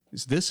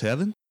Is this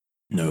heaven?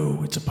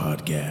 No, it's a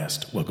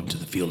podcast. Welcome to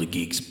the Field of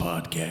Geeks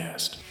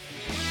podcast.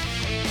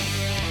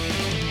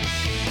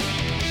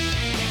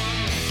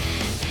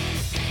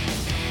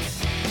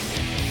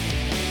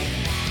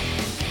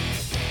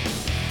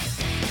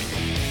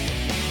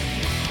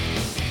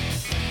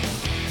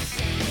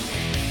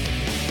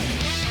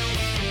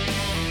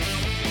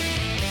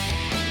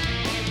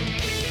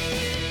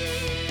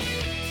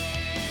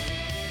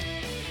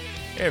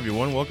 Hey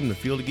everyone, welcome to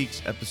Field of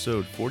Geeks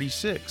episode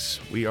 46.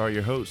 We are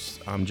your hosts.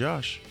 I'm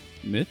Josh.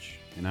 Mitch?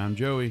 And I'm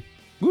Joey.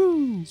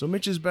 Woo! So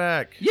Mitch is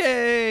back.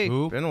 Yay!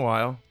 Who? Been a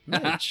while.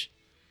 Mitch.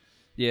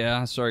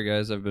 Yeah, sorry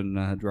guys, I've been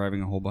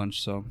driving a whole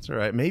bunch, so It's all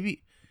right.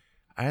 Maybe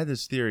I had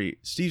this theory.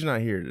 Steve's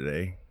not here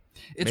today.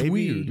 it's Maybe-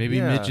 weird. Maybe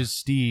Yeah. Mitch is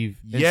Steve.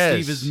 And Yes.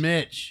 Steve is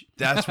Mitch.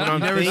 That's what I'm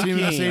You never see thinking. him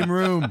in the same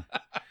room.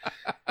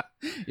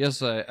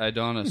 Yes, I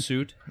don a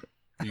suit.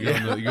 You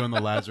go in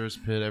the Lazarus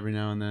pit every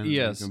now and then. and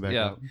Yes, come back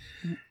yeah. out.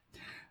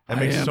 That I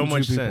makes am so two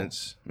much people.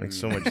 sense. Makes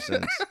so much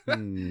sense.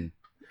 Hmm.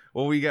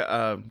 Well, we got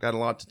a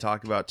lot to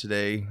talk about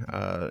today.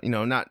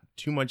 Not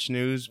too much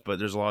news, but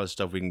there's a lot of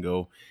stuff we can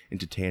go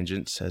into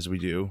tangents as we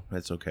do.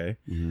 That's okay.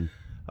 Mhm.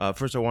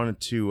 First, I wanted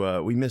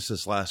to. We missed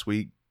this last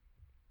week.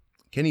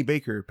 Kenny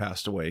Baker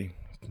passed away.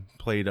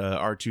 Played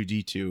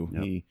R2D2.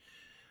 Yep.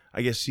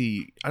 I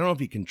don't know if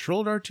he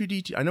controlled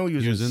R2D2. I know he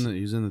was, He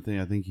was in the thing.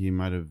 I think he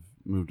might have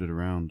moved it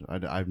around.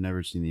 I've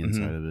never seen the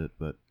inside of it,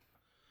 but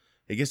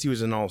I guess he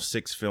was in all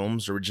 6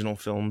 films, original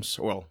films.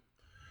 Well,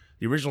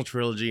 the original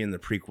trilogy and the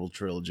prequel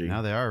trilogy.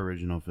 now they are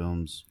original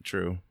films.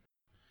 True.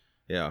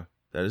 Yeah,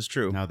 that is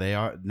true. Now they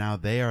are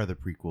the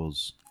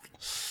prequels.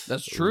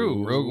 That's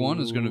true. Rogue One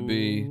is going to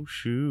be... Oh,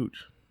 shoot.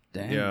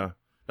 Damn. Yeah.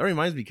 That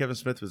reminds me, Kevin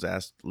Smith was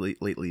asked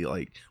lately,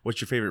 like,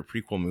 what's your favorite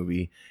prequel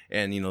movie?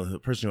 And, the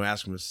person who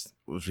asked him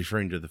was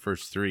referring to the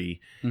first 3.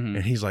 Mhm.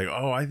 And he's like,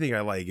 oh, I think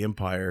I like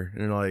Empire.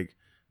 And they're like,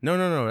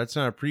 no, that's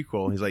not a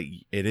prequel. He's like,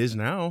 it is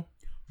now.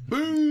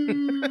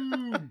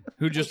 Boom!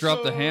 Who just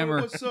dropped the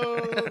hammer? What's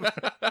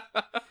up?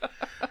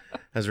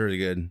 That's really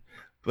good.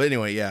 But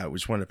anyway, yeah, we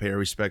just wanted to pay our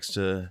respects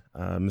to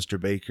Mr.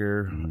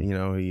 Baker.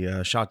 Mhm.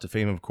 He shot to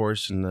fame, of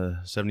course, in the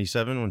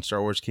 77 when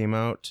Star Wars came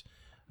out.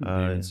 You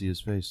didn't see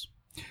his face.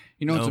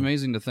 You know, it's No.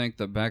 amazing to think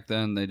that back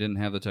then they didn't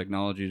have the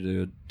technology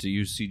to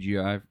use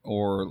CGI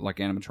or like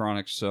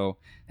animatronics, so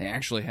they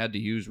actually had to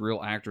use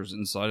real actors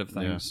inside of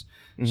things.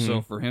 Mhm.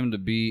 So for him to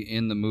be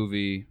in the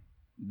movie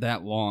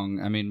that long,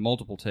 I mean,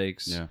 multiple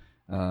takes,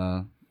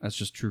 Yeah. that's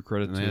just true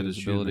credit And to they had to his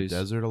shoot in the abilities.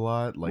 desert a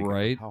lot. Like,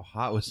 Right. how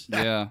hot was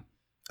that? Yeah,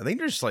 I think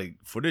there's like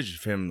footage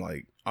of him,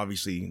 like,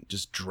 obviously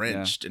just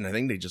drenched. And I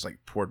think they just like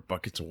poured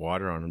buckets of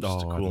water on him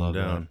just to Oh, I'd cool him love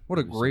down. what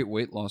a great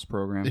weight loss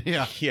program.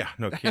 Yeah. Yeah,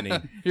 no kidding.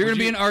 You're gonna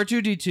be an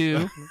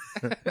R2D2.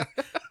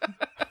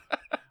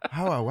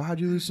 How'd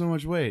you lose so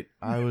much weight?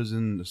 I was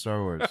in Star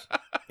Wars.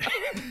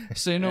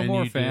 Say no And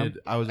more, you fam. did.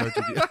 I was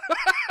R2D2.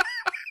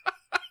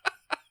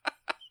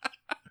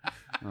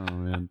 Oh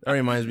man. That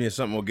reminds me of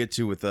something we'll get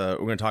to with we're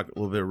going to talk a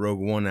little bit of Rogue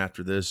One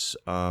after this.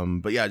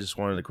 But yeah, I just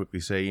wanted to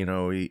quickly say,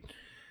 he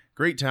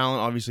great talent.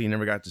 Obviously, you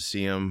never got to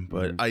see him,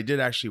 but I did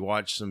actually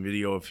watch some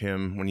video of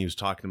him when he was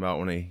talking about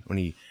when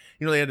he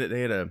they had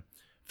to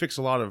fix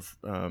a lot of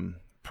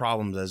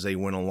problems as they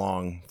went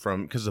along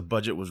because the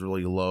budget was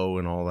really low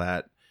and all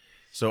that.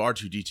 So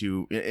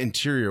R2D2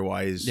 interior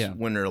wise, Yeah.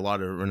 when there are a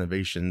lot of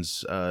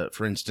renovations,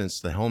 for instance,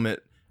 the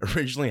helmet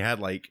originally had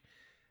like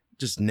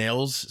just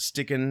nails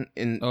sticking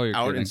Oh, you're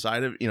out kidding.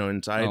 inside of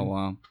inside, Oh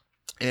wow.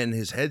 and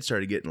his head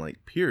started getting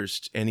like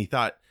pierced, and he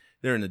thought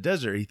they're in the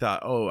desert. He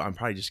thought, oh, I'm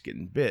probably just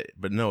getting bit,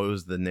 but no, it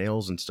was the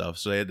nails and stuff.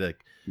 So they had to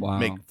Wow.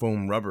 make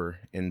foam rubber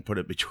and put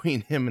it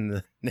between him and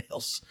the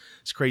nails.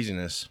 It's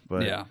craziness,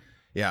 but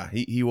Yeah.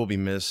 he will be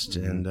missed,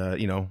 and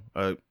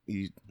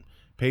he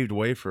paved the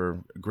way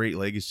for a great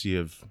legacy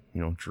of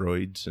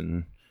droids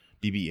and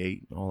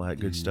BB-8, all that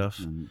good stuff.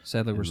 And-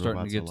 Sadly, we're and starting to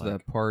robots get to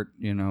alike. that part,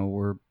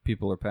 where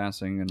people are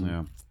passing, and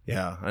Yeah.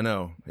 Yeah, I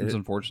know it's it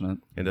unfortunate.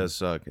 does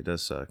suck. It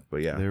does suck,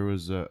 but yeah, There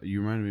was you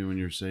reminded me when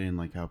you were saying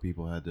like how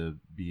people had to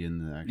be in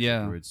the actual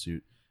Yeah. droid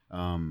suit.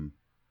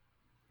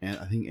 And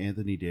I think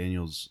Anthony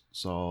Daniels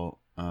saw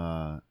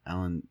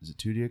Alan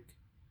Tudyk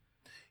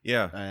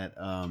yeah. at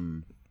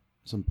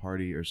some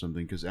party or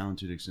something because Alan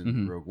Tudyk's in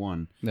Mhm. Rogue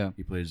One. Yeah.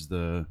 He plays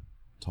the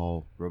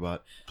tall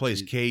robot.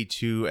 Plays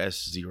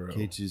K2S0.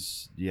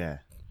 K2's yeah.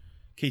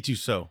 K2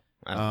 So.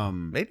 I don't know.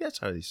 Um Maybe that's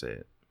how they say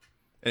it.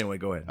 Anyway,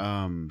 go ahead.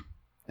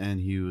 and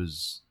he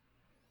was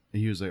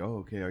like, "Oh,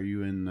 okay. Are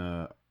you in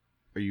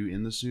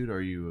the suit? Or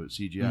are you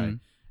CGI?" Mhm. And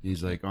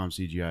he's like, "Oh, I'm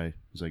CGI."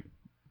 He's like,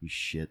 "You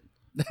shit,"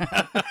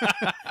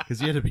 because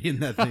he had to be in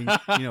that thing,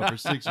 for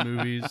 6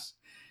 movies.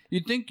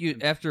 You'd think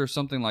after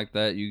something like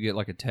that, you get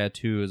like a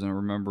tattoo as a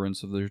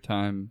remembrance of their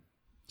time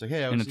It's like,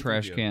 "Hey, I in was a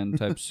trash C-3PO." can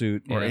type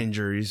suit. Or yeah.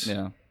 injuries,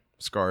 Yeah.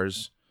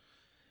 scars.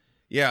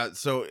 Yeah,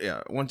 so,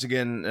 once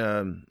again,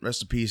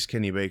 rest in peace,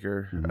 Kenny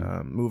Baker.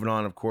 Mhm. Moving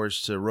on, of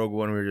course, to Rogue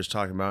One, we were just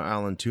talking about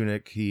Alan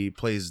Tudyk. He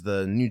plays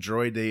the new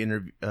droid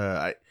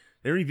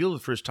they revealed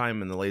the first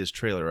time in the latest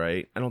trailer,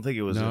 right? I don't think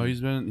it was. No, he's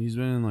been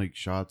in like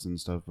shots and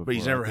stuff before. but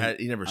he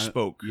never I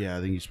spoke. Yeah,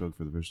 I think he spoke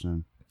for the first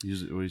time.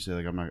 What do you say?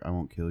 Like I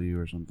won't kill you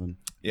or something.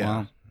 Yeah.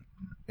 Wow.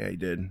 Yeah, he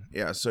did.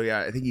 Yeah, so yeah,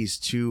 I think he's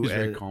two. He's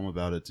very calm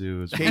about it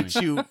too. It's funny.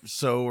 K2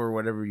 so or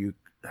whatever you.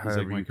 He's like,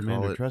 However my you call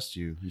commander it. trusts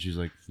you, and she's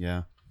like, yeah.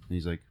 And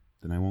he's like,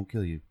 then I won't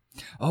kill you.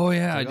 Oh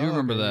yeah, I like, do oh,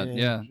 remember okay, that.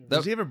 yeah, Yeah, Does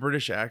that, he have a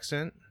British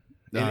accent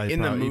He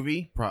in the probably-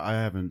 movie? I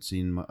haven't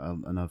seen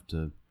enough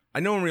to. I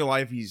know in real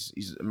life he's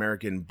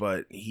American,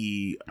 but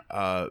he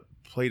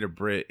played a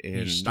Brit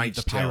in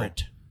Knight's Tale.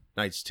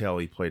 Knight's Tale,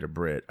 he played a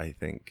Brit, I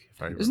think.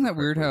 If I remember isn't that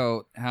weird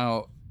correctly.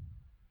 how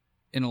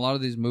in a lot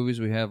of these movies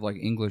we have like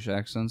English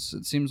accents.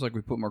 It seems like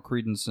we put more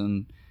credence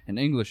in an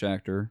English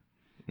actor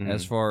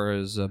as far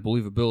as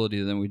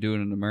believability than we do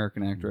in an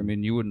American actor. I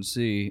mean, you wouldn't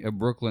see a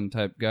Brooklyn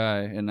type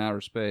guy in outer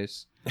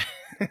space.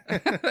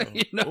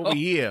 You know? Over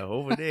here,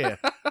 over there.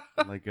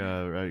 Like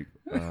RDJ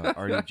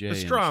and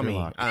Pastrami.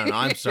 Sherlock. I don't know.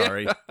 I'm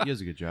sorry. He does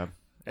a good job.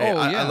 Hey, Oh,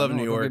 I yeah, love no,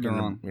 New don't York get me and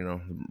wrong. you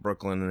know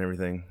Brooklyn and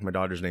everything. My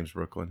daughter's name's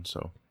Brooklyn,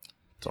 so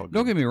it's all good.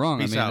 Don't get me wrong.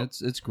 Peace I mean, out.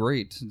 it's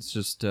great. It's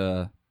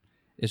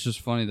just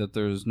funny that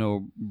there's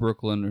no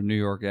Brooklyn or New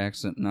York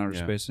accent in outer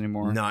Yeah. space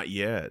anymore. Not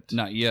yet.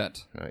 Not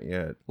yet. Not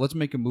yet. Let's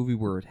make a movie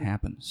where it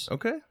happens.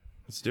 Okay,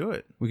 let's do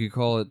it. We could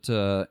call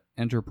it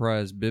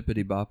Enterprise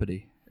Bippity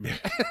Boppity.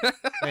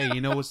 Hey,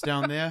 you know what's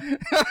down there?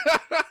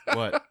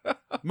 What?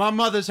 My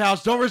mother's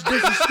house. Don't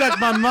disrespect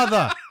my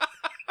mother.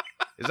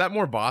 Is that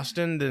more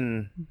Boston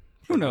than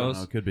Who I don't knows?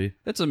 know, it could be.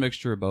 It's a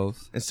mixture of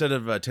both. instead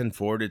of 10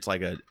 Ford? It's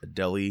like a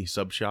deli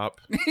sub shop.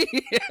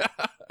 Yeah.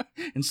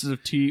 Instead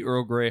of tea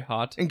Earl Grey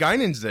hot, And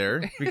Guinan's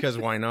there because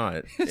why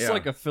not? it's Yeah.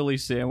 like a Philly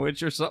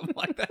sandwich or something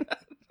like that.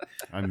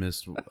 I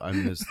missed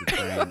the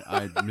train.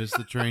 I missed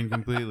the train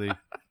completely.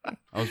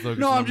 I was focused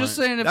No, on I'm just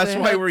my- saying if That's they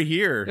why had, we're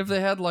here. if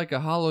they had like a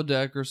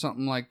holodeck or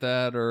something like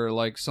that, or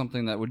like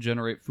something that would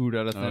generate food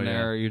out of thin yeah.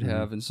 air, you'd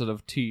have instead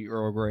of tea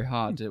Earl Grey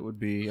hot, it would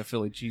be a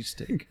Philly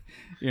cheesesteak.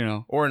 You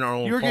know, Or an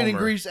Arnold You're Palmer. getting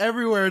grease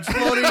everywhere. It's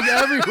floating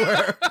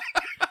everywhere.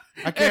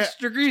 I can't.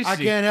 extra greasy. I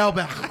can't help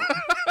it.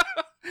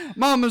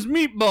 Mama's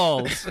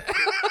meatballs.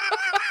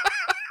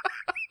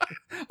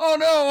 Oh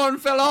no, one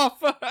fell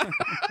off.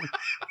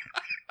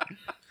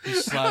 He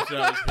slaps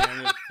out his hand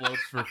and it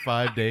floats for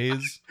 5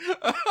 days.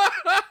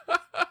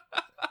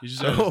 He's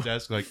just at his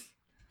desk like.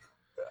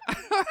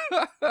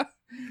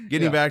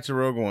 Getting Yeah. back to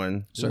Rogue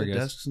One. Sorry, "The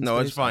guys. desks in No,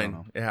 it's space?" I don't fine.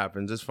 know. It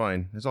happens. It's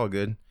fine. It's all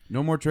good.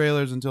 No more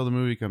trailers until the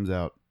movie comes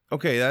out.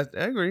 Okay, I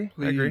agree.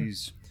 I agree.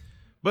 Please.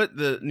 But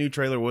the new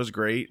trailer was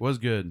great, Was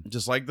good.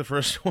 just like the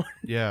first one.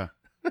 Yeah,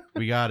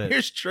 we got it.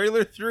 Here's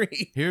trailer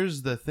 3.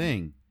 Here's the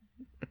thing.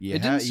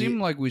 It didn't seem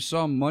like we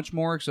saw much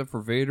more except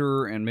for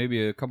Vader and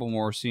maybe a couple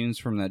more scenes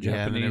from that Yeah,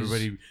 and Japanese.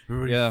 then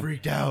everybody Yeah.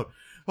 freaked out.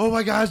 Oh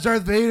my God, it's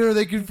Darth Vader!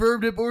 They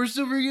confirmed it, but we're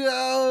still freaking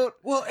out.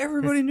 Well,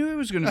 everybody knew he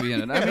was going to be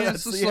in it. I mean,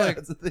 it's just like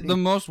that's the thing. the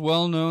most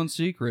well-known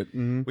secret.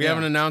 We have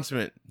an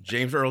announcement.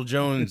 James Earl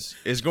Jones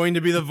is going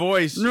to be the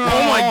voice. No! Oh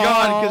my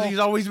god, because he's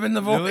always been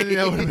the The only voice. thing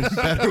that would have been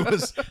better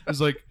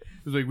was like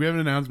we have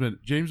an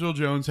announcement. James Earl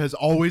Jones has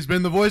always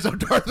been the voice of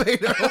Darth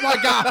Vader. Oh my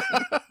God!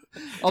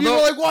 People Although,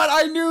 were like, what?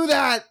 I knew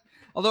that.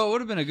 although it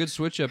would have been a good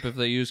switch-up if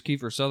they used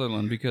Kiefer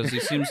Sutherland because he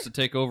seems to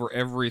take over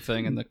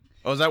everything in the...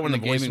 Oh, is that when In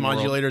the the voice gaming world.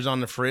 modulator's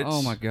on the fritz?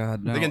 Oh my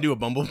god, no. Are they going to do a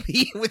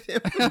Bumblebee with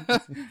him?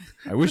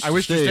 I wish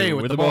to stay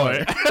with the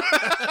boy.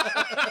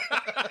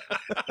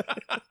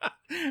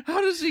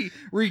 How does he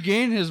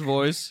regain his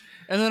voice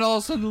and then all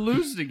of a sudden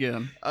lose it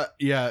again?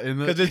 Yeah,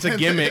 'Cause it's a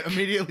gimmick.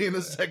 Immediately in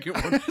the second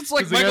one, It's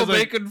like 'Cause the Michael guy's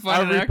Bay couldn't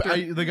find an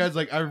actor. The guy's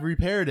like, I've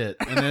repaired it,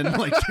 and then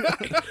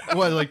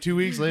like, 2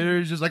 weeks later,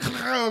 he's just like,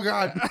 oh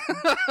God.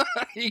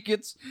 he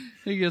gets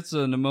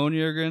a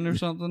pneumonia again or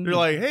something. You're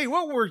like, hey,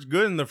 what worked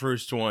good in the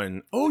first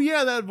one? Oh,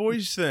 yeah, that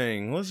voice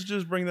thing. Let's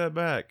just bring that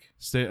back.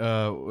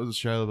 What was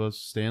Shia LaBeouf?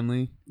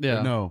 Stanley?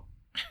 Yeah. No,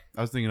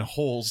 I was thinking of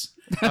Holes.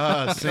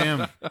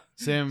 Sam.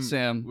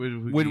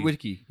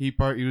 Witwicky. He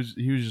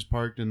was just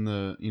parked in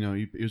the,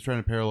 he was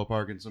trying to parallel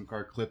park and some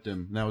car clipped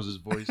him. And that was his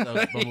voice. That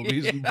was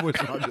Bumblebee's voice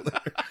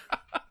modulator.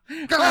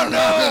 Oh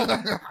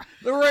no!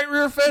 The right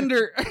rear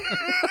fender.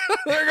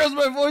 There goes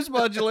my voice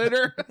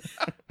modulator.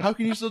 How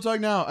can you still talk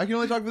now? I can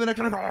only talk for the next.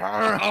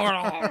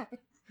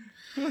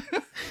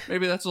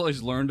 Maybe that's all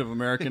he's learned of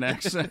American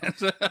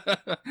accents.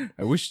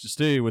 I wish to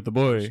stay with the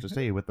boy. To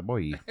stay with the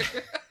boy.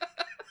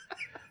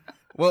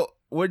 Well,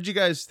 what did you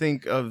guys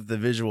think of the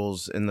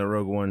visuals in the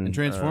Rogue One? And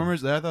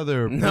Transformers? I thought they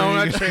were No,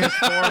 not pretty good.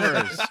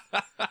 Transformers.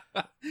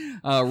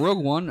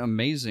 Rogue One,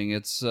 amazing.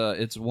 It's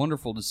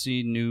wonderful to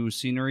see new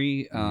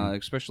scenery,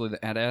 especially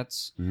the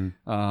AT-ATs.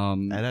 Mhm.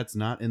 Um, That's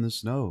not in the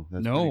snow.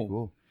 That's No. pretty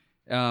cool.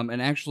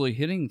 and actually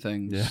hitting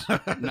things, Yeah.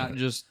 not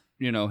just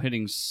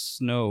hitting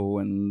snow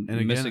and, And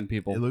again, missing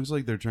people. It looks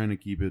like they're trying to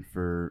keep it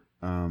for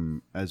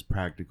as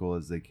practical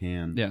as they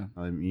can. Yeah.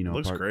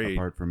 Looks apart, great.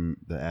 apart from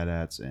the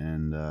AT-ATs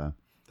and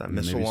That maybe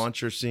missile s-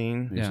 launcher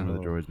scene. maybe some Yeah. of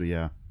the droids, but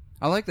yeah.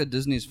 I like that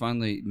Disney's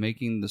finally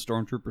making the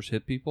stormtroopers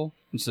hit people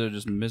instead of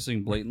just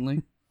missing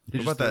blatantly. They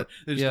What about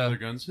They just Yeah. throw their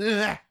guns.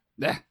 Yeah,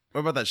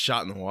 What about that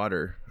shot in the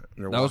water?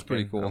 They're That was walking.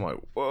 pretty cool. I'm like,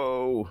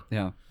 whoa.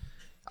 yeah,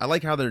 I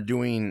like how they're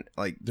doing,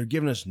 like, they're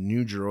giving us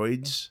new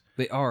droids.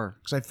 they are.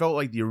 Because I felt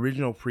like the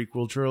original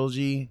prequel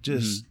trilogy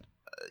just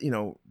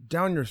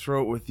down your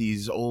throat with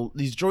these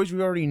droids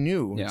we already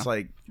knew. Yeah. It's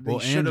like they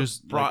should and have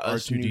just brought like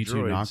us new R2D2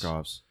 droids.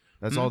 knockoffs.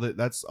 That's all that.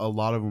 That's a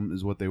lot of them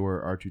is what they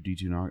were.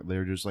 R2D2 knock. They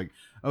were just like,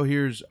 oh,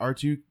 here's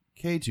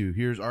R2K2.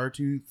 Here's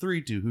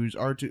R232. Who's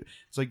R2?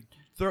 It's like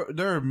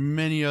there are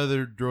many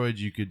other droids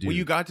you could do. Well,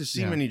 you got to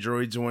see many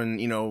droids when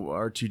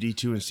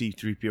R2D2 and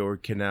C-3PO were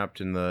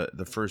kidnapped in the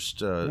first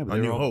but A they were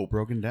New all Hope.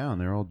 broken down.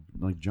 They're all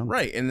like junk.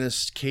 Right, and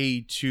this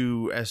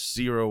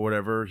K2S0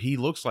 whatever, he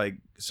looks like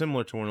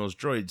similar to one of those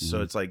droids.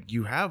 So it's like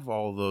you have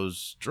all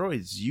those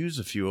droids. Use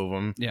a few of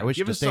them. Yeah. I wish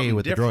Give to us stay something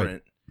with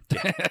different.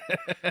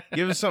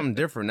 Give us something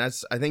different.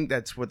 I think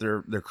that's what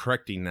they're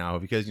correcting now,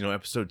 because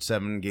episode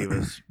 7 gave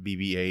us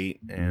BB-8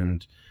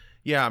 and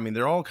yeah, I mean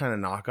they're all kind of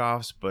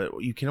knockoffs, but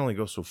you can only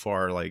go so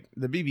far. Like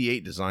the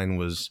BB-8 design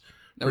was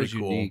pretty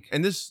cool. Unique.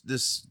 And this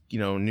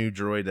new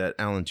droid that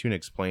Alan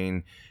Tunyk's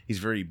playing, he's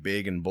very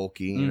big and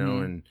bulky,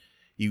 and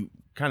you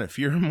kind of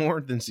fear him more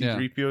than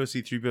C-3PO.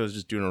 C-3PO is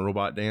just doing a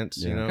robot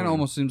dance, Kind of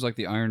almost seems like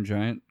the Iron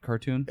Giant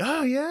cartoon.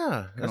 Oh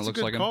yeah, that's a looks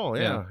good like him. call.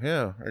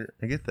 Yeah.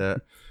 I get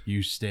that.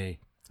 You stay.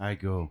 I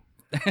go.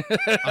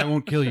 I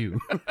won't kill you.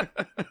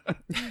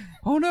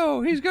 Oh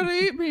no, he's gonna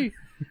eat me!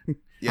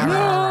 Yeah.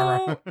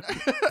 No!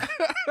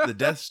 The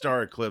Death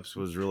Star eclipse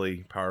was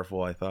really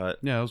powerful. I thought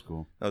Yeah, that was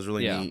cool. that was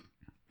really Yeah. neat.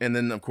 And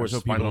then of course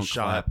the final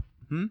shot.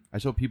 Clap. I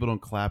just hope people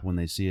don't clap when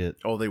they see it.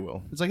 Oh, they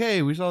will. It's like,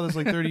 hey, we saw this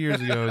like 30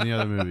 years ago in the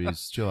other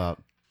movies. Chill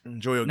out.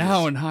 Joey will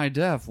Now in high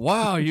def.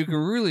 Wow, you can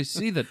really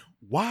see the.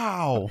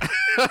 Wow.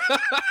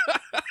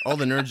 all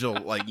the nerds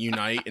will like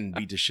unite and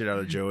beat the shit out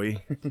of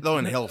Joey. They'll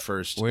inhale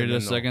first. Wait and a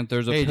then they'll- second.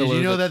 There's a Hey, did pillar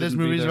you know that this shouldn't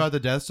be movie's there. about the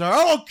Death Star?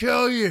 I'll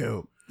kill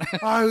you.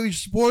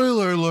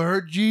 Spoiler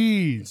alert.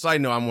 Jeez.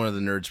 Side note, I'm one of the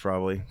nerds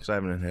probably because I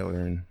have an inhaler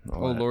and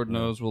all Oh that. Lord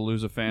knows we'll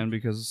lose a fan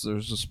because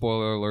there's a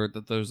spoiler alert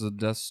that there's a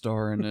Death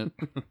Star in it.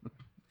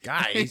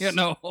 Guys. If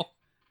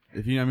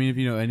you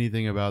know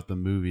anything about the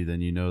movie,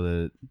 then you know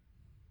that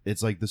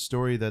it's like the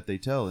story that they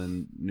tell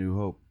in New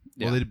Hope.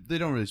 Well, Yeah. they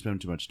don't really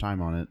spend too much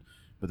time on it,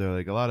 but they're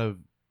like a lot of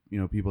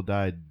people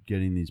died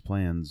getting these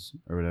plans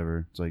or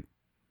whatever. It's like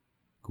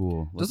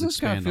cool. Doesn't this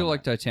kind of feel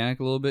like Titanic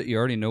a little bit? You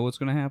already know what's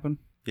going to happen.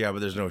 Yeah, but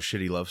there's no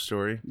shitty love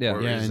story. Yeah.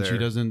 Or yeah, is and she there?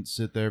 doesn't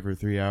sit there for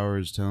 3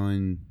 hours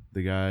telling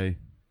the guy,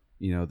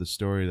 the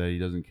story that he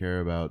doesn't care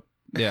about.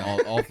 Yeah.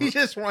 All He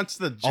just wants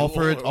the all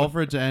for jewel.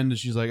 it to end. And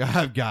she's like,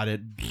 I've got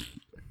it.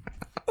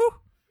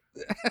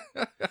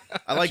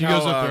 I like She how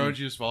goes up there and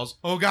she just falls.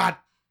 Oh God!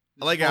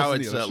 I like Falls how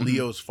in the it's ocean.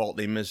 Leo's fault.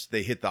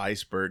 They hit the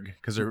iceberg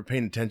because they were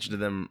paying attention to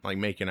them like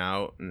making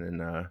out, and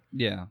then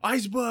Yeah.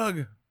 ice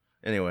bug.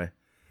 Anyway,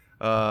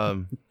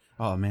 Oh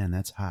man,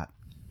 that's hot.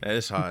 that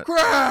is hot.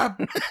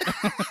 Crap!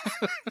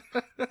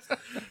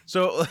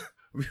 So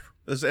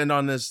let's end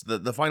on this.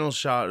 The final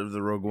shot of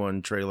the Rogue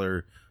One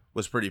trailer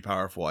was pretty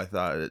powerful. I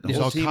thought. The You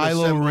whole saw team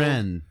Kylo assembled.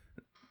 Ren.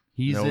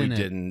 He's No, in he it.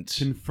 didn't.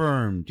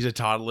 Confirmed. He's a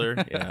toddler.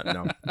 Yeah,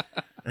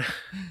 no.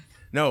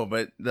 No,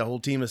 but the whole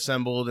team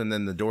assembled, and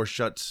then the door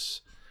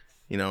shuts,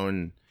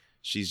 and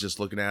she's just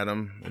looking at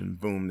him, and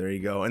boom, there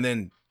you go. And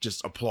then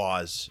just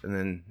applause, and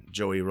then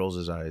Joey rolls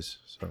his eyes.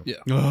 So, Yeah.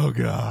 Oh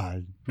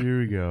God! Here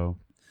we go.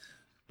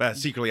 but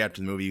secretly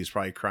after the movie, he was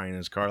probably crying in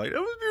his car, like,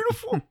 "That was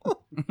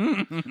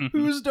beautiful."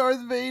 Who's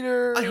Darth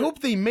Vader? I hope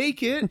they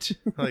make it.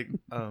 Like,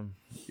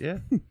 yeah.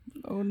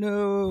 Oh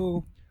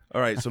no. All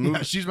right, so Yeah,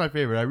 movie. she's my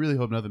favorite. I really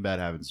hope nothing bad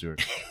happens to her.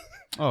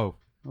 Oh,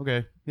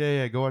 okay.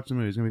 Yeah. Go watch the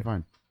movie. It's gonna be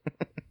fine.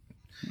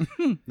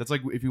 That's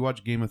like if you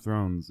watch Game of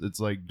Thrones.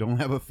 It's like don't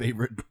have a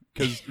favorite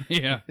because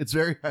Yeah. it's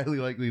very highly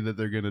likely that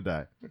they're gonna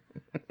die.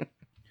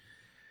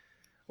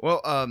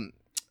 Well,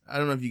 I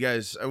don't know if you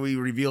guys we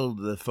revealed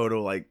the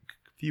photo like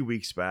a few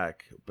weeks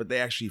back, but they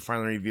actually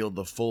finally revealed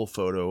the full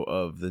photo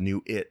of the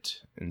new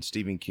It in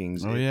Stephen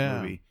King's Oh, It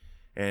yeah. movie,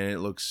 and it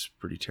looks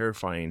pretty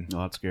terrifying. A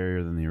lot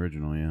scarier than the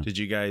original. Yeah. Did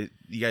you guys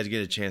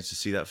get a chance to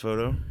see that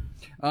photo?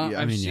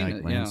 I've seen I it.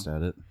 Yeah. glanced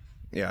at it.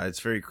 Yeah, it's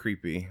very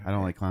creepy. I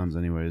don't like clowns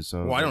anyways.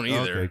 So Well, I don't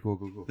either. Okay,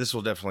 cool. This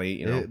will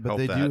definitely But help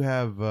they that. do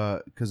have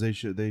because they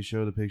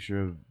show the picture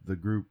of the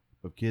group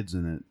of kids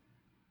in it.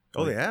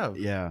 Oh, they have.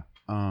 Yeah.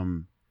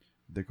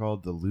 They're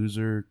called the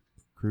Loser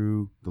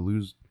Crew.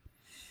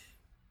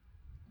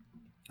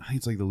 I think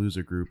it's like the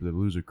Loser Group, the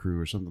Loser Crew,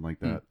 or something like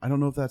that. I don't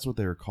know if that's what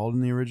they were called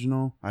in the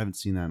original. I haven't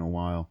seen that in a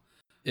while.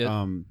 It-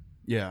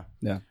 Yeah.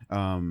 Yeah.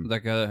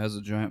 That guy that has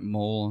a giant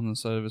mole on the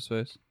side of his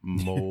face.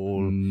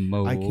 Mole.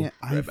 Mole. I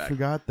Right back.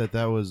 forgot that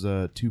was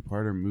a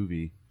two-parter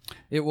movie.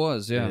 It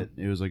was, yeah.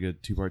 It was like a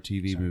two-part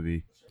TV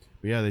movie.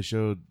 But yeah, they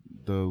showed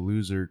the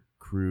Loser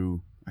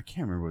Crew. I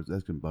can't remember what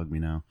that's gonna bug me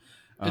now.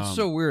 It's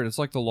so weird. It's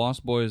like the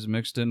Lost Boys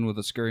mixed in with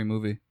a scary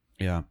movie.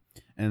 Yeah,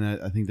 and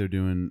I think they're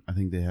doing. I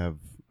think they have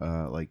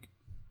like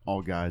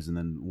all guys and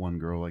then one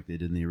girl like they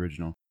did in the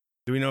original.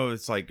 Do we know if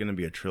it's like going to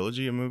be a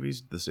trilogy of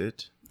movies? This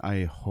It?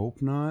 I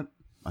hope not.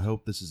 I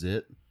hope this is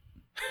it.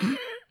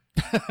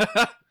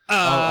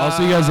 I'll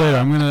see you guys later.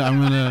 I'm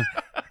gonna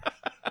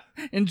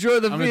Enjoy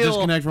the I'm gonna meal.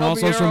 disconnect from I'll all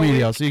be here social all media.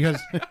 week. I'll see you guys.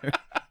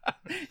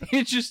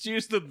 You just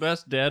used the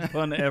best dad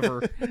pun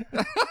ever.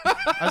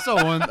 I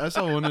saw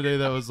one today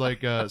that was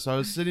like, so I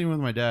was sitting with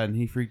my dad and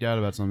he freaked out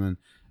about something,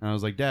 and I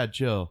was like, Dad,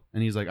 chill.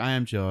 And he's like, I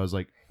am chill. I was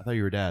like, I thought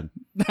you were dad.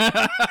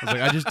 I was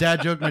like, I just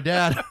dad joked my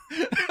dad.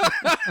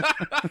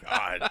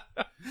 God.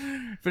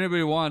 If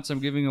anybody wants, I'm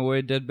giving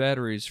away dead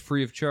batteries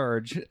free of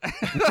charge.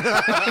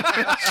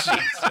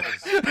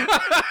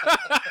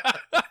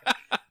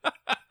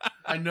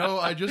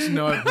 I just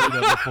know I've heard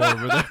that before,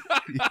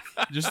 but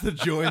just the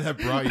joy that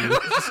brought you.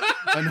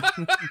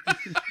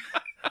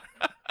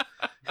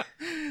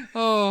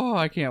 Oh,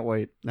 I can't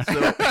wait. What?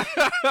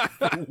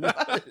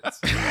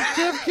 To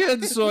have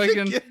kids so I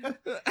can...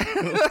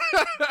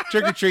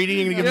 Trick or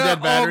treating and give them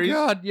dead batteries.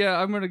 Oh, God. Yeah,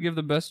 I'm going to give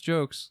the best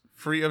jokes.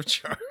 Free of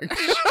charge.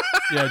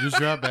 Yeah, just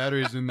drop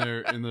batteries in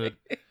there in the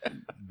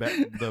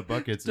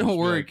buckets. and Don't just be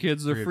worry, like,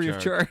 kids. They're free of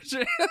charge.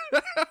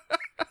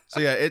 So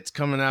yeah, it's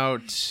coming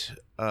out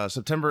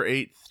September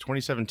 8th,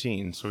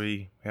 2017. So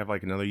we have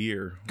like another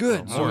year.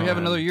 Good. So we have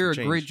another year of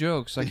Change. great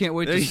jokes. I can't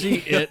wait to see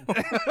it.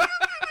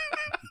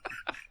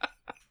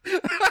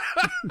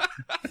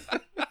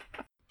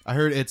 I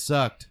heard it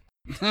sucked.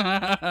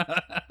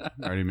 I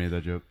already made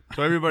that joke.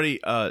 So everybody,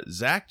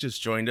 Zach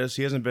just joined us.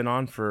 He hasn't been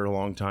on for a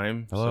long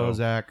time. Hello, so,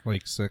 Zach.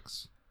 Like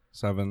 6,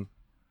 7,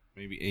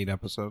 maybe 8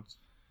 episodes.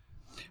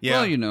 Yeah,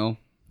 Well, you know,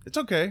 it's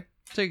okay.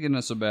 taking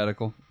a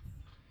sabbatical.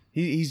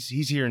 He's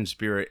here in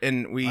spirit,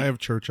 and we I have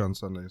church on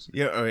Sundays.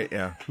 yeah, oh,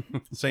 yeah,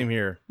 same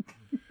here.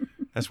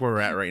 That's where we're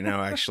at right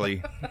now.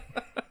 Actually,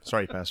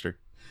 sorry, Pastor.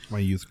 My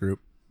youth group.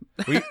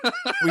 We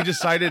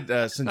decided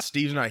since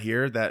Steve's not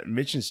here that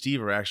Mitch and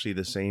Steve are actually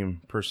the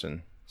same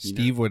person.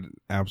 Steve would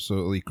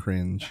absolutely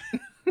cringe.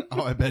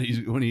 Oh, I bet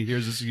when he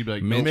hears this, he'd be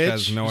like, Mitch Mitch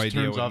has no just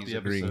idea turns what off he's the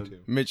agreeing episode. to.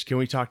 Mitch, can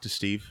we talk to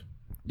Steve?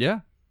 Yeah.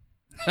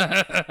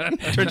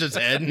 Turns his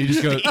head. And He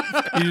just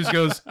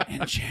goes,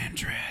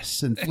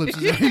 Enchantress, and flips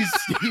his face.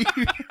 Steve.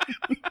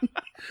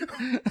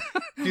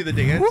 do the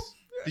dance.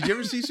 Did you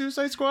ever see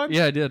Suicide Squad?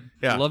 Yeah, I did.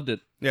 Yeah. Loved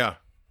it. Yeah.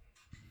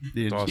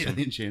 The, awesome.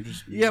 the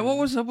Enchantress. Yeah, what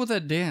was up with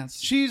that dance?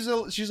 She's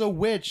a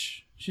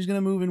witch. She's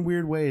gonna move in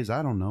weird ways.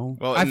 I don't know.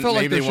 Well, I and felt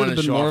like maybe there they should wanted have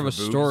to been show more off of a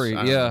her boobs. story. I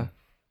don't Yeah. know.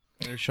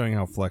 They're showing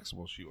how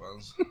flexible she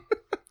was.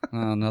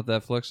 Not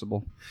that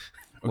flexible.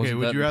 Okay, Wasn't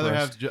would that you rather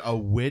impressed. have a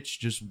witch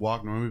just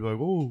walk normally, be like,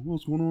 "Oh,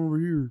 what's going on over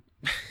here?"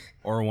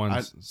 Or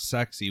one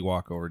sexy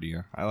walk over to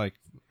you. I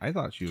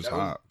thought she was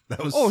hot.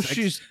 That was Oh, sex-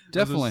 she's that was a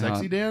definitely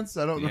sexy hot. dance.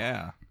 I don't know.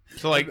 Yeah.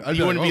 So like, I'd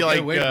you wouldn't be okay,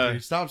 like, wait a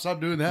minute. Stop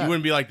doing that. you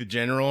wouldn't be like the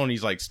general, and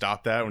he's like,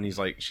 stop that when he's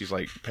like, she's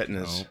like petting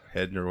his No.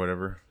 head or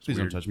whatever. It's Please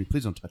weird. don't touch me.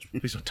 Please don't touch me.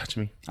 Please don't touch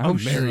me. I hope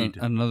she's in married.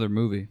 another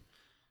movie.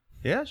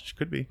 Yeah, she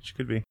could be. She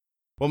could be.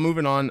 Well,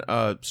 moving on.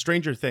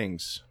 Stranger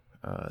Things.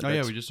 Oh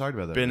yeah, we just talked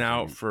about that. been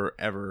out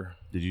forever.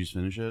 Did you just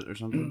finish it or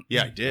something?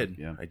 Yeah, I did.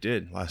 Yeah. I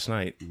did last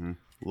night. Mhm.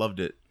 Loved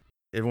it.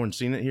 Everyone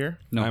seen it here?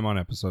 No. I'm on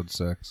episode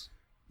 6.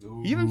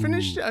 You haven't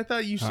finished it? I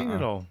thought you've seen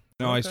it all.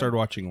 No, I Okay. started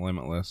watching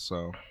Limitless,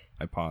 so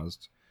I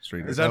paused.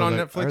 Straight. Is that on I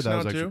Netflix heard that now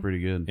was actually too? pretty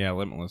good. Yeah,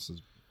 Limitless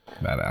is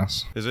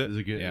badass. Is it? Is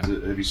it good? Yeah.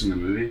 Have you seen the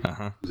movie? Uh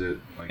huh. Is it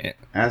like Yeah.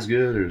 as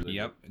good or? Is it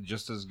Yep,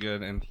 just as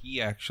good. And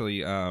he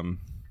actually,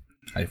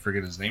 I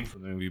forget his name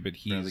from the movie, but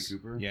he's Bradley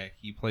Cooper? Yeah,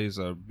 he plays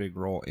a big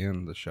role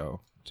in the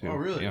show too. Oh,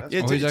 really? Yeah. That's Yeah,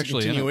 it's, Oh, he's it's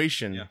actually a in it.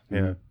 continuation. Yeah.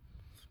 Yeah.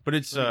 But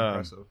it's Pretty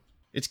impressive.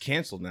 it's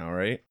canceled now,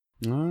 right?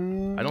 I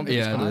don't don't think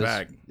Yeah, it's it coming is.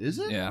 back. Is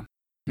it? Yeah.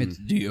 It's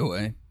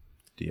DOA.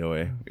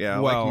 DOA. Yeah. I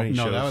Well, like main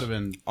No, shows. that would have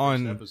been first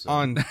on episode.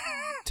 on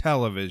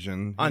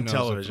television. Who On knows if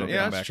television. it'll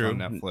Yeah, come that's back on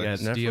true. Netflix. Yeah,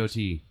 it's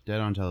Netflix. DOT,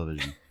 Dead on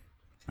Television.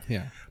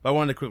 Yeah. But I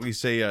wanted to quickly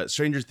say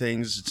Stranger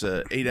Things, it's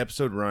a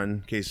 8-episode run,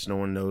 in case no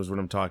one knows what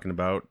I'm talking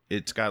about.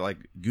 It's got like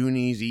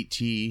Goonies,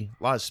 E.T.,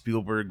 a lot of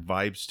Spielberg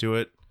vibes to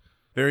it.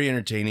 Very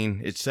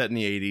entertaining. It's set in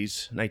the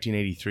 80s,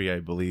 1983, I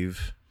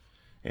believe.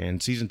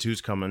 And season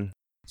 2's coming.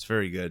 It's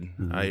very good.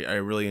 Mhm. I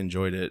really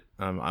enjoyed it.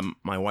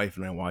 My wife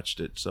and I watched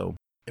it, so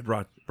it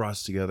brought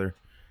us together.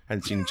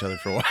 Hadn't seen each other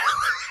for a while.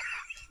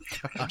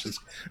 I'm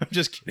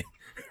just kidding.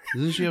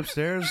 Isn't she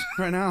upstairs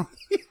right now?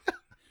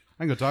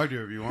 I can go talk to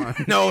her if you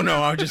want. No,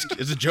 it's a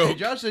Hey, joke.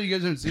 Josh said you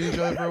guys haven't seen each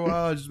other for a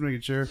while. I was just making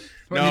sure.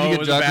 No, it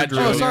was a bad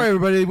Dr. Oh, joke. Drew. sorry,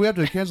 everybody. We have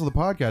to cancel the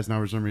podcast now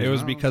for some It reason. was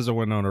I don't- because of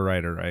Winona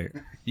Ryder, right?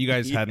 You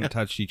guys hadn't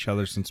touched each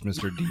other since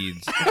Mr.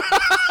 Deeds.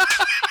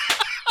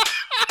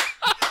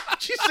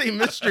 Did you say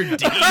Mr.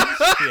 Deeds?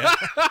 Yeah.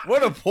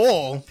 What a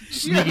pull.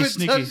 You haven't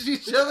sneaky. touched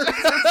each other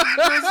since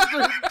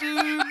Mr.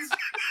 Dudes.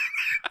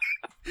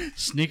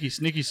 Sneaky,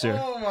 sir.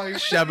 Oh my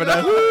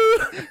Shabada.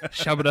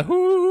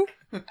 Shabada-hoo.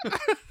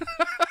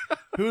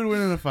 Who would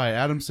win in a fight,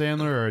 Adam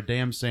Sandler or a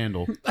damn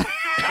sandal?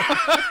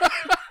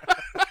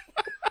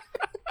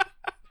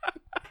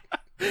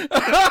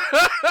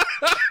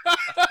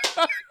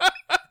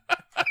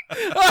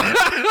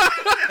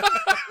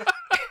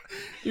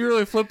 You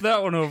really flipped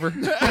that one over.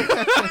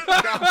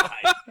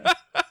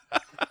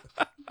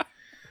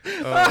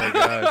 Oh my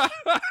gosh.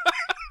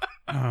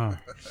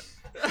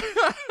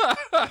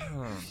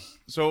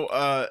 So,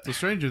 The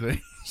Stranger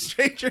Thing.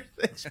 Stranger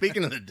Things.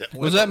 Speaking of the devil.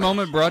 Was that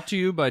moment brought to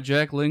you by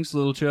Jack Link's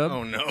Little Chub?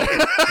 Oh no.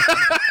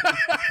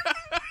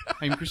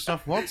 I'm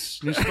Christoph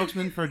Waltz, new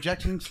spokesman for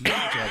Jackson's Club.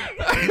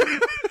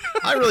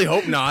 I really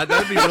hope not.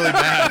 That'd be really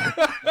bad.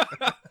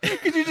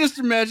 Could you just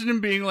imagine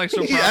him being like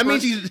so? Yeah, proper?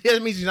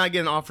 that means he's not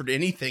getting offered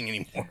anything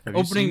anymore. Have you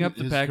Opening seen up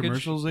the his package?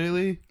 commercials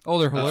lately? Oh,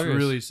 they're That's hilarious.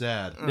 really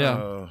sad. Yeah.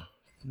 Oh,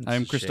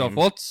 I'm it's a Christoph shame.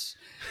 Waltz.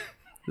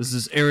 This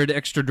is Arid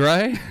Extra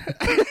Dry.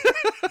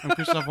 I'm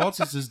Christoph Waltz.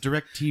 This is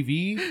Direct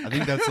TV. I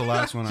think that's the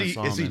last one I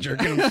saw. Is he him in.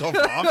 jerking himself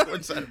off?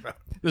 What's that about?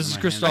 This is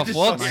My Christoph hands-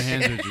 Waltz. My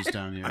hands are just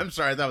down here. I'm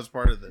sorry, that was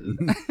part of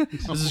the.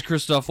 This is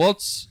Christoph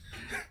Waltz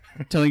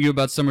telling you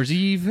about Summer's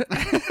Eve.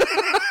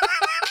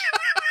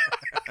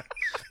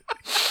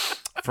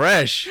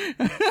 Fresh.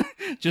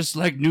 Just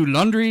like new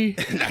laundry.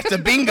 That's a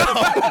bingo.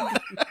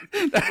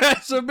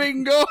 That's a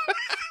bingo.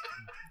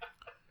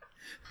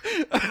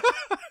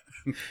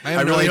 I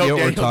have no really idea hope what we're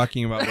Daniel-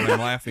 talking about, but I'm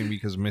laughing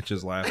because Mitch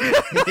is laughing.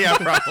 Yeah,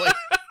 probably.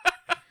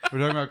 We're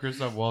talking about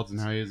Christoph Waltz and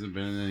how he hasn't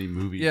been in any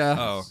movies. Yeah.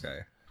 Oh, okay.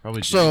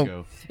 Probably So,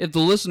 Django. if the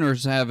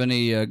listeners have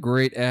any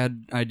great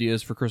ad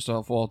ideas for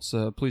Christoph Waltz,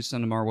 please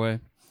send them our way.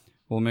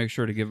 We'll make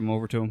sure to give them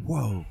over to him.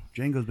 Whoa,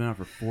 Django's been out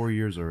for 4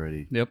 years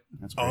already. Yep.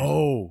 That's crazy.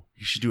 Oh,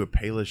 you should do a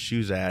Payless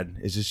Shoes ad.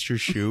 Is this your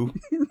shoe?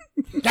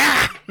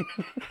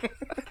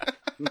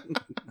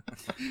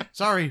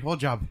 Sorry, whole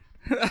job.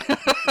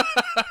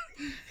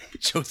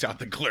 Shows out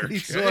the clerk. He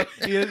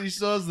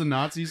still has the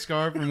Nazi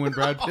scar from when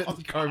Brad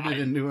Pitt carved it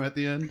into him at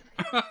the end.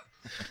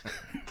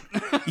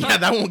 Yeah,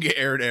 that won't get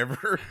aired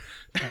ever.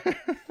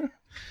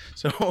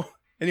 So,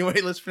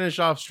 anyway, let's finish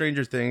off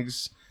Stranger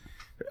Things.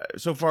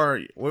 So far,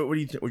 what'd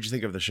you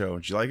think of the show?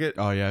 Did you like it?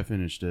 Oh yeah, I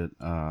finished it.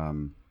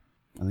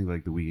 I think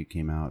like the week it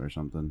came out or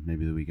something,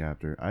 maybe the week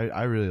after.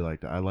 I really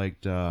liked it. I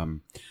liked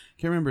can't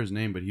remember his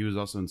name, but he was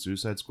also in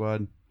Suicide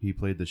Squad. He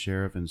played the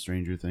sheriff in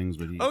Stranger Things,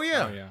 but he Oh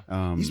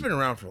yeah. He's been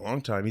around for a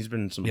long time. He's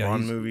been in some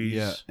Bond movies.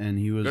 Yeah, and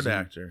he was Good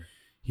actor.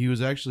 He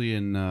was actually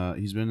in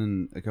he's been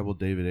in a couple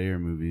David Ayer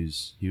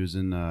movies. He was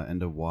in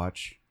End of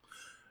Watch.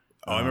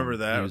 Oh, I remember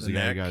that. He was the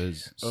guy who got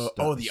his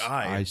the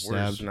eye.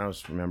 stabbed. And I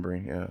was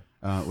remembering.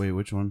 Yeah. Wait,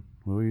 which one?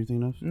 What were you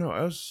thinking of? No,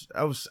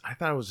 I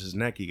thought it was his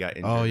neck he got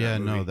injured. Oh in yeah, that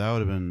no, movie. that would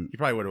have been You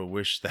probably would have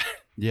wished that.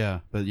 yeah,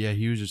 but yeah,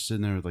 he was just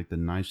sitting there with like the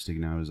knife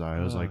sticking out of his eye.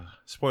 I was like,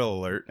 Spoiler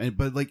alert.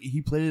 but like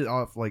he played it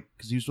off like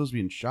because he was supposed to be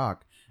in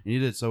shock, and he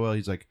did it so well.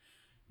 He's like,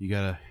 you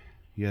gotta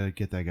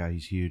get that guy.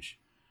 He's huge,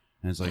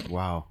 and it's like,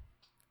 wow,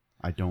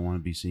 I don't want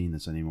to be seeing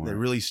this anymore. They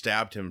really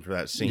stabbed him for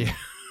that scene. Yeah.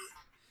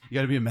 You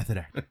got to be a method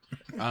actor.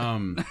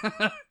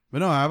 But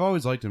no, I've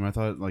always liked him. I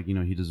thought like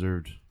he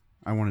deserved.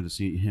 I wanted to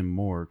see him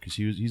more because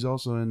he's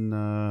also in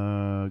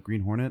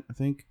Green Hornet, I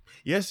think.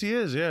 Yes, he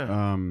is. Yeah.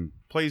 Um,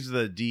 Plays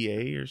the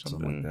DA or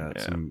something, something like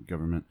that, Yeah. some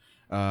government.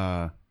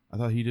 I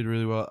thought he did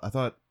really well. I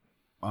thought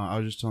I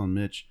was just telling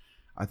Mitch.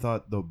 I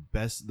thought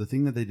the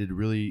thing that they did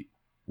really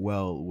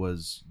well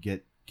was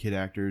get kid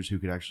actors who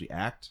could actually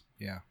act.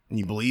 Yeah. And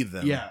you believe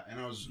them. Yeah, and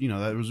I was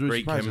that was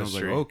really Great surprising. I was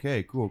chemistry. like,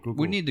 okay, cool.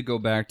 We need to go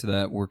back to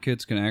that where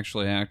kids can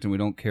actually act and we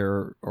don't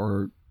care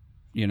or,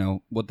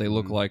 what they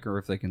look like or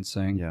if they can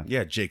sing. Yeah.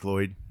 Yeah, Jake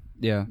Lloyd.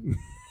 Yeah.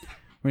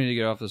 We need to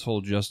get off this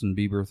whole Justin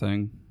Bieber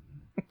thing.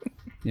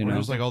 Or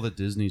just like all the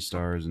Disney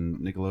stars and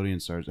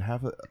Nickelodeon stars.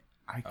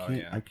 I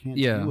can't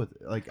Yeah. deal with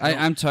it. Like I'm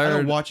I don't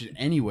tired. watch it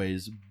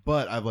anyways,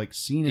 but I've like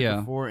seen it Yeah.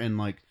 before, and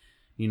like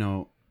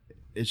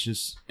it's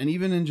just, and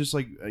even in just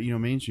like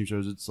mainstream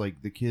shows, it's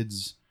like the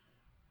kids.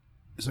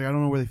 It's like I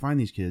don't know where they find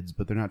these kids,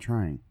 but they're not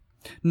trying.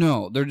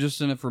 No, they're just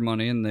in it for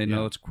money and they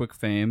know Yeah. it's quick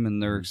fame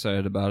and they're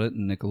excited about it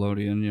and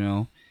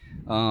Nickelodeon,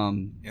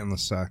 And the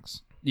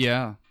sex.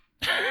 Yeah.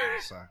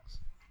 Sex.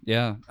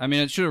 Yeah. I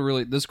mean,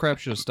 this crap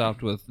should have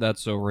stopped with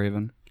That's So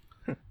Raven.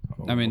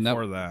 I mean,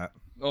 before that.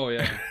 Oh,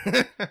 yeah.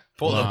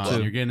 Pull Hold up.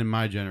 on, you're getting in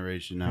my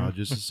generation now.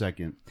 Just a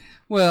second.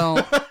 Well,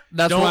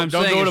 that's what I'm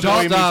don't saying. go is to don't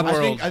Boy Meets stop.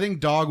 World. I think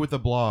Dog with a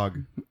Blog.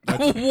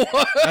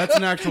 What? That's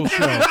an actual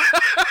show.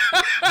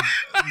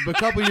 But a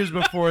couple years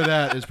before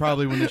that is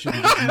probably when they should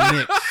have just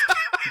mixed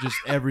just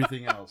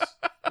everything else.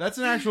 That's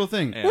an actual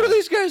thing. What do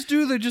these guys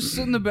do? They just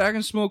sit in the back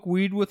and smoke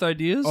weed with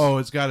ideas? Oh,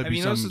 it's got to Have be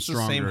you noticed something it's the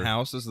stronger. same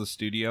house as the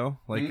studio?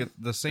 Like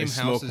the same They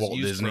house smoke is Walt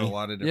used Disney. for a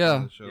lot of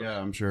different Yeah. shows. Yeah,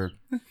 I'm sure.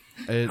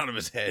 Out of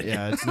his head.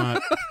 Yeah, it's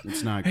not.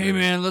 It's not. Hey, great.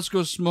 man, let's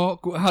go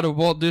smoke out of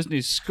Walt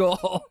Disney's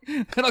skull.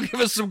 That'll give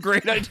us some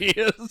great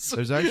ideas.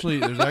 There's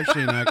actually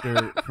an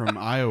actor from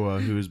Iowa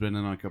who has been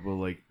in a couple of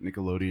like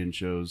Nickelodeon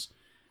shows,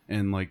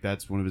 and like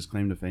that's one of his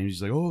claim to fame.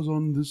 He's like, oh, I was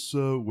on this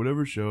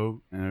whatever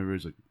show, and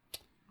everybody's like,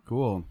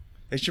 cool.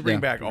 They should bring Yeah.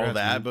 back all Congrats,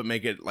 that, man. but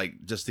make it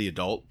like just the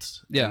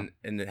adults. Yeah.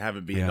 And have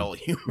it be Yeah. adult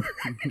humor.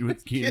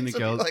 With Keenan and Kids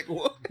will Kel. be like,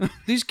 what?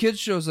 These kids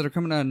shows that are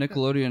coming out of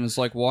Nickelodeon is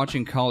like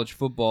watching college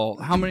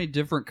football. How many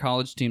different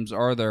college teams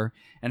are there,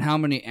 and how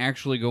many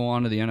actually go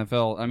on to the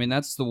NFL? I mean,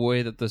 that's the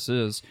way that this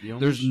is. The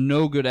only There's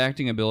no good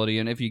acting ability,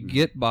 and if you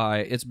get by,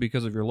 it's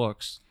because of your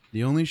looks.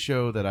 The only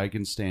show that I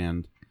can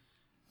stand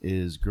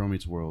is Girl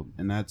Meets World,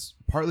 and that's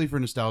partly for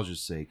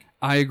nostalgia's sake,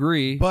 I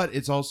agree. but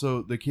it's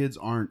also the kids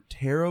aren't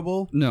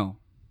terrible. No.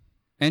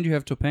 And you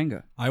have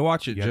Topanga. I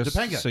watch it You have just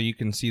Topanga. so you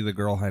can see the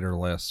girl hide her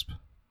lisp.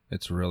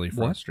 It's really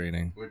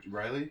frustrating. Which,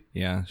 Riley?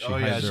 Yeah, she Oh,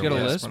 yeah, hides she's her got a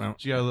lisp lisp? when I-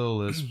 She got a little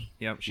lisp.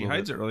 Yep, she Little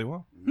hides bit. it really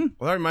well. Well,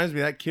 that reminds me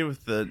of that kid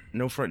with the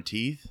no front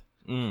teeth.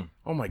 Mm.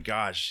 Oh my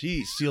gosh,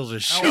 he steals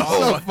his How show.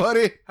 awesome.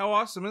 funny. How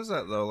awesome is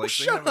that though? Like, they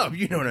shut have up,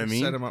 you know what I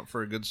mean. Set him up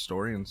for a good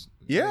story and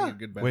Yeah. a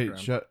good background. Wait,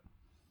 shut.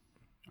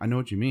 I know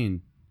what you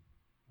mean.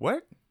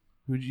 What?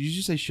 Did you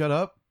just say shut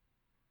up?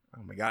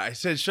 Oh my god, I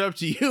said shut up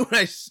to you, and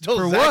I still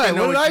For what?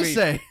 What did I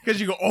say? Because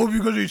you go, oh,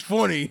 because he's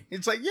funny.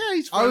 It's like, yeah,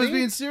 he's funny. I was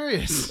being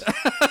serious.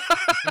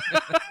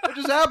 What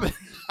just happened?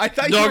 I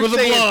thought Dog you were with a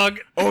saying, blog.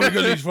 oh,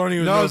 because he's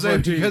funny. No, I was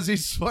saying because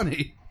he's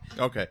funny.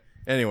 Okay.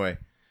 Anyway,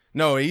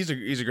 no, he's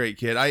a great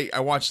kid. I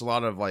watched a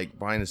lot of like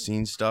behind the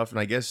scenes stuff, and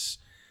I guess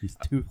He's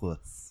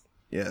toothless.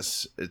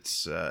 yes,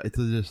 it's It's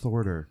a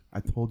disorder. I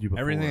told you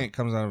before. Everything that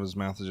comes out of his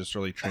mouth is just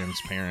really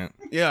transparent.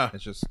 yeah.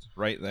 It's just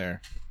right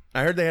there.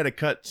 I heard they had to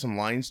cut some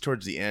lines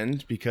towards the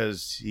end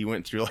because he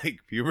went through like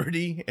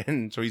puberty,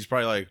 and so he's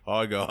probably like,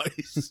 "Hi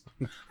guys,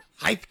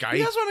 hi You guys,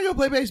 guys want to go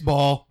play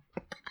baseball?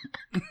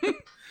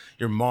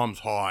 your mom's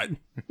hot."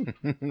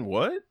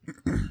 What?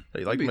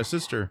 They like my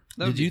sister.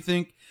 Did you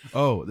think?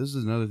 Oh, this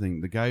is another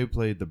thing. The guy who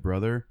played the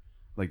brother,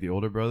 like the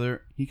older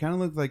brother, he kind of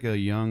looked like a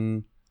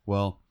young.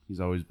 Well, he's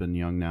always been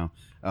young now.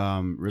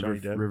 Johnny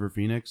Depp? River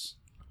Phoenix.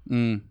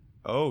 Mm.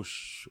 Oh,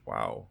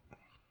 wow,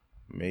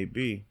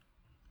 maybe.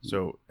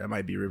 So that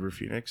might be River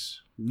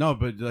Phoenix. No,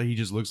 but he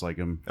just looks like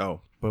him. Oh,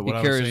 But He what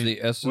I was carries saying, the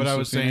essence. what I of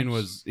was saying Phoenix.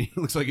 was he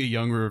looks like a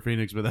young River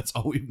Phoenix, but that's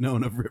all we've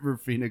known of River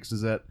Phoenix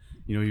is that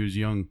he was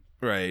young,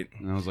 right.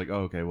 and I was like,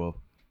 oh, okay, well,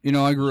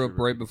 I grew up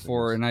River right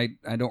before, and I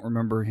don't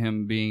remember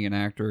him being an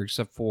actor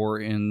except for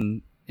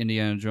in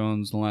Indiana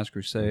Jones: and The Last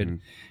Crusade, Mhm.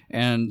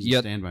 and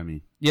yet Stand by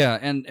Me. yeah,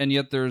 and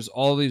yet there's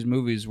all these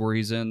movies where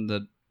he's in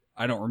that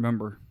I don't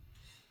remember.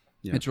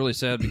 Yeah. It's really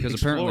sad because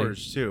apparently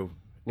Explorers too.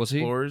 was he?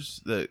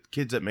 Explorers, the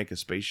kids that make a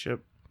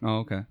spaceship. Oh,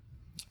 okay.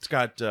 It's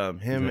got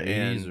him Is it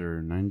and 80s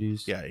or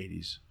 90s. yeah,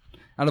 80s.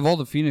 Out of all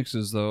the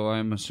Phoenixes, though,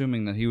 I'm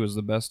assuming that he was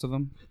the best of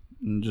them,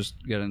 and just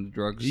got into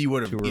drugs. He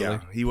would too have, early. yeah,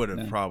 he would have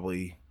Yeah.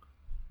 probably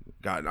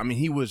gotten. I mean,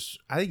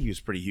 I think he was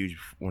pretty huge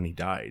when he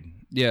died.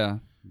 Yeah.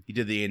 He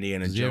did the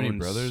Indiana Does he have Jones. any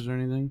brothers or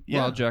anything?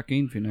 Yeah. Well,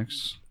 Joaquin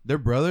Phoenix. They're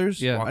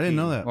brothers. Yeah. I didn't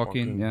know that.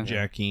 Joaquin, yeah.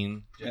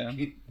 Jackeen, Yeah.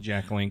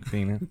 Jack Link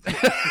Phoenix.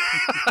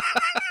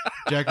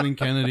 Jacqueline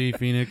Kennedy,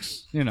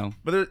 Phoenix.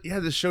 But there, yeah,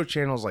 the show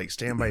channels like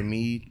Stand By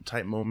Me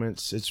type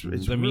moments. It's The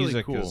really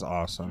music cool. is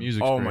awesome.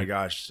 Music's Oh great. my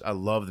gosh, I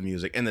love the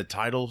music and the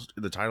title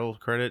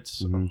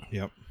credits, Mhm.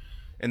 Yep.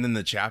 and then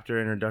the chapter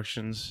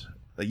introductions.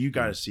 Like you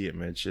got to see it,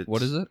 Mitch. It's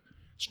What is it?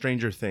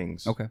 Stranger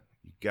Things. Okay.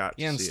 You got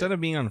Yeah, to see instead it.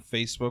 of being on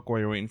Facebook while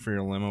you're waiting for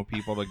your limo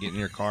people to get in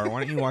your car,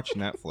 why don't you watch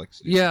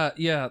Netflix?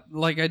 Yeah.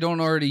 Like I don't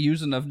already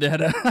use enough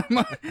data.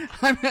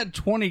 I'm at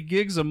 20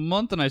 gigs a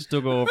month, and I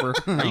still go over.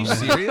 Are you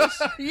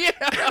serious? Yeah.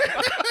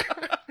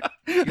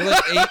 You're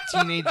like 8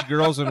 teenage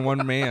girls and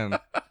one man.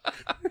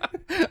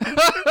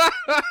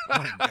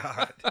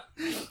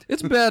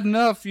 It's bad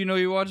enough,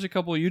 you watch a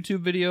couple of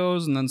YouTube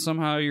videos, and then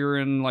somehow you're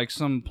in like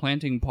some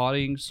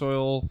potting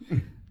soil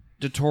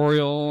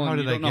tutorial, How and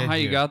did you I don't know get how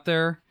you here? got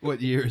there.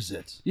 What year is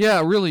it?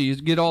 Yeah, really, you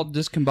get all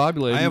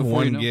discombobulated. I have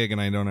before you one know- gig and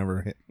I don't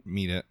ever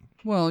meet it.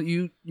 Well,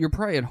 you're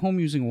probably at home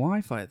using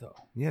Wi-Fi though.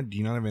 Yeah, do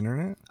you not have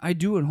internet? I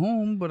do at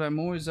home, but I'm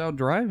always out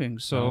driving.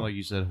 So Like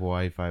you said,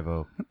 Hawaii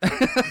 5-0.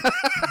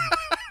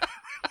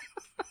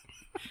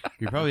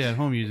 You're probably at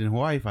home using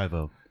Hawaii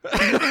 5-0.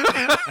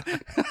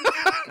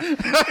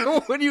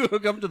 when you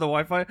hook up to the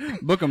Wi-Fi,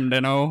 book 'em,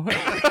 Deno.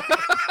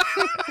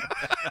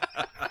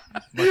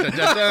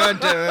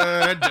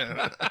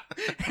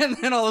 And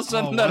then all of a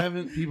sudden, why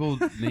haven't people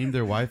named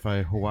their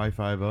Wi-Fi Hawaii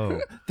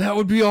 5-0? that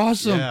would be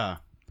awesome. Yeah.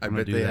 I I'm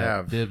gonna bet do they that.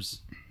 have.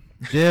 Dibs.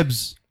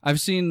 Dibs. I've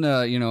seen,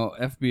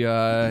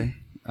 FBI,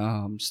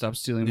 stop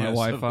stealing my Yeah,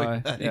 stuff Wi-Fi.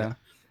 like that, yeah.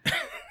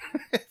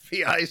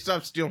 FBI,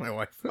 stop stealing my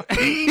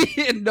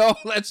Wi-Fi. No,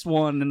 that's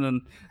one, and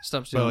then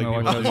stop stealing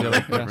my Wi-Fi. is the other.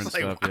 Yeah. different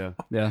stuff, yeah.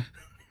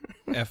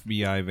 Yeah.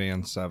 FBI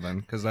Van 7,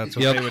 because that's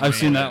what Yep, they would I've name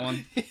seen it. that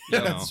one. You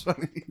know. That's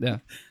funny. Yeah.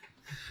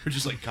 We're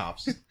just like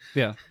cops.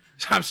 Yeah.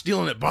 Stop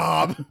stealing it,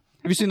 Bob.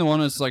 Have you seen the one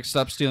that's like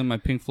stop stealing my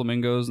pink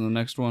flamingos, and the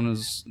next one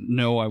is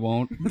no, I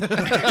won't.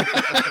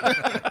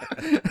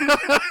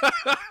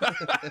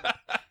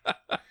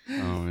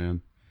 Oh,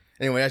 man.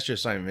 Anyway, that's your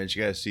assignment, Mitch.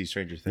 You got to see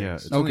Stranger Things. Yeah,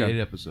 it's Okay. only 8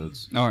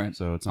 episodes. All right.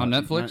 So it's On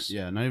not,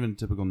 Netflix? not even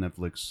typical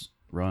Netflix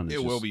run. It's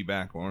It will just- be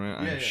back, won't it?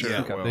 I'm Yeah, sure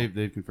yeah. it will.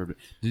 They've confirmed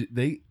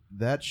it.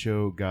 That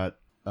show got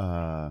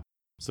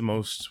It's the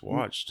most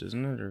watched,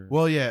 isn't it? Or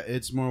well, yeah,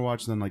 it's more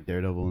watched than like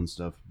Daredevil and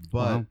stuff,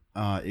 but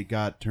it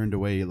got turned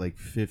away like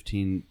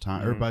 15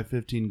 times or by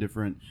 15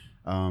 different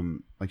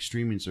like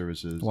streaming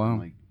services. Wow.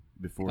 Like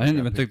before, I it didn't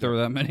got even think picked there up.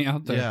 were that many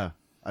out there. Yeah,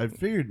 I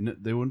figured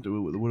they would have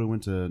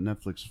went to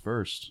Netflix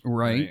first.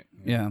 Right? Right.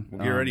 Yeah.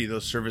 Well, get ready.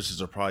 Those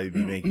services will probably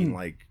be making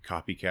like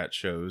copycat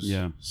shows.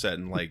 Yeah. Set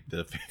in like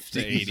the 50s.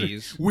 The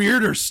 80s.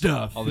 Weirder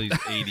stuff. All these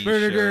 80s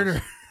Murder, shows.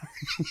 murder.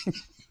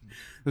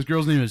 This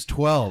girl's name is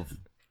 12.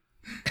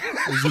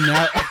 Isn't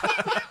that?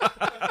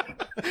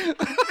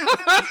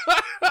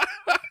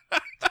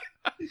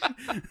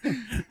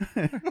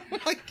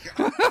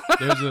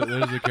 There's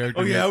a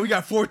character. Oh yeah, we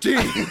got 14.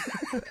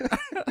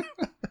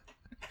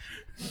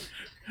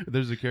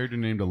 There's a character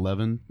named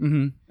 11,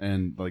 Mm-hmm.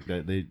 and like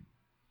that they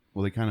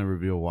kind of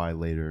reveal why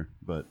later,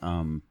 but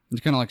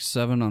It's kind of like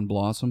 7 on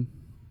Blossom.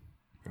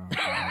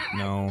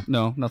 No.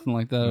 No, nothing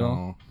like that at all.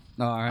 No.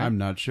 No, all right. I'm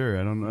not sure.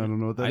 I don't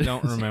know what that I is.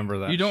 don't remember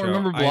that. You don't show.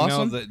 remember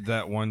Blossom? I know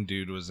that one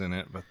dude was in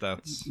it, but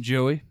that's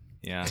Joey.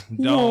 yeah.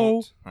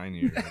 Whoa. Don't. I knew.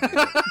 You were gonna do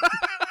that.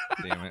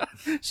 Damn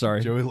it.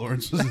 Sorry. Joey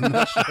Lawrence was in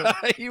that show.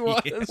 He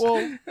was.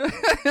 Well,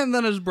 and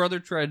then his brother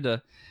tried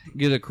to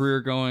get a career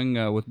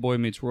going with Boy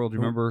Meets World. You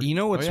remember? You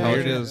know what's Oh, yeah,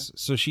 weird yeah, is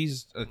so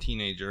she's a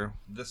teenager.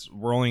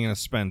 We're only gonna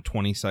spend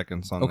 20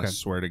 seconds on Okay. this.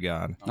 Swear to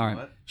God. All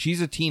right. She's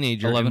a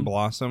teenager 11? in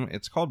Blossom.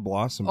 It's called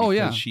Blossom. Oh, because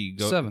yeah. she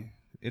goes 7.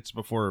 It's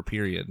before her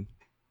period.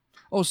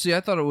 Oh, see,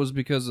 I thought it was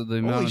because of the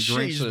amount Holy of shit,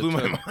 drinks. you just that blew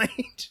it my took.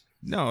 mind.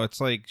 No,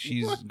 it's like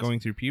she's going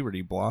through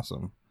puberty.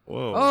 Blossom.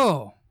 Whoa.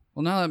 Oh,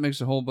 well, now that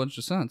makes a whole bunch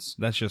of sense.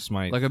 That's just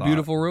my Like a thought.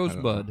 beautiful I don't know.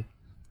 rosebud.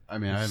 I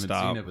mean, I haven't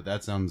Stop. seen it, but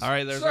that sounds. All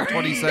right, there's Sorry. our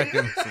 20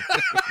 seconds.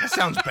 That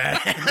sounds bad.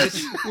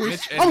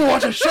 Mitch I'm gonna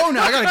watch a show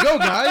now. I gotta go,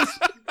 guys.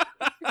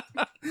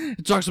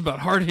 It talks about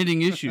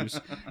hard-hitting issues.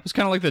 It's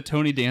kind of like the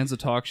Tony Danza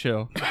talk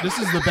show. This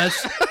is the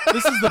best.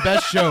 This is the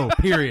best show.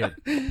 Period.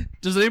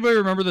 Does anybody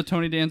remember the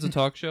Tony Danza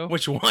talk show?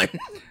 Which one?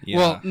 Yeah.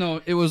 Well,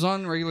 no, it was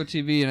on regular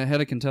TV, and it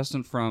had a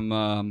contestant from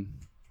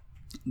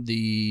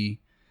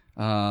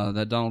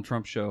that Donald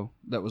Trump show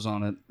that was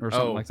on it, or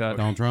something Oh, like that.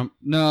 Donald Trump.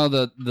 No,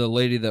 the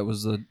lady that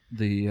was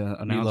the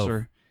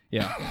announcer.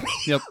 Yeah.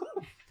 Yep.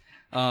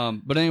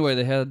 But anyway,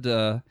 they had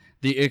the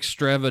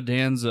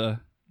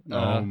extravaganza.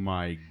 Oh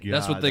my god.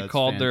 That's what they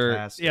called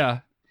fantastic. their. Yeah.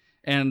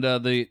 And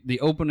the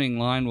opening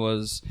line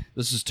was,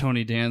 "This is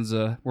Tony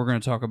Danza. We're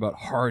going to talk about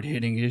hard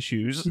hitting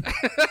issues."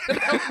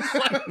 I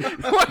was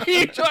like, what are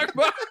you talking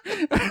about?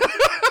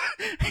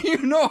 You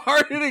know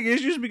hard hitting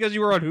issues because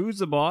you were on Who's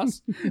the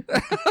Boss?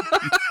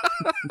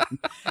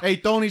 Hey,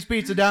 Tony's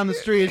Pizza down the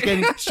street is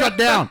getting shut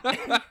down.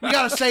 We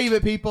gotta save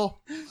it, people.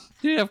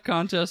 You have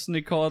contests and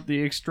they call it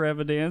the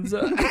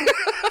extravaganza.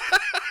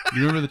 You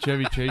remember the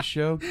Chevy Chase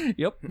show?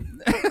 Yep.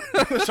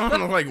 It was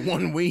on like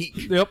 1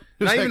 week. Yep.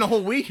 Not even a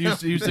whole week. He was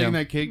taking Yeah.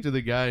 that cake to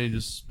the guy and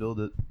just spilled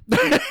it.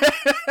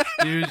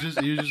 he was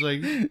just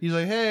like, he's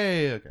like,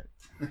 hey, okay.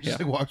 Just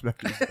Yeah. like walks back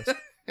to his desk.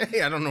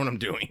 Hey, I don't know what I'm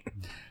doing.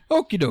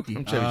 Okie dokie.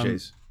 I'm Chevy Um,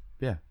 Chase.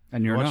 Yeah.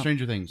 And you're Watch not.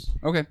 Stranger Things.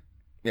 Okay.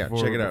 Yeah,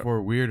 Before, check it out.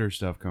 Before weirder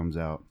stuff comes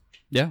out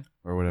Yeah.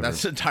 or whatever.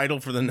 That's the title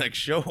for the next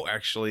show,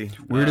 actually.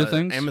 Weirder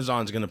Things?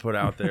 Amazon's going to put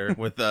out there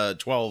with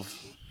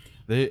 12.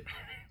 they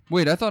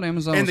Wait, I thought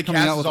Amazon And was the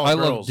coming cast out is with all I Love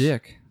girls.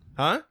 Dick.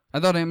 Huh? I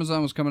thought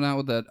Amazon was coming out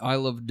with that I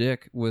Love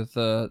Dick with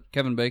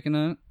Kevin Bacon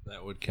in it.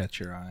 that would catch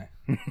your eye.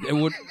 It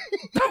would.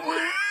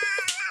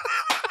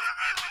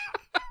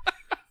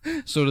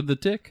 So did the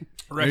Tick.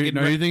 are you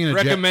thinking of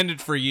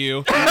Recommended for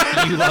you.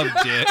 You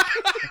loved it.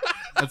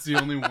 That's the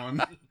only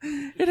one.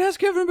 It has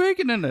Kevin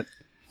Bacon in it.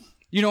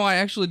 You know, I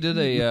actually did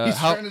a He's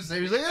how. trying to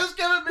say, he's like, it's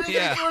Kevin Bacon.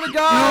 Yeah. I swear to No,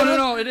 God.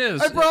 no, it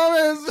is. I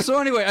promise. So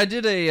anyway, I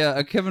did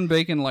a Kevin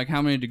Bacon, like,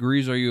 how many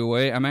degrees are you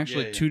away? I'm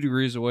actually Yeah. 2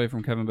 degrees away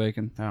from Kevin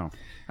Bacon. How?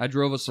 I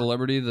drove a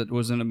celebrity that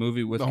was in a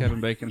movie with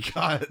Kevin Bacon.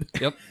 God.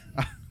 Yep.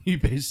 He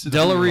based it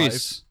Della on your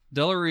Reese.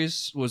 Della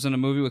Reese was in a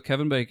movie with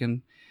Kevin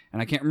Bacon, and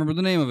I can't remember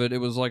the name of it. It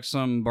was like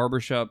some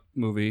barbershop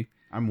movie.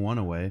 I'm one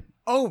away.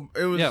 Oh,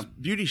 it was Yeah.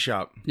 Beauty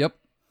Shop. Yep.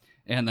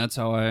 And that's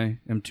how I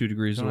am 2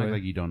 degrees Don't away. act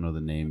like you don't know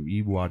the name.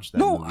 You watch that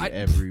No, movie I-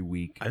 every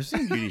week I've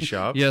seen Beauty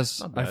Shop.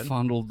 Yes, Not I bad.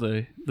 fondled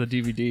the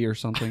DVD or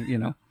something, you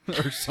know.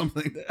 or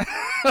something.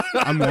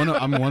 I'm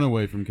one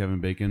away from Kevin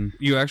Bacon.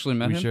 You actually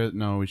met We him?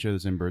 share the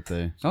same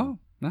birthday. Oh,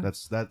 no.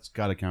 That's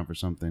got to count for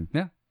something.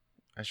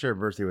 I share a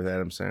birthday with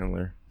Adam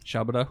Sandler.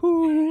 Shabada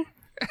hoo.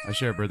 I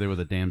share a birthday with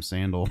a damn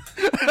sandal.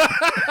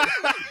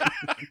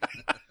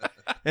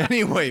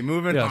 Anyway,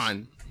 moving Yes.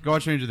 on. Go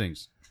watch Stranger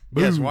Things.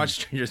 Yes, Boom. watch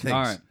Stranger Things.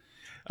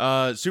 All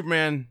right.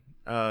 Superman,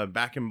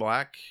 Back in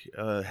Black.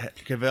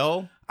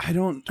 Cavill I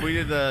don't.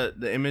 tweeted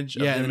the image.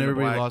 Yeah, of him and in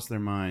everybody black. lost their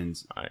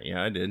minds.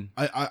 Yeah, I did.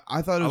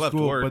 I thought it I was left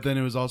cool, work. but then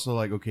it was also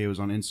like, okay, it was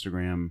on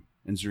Instagram.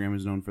 Instagram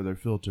is known for their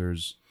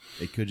filters.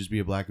 It could just be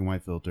a black and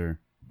white filter.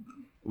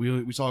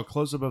 We saw a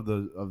close up of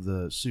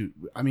the suit.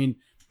 I mean,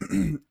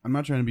 I'm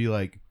not trying to be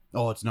like,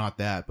 oh, it's not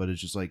that, but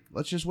it's just like,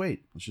 let's just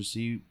wait. Let's just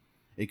see.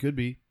 It could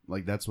be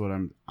like that's what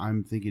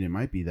I'm thinking. It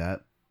might be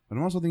that, but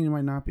I'm also thinking it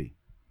might not be.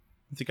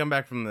 If they come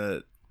back from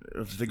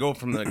if they go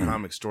from the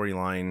comic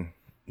storyline,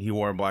 he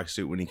wore a black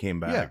suit when he came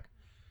back.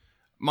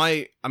 Yeah.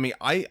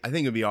 I think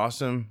it'd be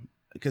awesome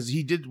because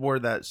he did wear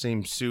that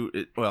same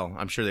suit. Well,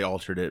 I'm sure they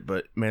altered it,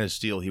 but Man of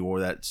Steel, he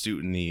wore that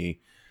suit in the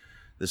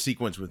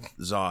sequence with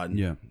Zod.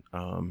 Yeah, I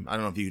don't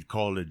know if you could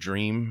call it a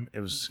dream. It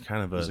was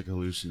kind of it was like a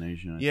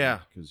hallucination.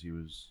 Because he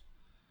was.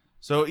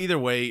 So either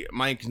way,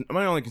 my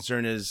only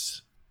concern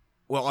is,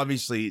 well,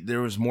 obviously there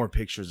was more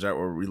pictures that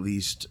were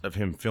released of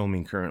him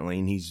filming currently,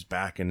 and he's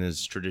back in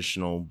his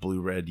traditional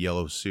blue, red,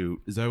 yellow suit.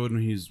 Is that when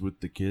he's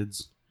with the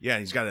kids? Yeah,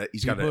 he's got a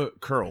People-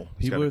 curl.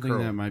 He's People got are a thinking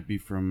curl. that might be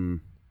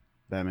from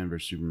Batman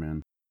vs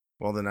Superman.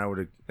 Well, then I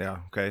would, yeah,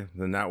 okay,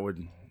 then that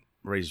would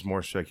raised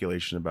more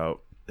speculation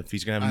about if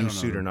he's gonna have a I new don't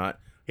suit know. or not.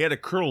 He had a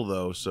curl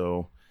though,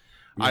 so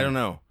I don't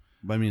know.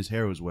 But I mean, his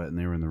hair was wet and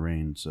they were in the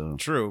rain, so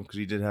True, because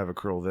he did have a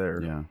curl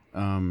there. yeah.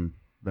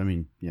 But I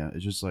mean, yeah,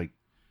 it's just like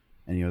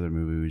any other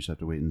movie. We just have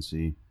to wait and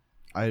see.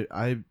 I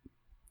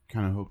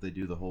kind of hope they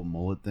do the whole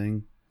mullet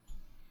thing,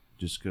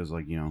 just because,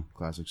 like,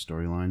 classic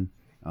storyline.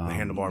 The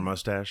handlebar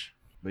mustache.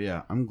 But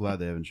yeah, I'm glad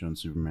they haven't shown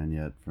Superman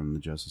yet from the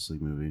Justice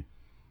League movie.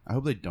 I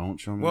hope they don't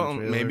show him. Well, in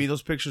the trailer. maybe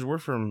those pictures were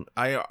from.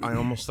 I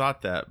almost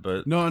thought that,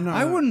 but No,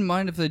 I wouldn't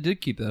mind if they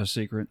did keep that a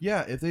secret.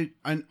 Yeah, if they,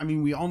 I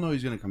mean, we all know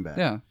he's gonna come back.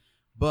 Yeah.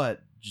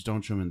 but just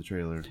don't show him in the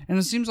trailer. And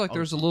it seems like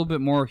there's a little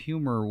bit more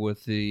humor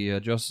with the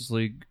Justice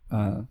League,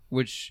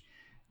 which,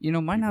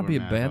 might not be a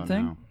bad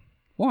thing.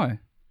 Why?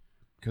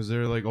 Because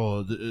they're like,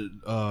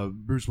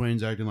 Bruce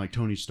Wayne's acting like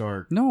Tony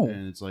Stark. No.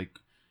 And it's like,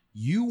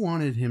 you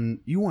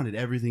wanted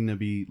everything to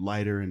be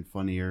lighter and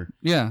funnier,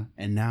 Yeah.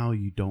 and now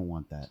you don't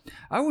want that.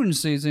 I wouldn't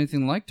say he's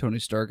anything like Tony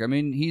Stark. I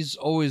mean, he's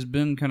always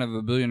been kind of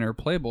a billionaire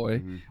playboy.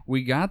 Mm-hmm.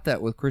 We got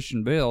that with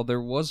Christian Bale.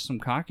 There was some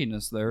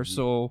cockiness there. Mm-hmm.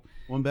 So,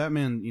 Well, in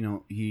Batman,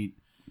 he,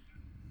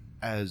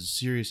 as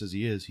serious as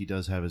he is, he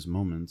does have his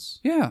moments.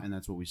 yeah. And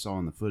that's what we saw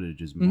in the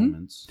footage, is Mm-hmm.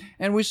 moments.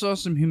 And we saw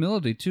some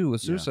humility, too, with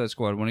Suicide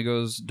Squad when he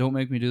goes, don't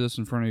make me do this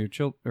in front of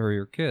your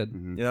your kid.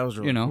 Mm-hmm. yeah, that was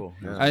really cool.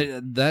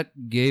 Yeah.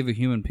 That gave a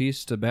human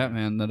piece to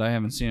Batman that I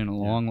haven't seen in a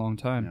long, long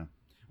time. Yeah.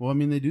 Well, I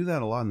mean, they do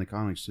that a lot in the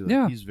comics too. Like,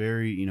 Yeah. he's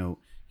very,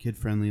 kid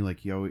friendly. Like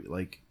he always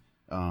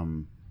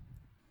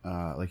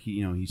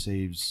he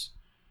saves.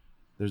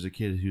 There's a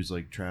kid who's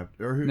like trapped,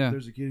 or Yeah.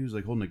 there's a kid who's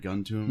like holding a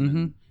gun to him, Mhm.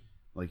 and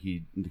like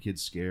the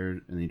kid's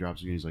scared, and he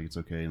drops the gun. He's like, it's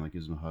okay, and like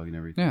gives him a hug and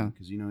everything. Yeah.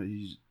 Because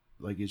he's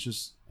like, it's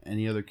just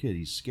any other kid.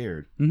 He's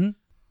scared.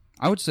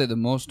 I would say the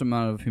most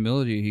amount of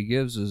humility he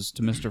gives is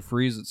to Mr.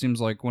 Freeze. It seems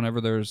like whenever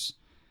there's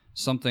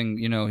something,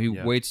 he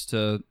waits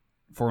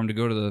for him to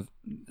go to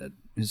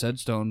his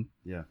headstone,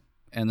 Yeah.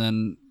 and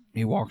then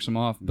he walks him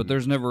off. But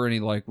there's never any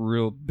like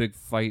real big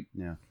fight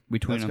Yeah.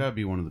 between That's them. gotta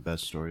be one of the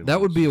best storylines.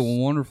 That would be a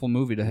wonderful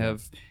movie to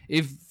have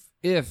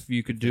if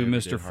you could do They ever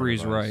Mr. did Heart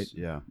Freeze of Ice. right.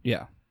 Yeah.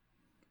 Yeah.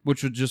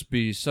 Which would just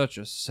be such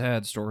a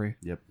sad story.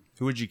 Yep.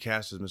 Who would you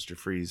cast as Mr.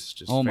 Freeze?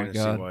 Just Oh my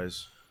fantasy God.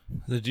 wise.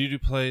 The dude who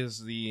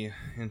plays the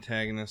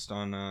antagonist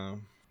on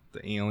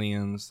the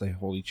Aliens, they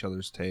hold each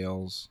other's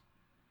tails,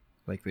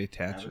 like they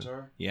attach.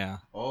 Avatar? Yeah,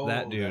 Oh,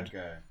 that dude.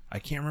 guy. I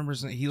can't remember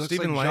his name. He looks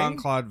Stephen like Lang?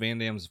 Jean-Claude Van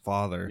Damme's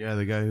father. Yeah,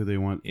 the guy who they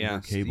want. Yeah,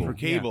 for Cable. For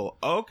Cable.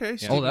 Oh, okay. Oh,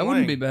 Stephen that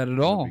wouldn't Lang. be bad at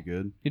all. That'd be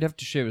good. He'd have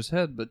to shave his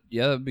head, but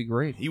yeah, that'd be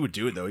great. He would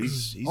do it though.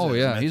 He's Oh a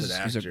yeah, method he's a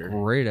actor.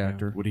 great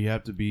actor. Would he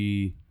have to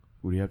be?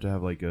 Would he have to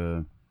have like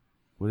a?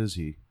 What is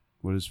he?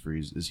 What is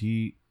Freeze? Is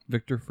he?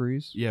 Victor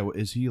Freeze. Yeah.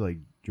 Is he like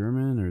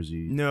German or is he?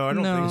 No, I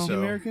don't No. think Is he so.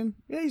 American?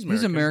 Yeah, he's American.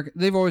 He's American.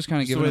 They've always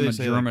kind of Just the given way him a they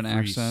say, German like,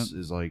 Freeze accent.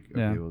 is like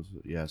Yeah. okay, well,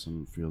 yeah.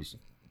 Someone feels.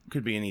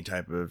 Could be any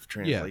type of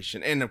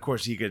translation, and of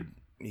course he could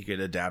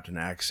adapt an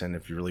accent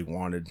if you really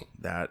wanted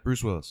that.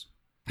 Bruce Willis.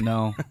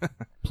 No,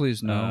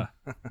 please no.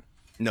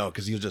 No,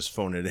 because he'll just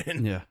phone it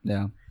in. Yeah.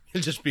 Yeah.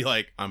 He'll just be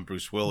like, "I'm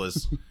Bruce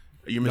Willis.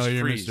 You're Mr. No,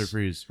 you're Freeze. Mr.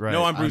 Freeze. Right.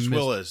 No, I'm Bruce Mis-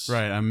 Willis.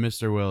 Right. I'm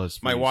Mr.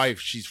 Willis. My Freeze. wife,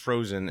 she's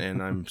frozen, and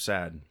I'm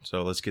sad.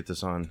 So let's get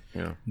this on.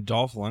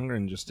 Dolph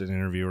Lundgren just did an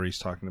interview where he's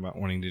talking about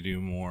wanting to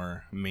do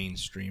more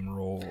mainstream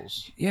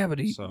roles. Yeah, but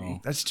So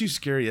That's too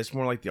scary. That's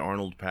more like the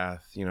Arnold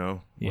path. Yeah.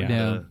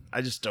 Yeah.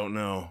 I just don't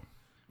know.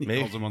 He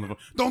Maybe. calls him on the phone.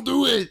 Don't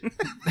do it.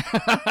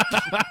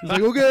 He's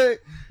like, okay.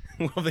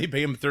 Well, they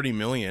pay him $30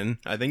 million.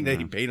 I think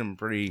they paid him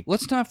pretty.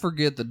 let's not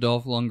forget that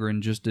Dolph Lundgren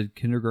just did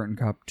Kindergarten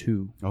Cop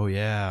 2. Oh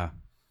yeah.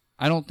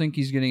 I don't think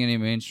he's getting any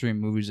mainstream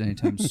movies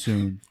anytime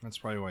soon. that's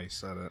probably why he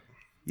said it.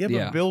 Yeah, but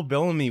Yeah. Bill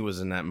Bellamy was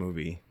in that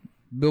movie.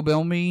 Bill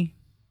Bellamy,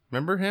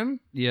 Remember him?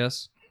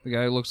 yes, the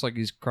guy who looks like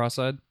he's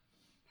cross-eyed.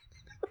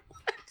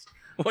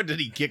 What, did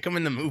he kick him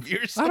in the movie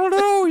or I something? don't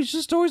know. He's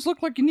just always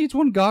looked like he needs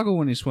one goggle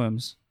when he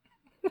swims.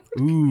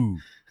 Ooh.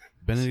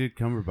 Benedict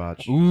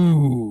Cumberbatch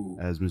Ooh.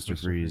 as Mr.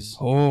 Freeze.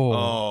 Oh.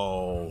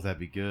 Oh. That'd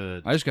be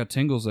good. I just got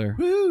tingles there.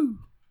 Woo.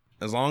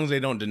 As long as they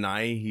don't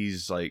deny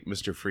he's like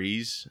Mr.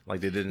 Freeze,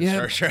 like they did in Yeah.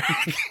 Star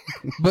Trek.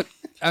 But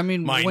I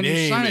mean, My when you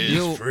name sign a is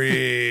deal,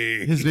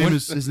 Freeze.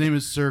 His name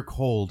is Sir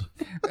Cold.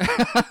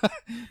 but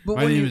My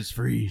when name you, is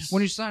Freeze.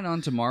 when you sign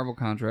on to Marvel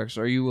contracts,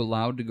 are you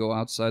allowed to go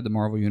outside the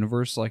Marvel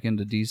universe, like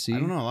into DC? I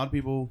don't know. A lot of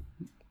people.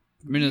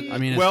 I mean, I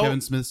mean, as Well-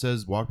 Kevin Smith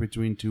says, walk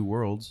between two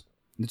worlds.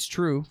 it's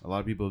true. A lot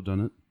of people have done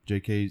it.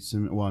 J.K.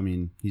 Simmons. Well, I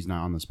mean, he's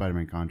not on the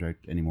Spider-Man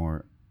contract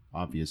anymore,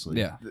 obviously.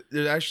 Yeah.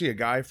 There's actually a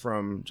guy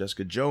from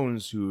Jessica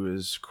Jones who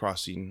is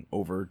crossing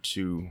over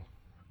to,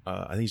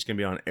 I think he's going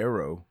to be on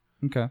Arrow.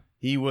 Okay.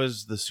 He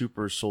was the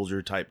super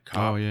soldier type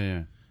cop. Oh yeah,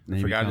 yeah. And I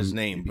he forgot his becomes-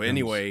 name, he but becomes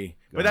anyway,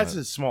 but God. that's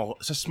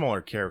it's a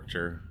smaller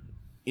character.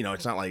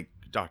 It's not like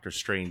Doctor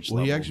Strange.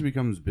 Well, he level. actually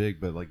becomes big,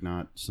 but like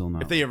still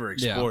not. if they ever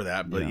explore Yeah.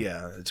 that, but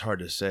Yeah. yeah, it's hard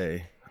to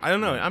say. I don't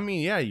know. I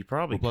mean, yeah, you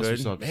probably Well, plus, we could.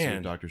 still have to see if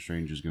Man, Doctor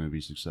Strange is going to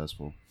be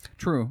successful.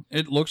 True.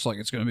 It looks like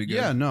it's going to be good.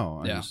 Yeah,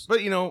 no. Yeah.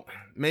 but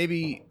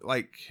maybe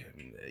like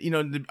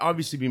to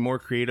obviously be more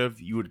creative,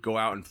 you would go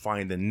out and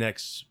find the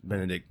next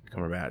Benedict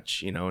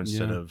Cumberbatch.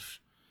 Instead Yeah. of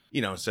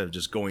You know, instead of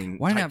just going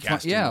Why not?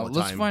 typecasting all the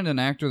Let's time. find an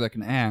actor that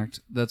can act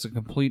that's a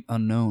complete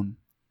unknown.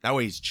 That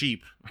way he's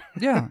cheap.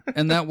 Yeah,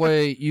 and that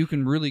way you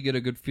can really get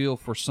a good feel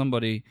for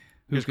somebody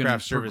who His can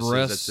craft progress.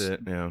 services,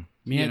 that's it. Yeah.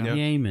 Matt Yeah.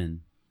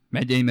 Damon.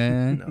 Matt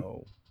Damon.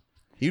 No.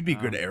 He'd be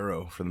good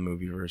Arrow for the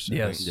movieverse. I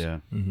Yes. think. Yeah.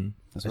 Mm-hmm.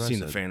 That's I've what I seen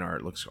the said. fan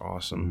art. It looks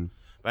awesome. Mm-hmm.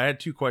 But I had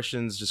two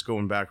questions just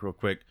going back real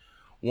quick.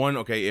 One,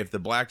 okay, if the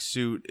black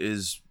suit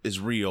is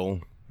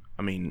real,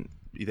 I mean,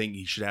 you think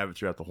he should have it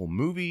throughout the whole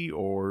movie,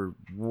 or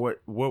what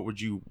would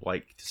you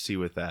like to see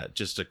with that?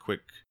 Just a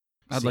quick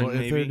I'd scene, like-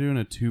 Well, if they're doing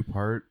a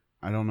 2-part,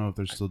 I don't know if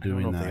they're still I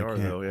don't doing know if that. they are,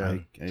 though, yeah.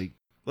 I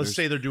Let's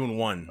say they're doing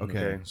one.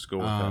 Okay. Let's go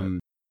with that.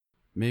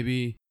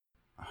 Maybe.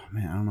 Oh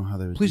man, I don't know how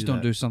they would. Please don't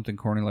that. do something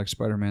corny like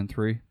Spider-Man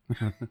 3.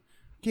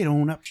 Get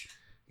on up.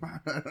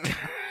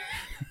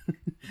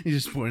 You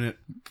just point it.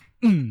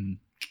 Mm.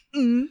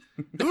 Who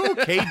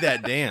okayed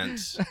that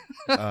dance?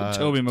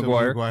 Tobey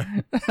Maguire.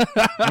 I'm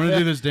gonna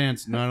do this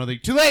dance. No, I don't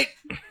think. Too late.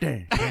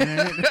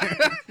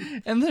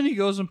 And then he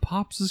goes and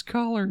pops his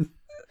collar.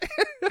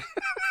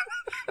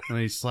 And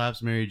he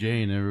slaps Mary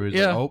Jane. Everybody's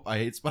Yeah. like, "Oh, I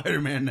hate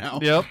Spider-Man now."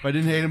 Yep. I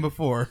didn't hate him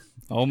before.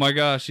 Oh my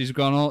gosh, he's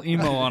gone all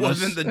emo on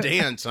us. Wasn't the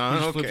dance, He huh?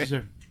 just flips Okay. his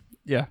hair.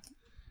 Yeah.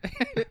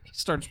 He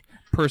starts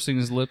pursing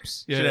his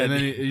lips. Yeah, Should and I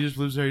then be- he just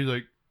flips there. He's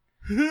like,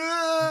 he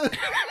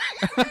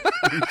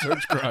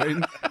starts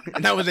crying.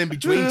 And that was in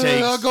between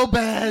takes. I'll go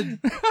bad.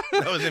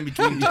 That was in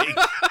between takes.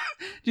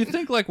 Do you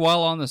think, like,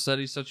 while on the set,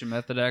 he's such a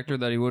method actor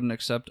that he wouldn't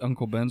accept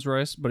Uncle Ben's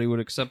rice, but he would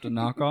accept a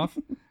knockoff?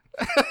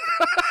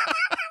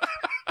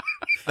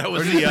 That Or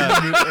was just,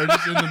 the or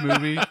just in the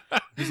movie,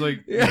 he's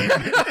like,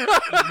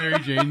 Mary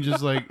Jane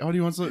just like, "Oh, do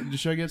you want some?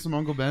 Should I get some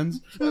Uncle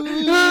Ben's?"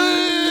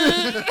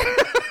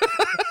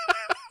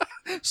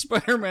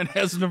 Spider-Man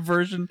has an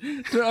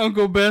aversion to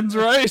Uncle Ben's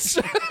rice.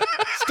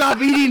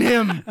 Stop eating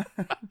him!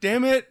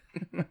 Damn it!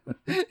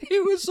 He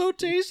was so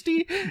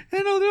tasty, and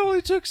it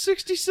only took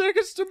 60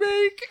 seconds to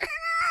make.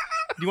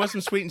 Do you want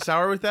some sweet and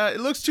sour with that?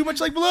 It looks too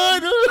much like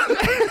blood.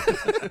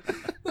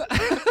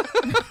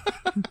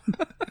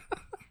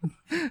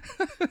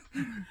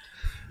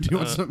 Do you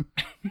want some?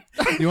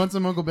 Do you want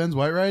some Uncle Ben's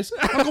white rice?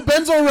 Uncle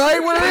Ben's all right.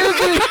 Where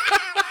is he?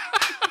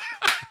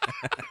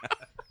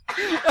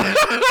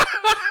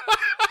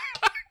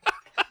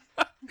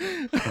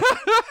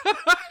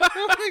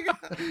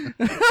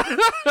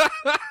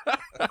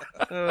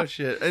 Oh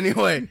shit.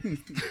 Anyway, did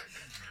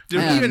we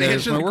And even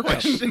there's answer my the workout.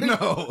 question?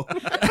 No.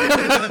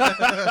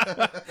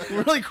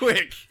 Really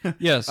quick.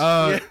 Yes.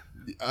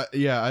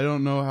 Yeah, I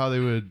don't know how they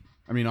would.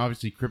 I mean,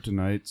 obviously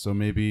kryptonite, so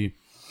maybe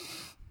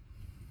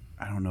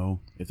I don't know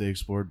if they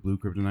explored blue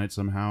kryptonite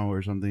somehow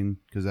or something.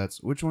 Because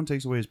that's which one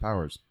takes away his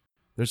powers.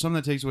 There's some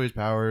that takes away his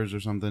powers or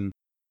something.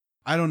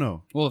 I don't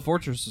know. Well, the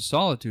Fortress of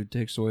Solitude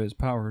takes away his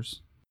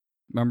powers.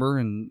 Remember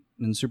in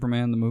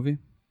Superman the movie?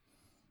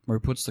 Where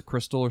he puts the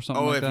crystal or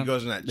something Oh, like if that? he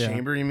goes in that Yeah.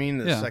 chamber, you mean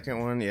the Yeah.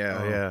 second one? Yeah,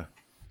 Oh. yeah.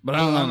 But I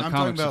don't know in I'm the talking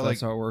comics about, if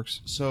that's like- how it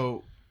works.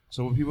 So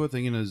what people are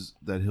thinking is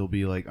that he'll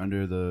be like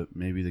under the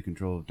maybe the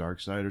control of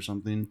Darkseid or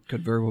something.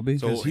 Could very well be.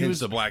 So 'Cause he hence was-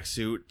 the black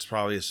suit. It's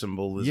probably a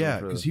symbolism. Yeah,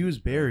 for because the- he was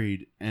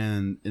buried,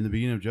 and in the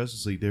beginning of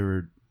Justice League, they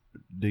were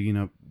digging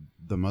up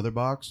the mother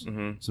box.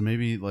 Mhm. So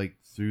maybe like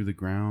through the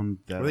ground.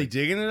 That Were they like,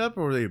 digging it up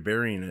or were they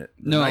burying it?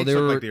 The No, Knights they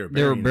looked were, like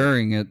they were it.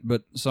 burying it,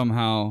 but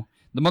somehow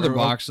the mother Or-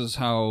 box is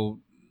how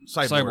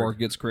Cyborg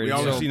gets created. We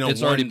So obviously know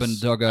it's already one's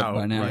been dug up out,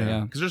 by now. right.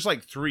 Yeah. Because there's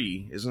like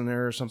 3, isn't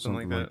there, or something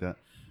like that?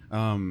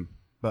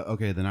 But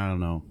okay, then I don't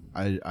know.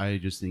 I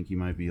just think he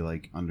might be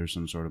like under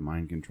some sort of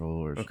mind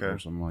control or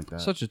something like that.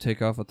 Such a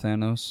takeoff of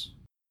Thanos.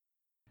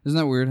 Isn't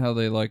that weird how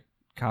they like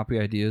copy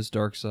ideas?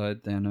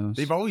 Darkseid, Thanos.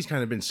 They've always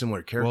kind of been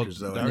similar characters,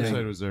 though. I Darkseid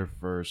think. was there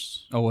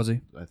first. Oh, was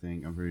he? I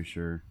think I'm pretty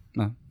sure.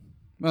 No.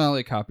 Well,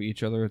 they copy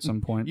each other at some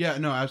point. Yeah,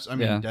 no, I mean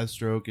Yeah.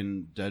 Deathstroke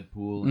and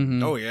Deadpool.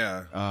 And, Mhm. Oh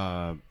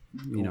yeah.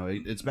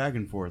 it's back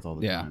and forth all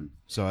the Yeah. time.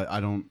 So I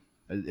don't.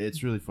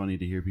 It's really funny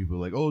to hear people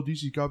like, "Oh,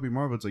 DC copied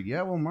Marvel." It's like,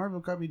 yeah, well, Marvel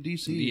copied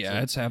DC. Yeah,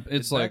 like, it's happened.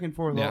 It's back like and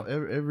forth. yeah. All,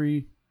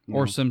 every you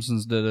Or know.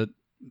 Simpsons did it.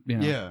 You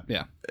know. Yeah.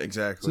 Yeah.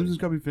 Exactly. Simpsons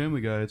copied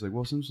Family Guy. It's like,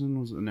 well, Simpson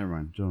was never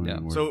mind. Don't Yeah.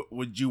 anymore. So,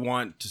 would you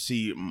want to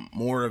see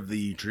more of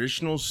the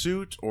traditional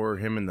suit or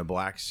him in the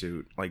black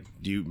suit? Like,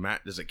 do you,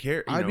 Matt? Does it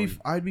care? You know,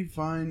 I'd be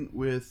fine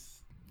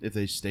with if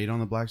they stayed on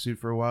the black suit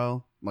for a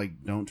while.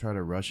 Like, don't try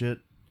to rush it.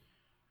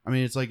 I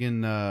mean, it's like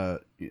in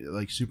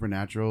like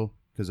Supernatural,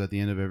 because at the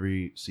end of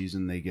every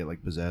season they get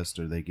like possessed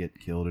or they get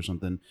killed or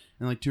something,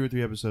 and like 2 or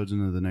 3 episodes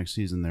into the next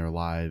season they're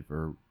alive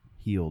or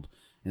healed.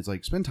 It's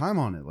like spend time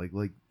on it. Like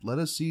let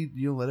us see.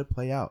 Let it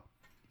play out.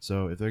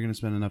 So if they're gonna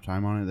spend enough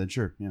time on it, then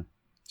sure, yeah.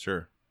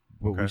 Sure.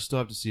 But Okay. we still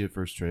have to see a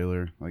first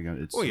trailer. Like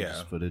it's Oh, yeah.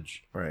 just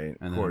footage, Right. and of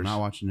then I'm course. not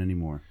watching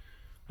anymore.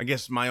 I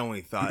guess my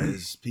only thought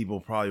is people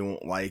probably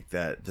won't like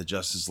that the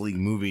Justice League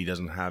movie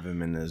doesn't have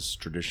him in his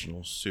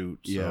traditional suit.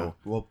 So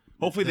Well,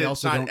 hopefully they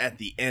that's also not don't. at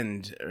the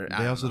end. Or,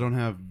 They also don't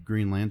have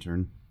Green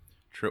Lantern.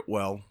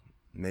 Well,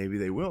 maybe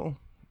they will.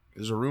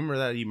 There's a rumor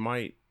that he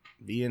might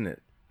be in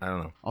it. I don't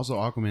know. Also,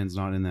 Aquaman's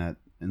not in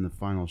the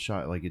final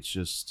shot. Like it's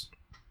just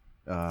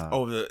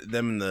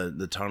them in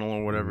the tunnel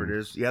or whatever it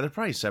is. Yeah, they're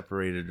probably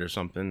separated or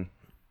something.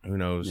 Who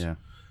knows? Yeah.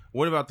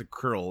 What about the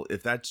curl?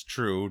 If that's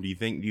true, do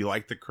you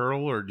like the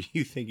curl, or do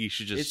you think he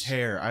should just? It's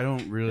hair. I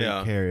don't really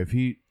care if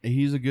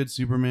he's a good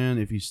Superman.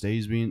 If he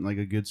stays being like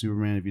a good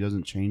Superman, if he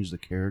doesn't change the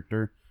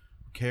character,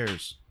 who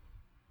cares?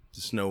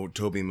 Just no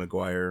Tobey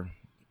Maguire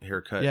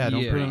haircut. Yeah,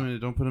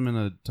 don't put him in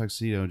a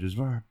tuxedo. Just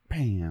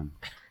bam.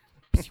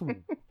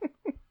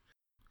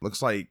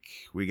 Looks like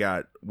we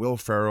got Will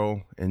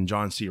Ferrell and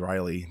John C.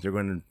 Reilly. They're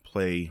going to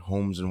play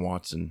Holmes and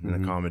Watson in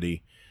a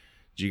comedy.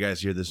 Did you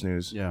guys hear this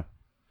news? Yeah.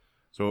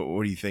 So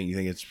what do you think? You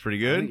think it's pretty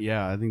good?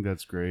 I think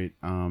that's great.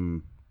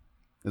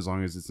 As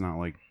long as it's not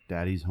like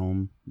Daddy's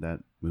Home, that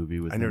movie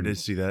with I never him. did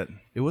see that.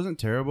 It wasn't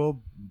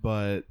terrible,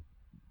 but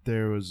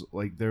there was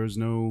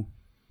no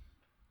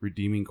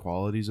redeeming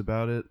qualities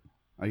about it.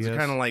 I guess It's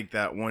kind of like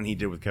that one he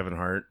did with Kevin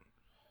Hart.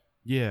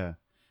 Yeah,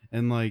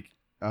 and like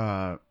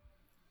Mark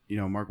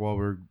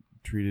Wahlberg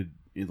did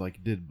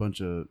a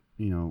bunch of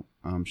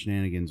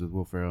shenanigans with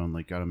Will Ferrell and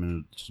like got him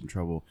into some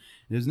trouble.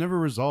 It was never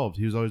resolved.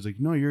 He was always like,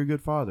 "No, you're a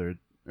good father,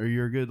 or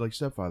you're a good like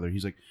stepfather."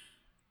 He's like,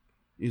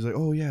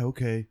 "Oh yeah,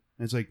 okay."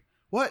 And it's like,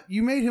 "What?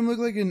 You made him look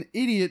like an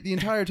idiot the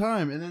entire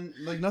time, and then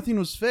like nothing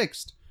was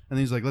fixed." And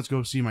then he's like, "Let's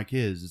go see my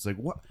kids." It's like,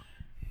 what?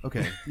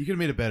 Okay, you could have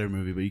made a better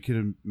movie, but you could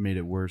have made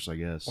it worse, I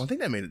guess. Well, I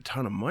think that made a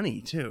ton of money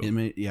too. It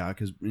made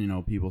because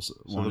people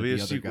wanted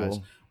the other guys.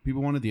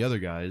 People wanted the other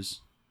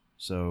guys,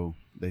 so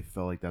they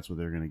felt like that's what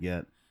they were gonna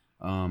get.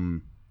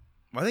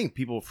 I think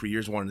people for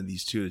years wanted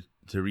these two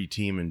to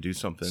re-team and do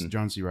something.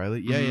 John C.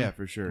 Reilly, yeah,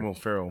 for sure. Will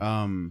Ferrell,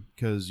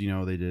 because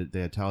they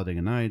had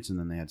Talladega Nights, and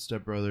then they had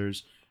Step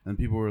Brothers, and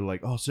people were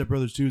like, "Oh, Step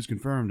Brothers 2 is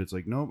confirmed." It's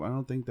like, nope, I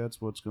don't think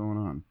that's what's going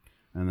on.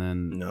 And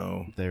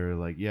then they were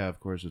like, "Yeah, of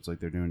course." It's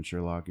like they're doing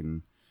Sherlock,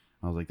 and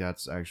I was like,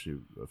 "That's actually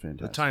a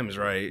fantastic." The time is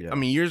right. Yeah. I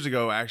mean, years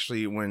ago,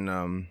 actually,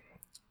 when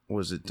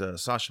was it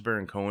Sacha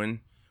Baron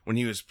Cohen, when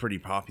he was pretty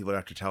popular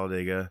after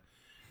Talladega,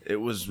 it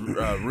was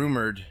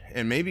rumored,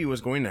 and maybe it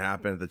was going to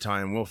happen at the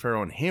time. Will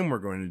Ferrell and him were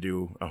going to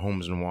do a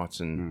Holmes and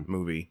Watson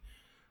movie.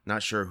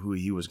 Not sure who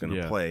he was going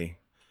to play,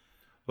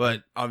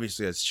 but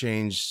obviously that's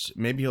changed.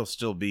 Maybe he'll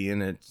still be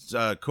in it.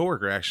 A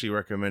coworker actually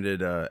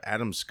recommended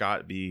Adam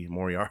Scott be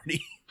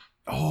Moriarty.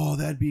 Oh,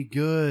 that'd be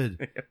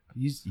good.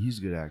 He's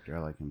a good actor. I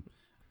like him.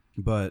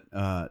 But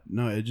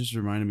no, it just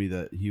reminded me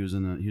that he was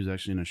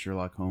actually in a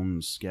Sherlock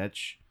Holmes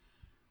sketch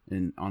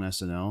on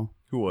SNL.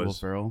 Who was? Will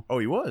Ferrell. Oh,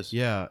 he was.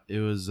 Yeah, it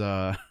was.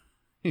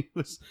 It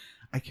was.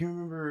 I can't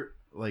remember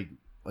like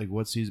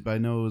what season, but I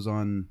know it was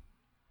on.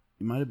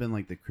 It might have been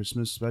like the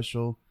Christmas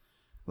special,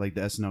 like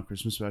the SNL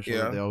Christmas special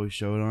that they always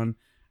show it on.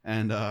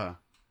 And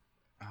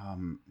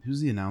who's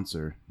the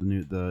announcer?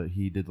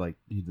 He did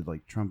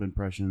Trump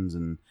impressions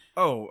and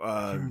I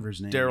can't remember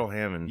his name. Daryl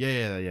Hammond.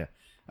 Yeah.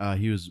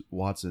 He was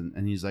Watson,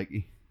 and he's like,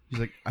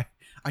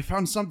 I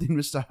found something,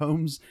 Mr.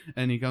 Holmes,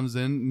 and he comes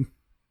in.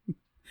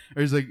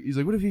 Or he's like,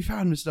 what have you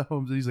found, Mr.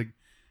 Holmes? And he's like,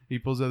 he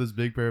pulls out this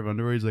big pair of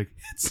underwear. He's like,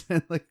 it's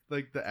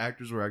like the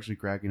actors were actually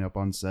cracking up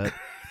on set,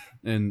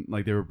 and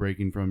like they were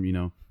breaking from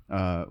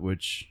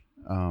which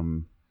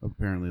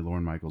apparently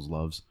Lorne Michaels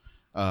loves,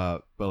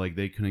 but like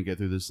they couldn't get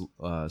through this.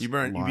 You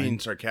being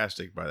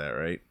sarcastic by that,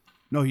 right?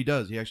 No, he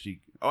does. He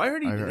actually. Oh, I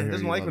heard he heard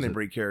doesn't he like when they loves it.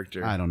 break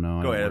character. I don't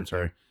know. Go ahead. I'm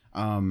sorry.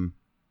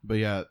 But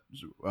yeah,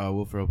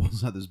 Will Ferrell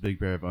pulls out this big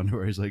pair of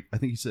underwear. He's like, I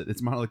think he said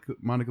it's Monica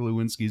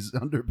Lewinsky's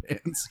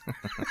underpants.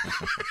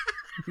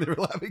 They were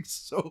laughing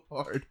so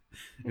hard.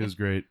 It was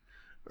great.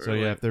 So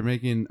yeah, if they're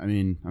making, I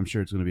mean, I'm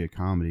sure it's going to be a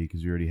comedy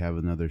because we already have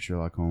another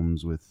Sherlock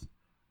Holmes with.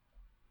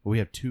 Well, we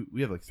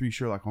have like 3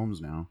 Sherlock Holmes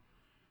now,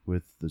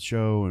 with the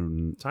show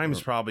and. Time is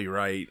probably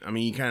right. I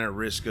mean, you kind of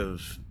risk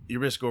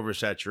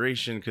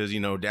oversaturation because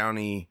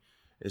Downey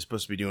is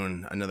supposed to be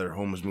doing another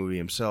Holmes movie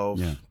himself.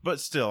 Yeah. But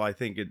still, I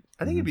think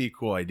it'd be a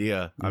cool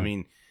idea. Yeah. I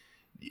mean,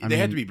 they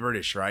had to be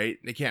British, right?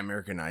 They can't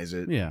Americanize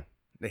it. Yeah.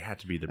 They had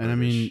to be the British. And I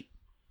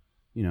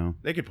mean,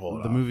 they could pull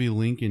it off. The movie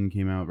Lincoln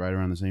came out right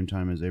around the same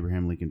time as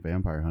Abraham Lincoln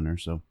Vampire Hunter,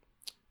 so.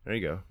 There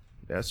you go.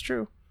 That's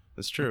true.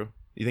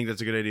 You think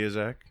that's a good idea,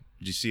 Zach?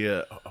 Did you see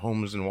a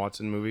Holmes and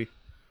Watson movie?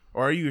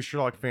 Or are you a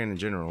Sherlock fan in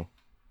general?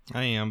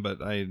 I am,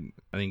 but I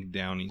think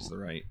Downey's the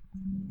right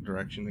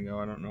direction to go.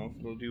 I don't know if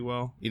it'll do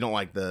well. You don't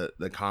like the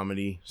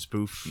comedy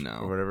spoof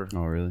or whatever?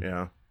 Oh, really?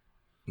 Yeah.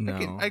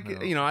 No.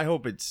 I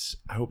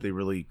hope they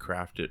really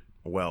craft it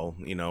well.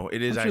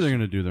 It is. I'm sure they're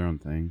gonna do their own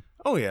thing.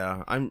 Oh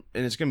yeah, and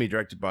it's gonna be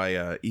directed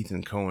by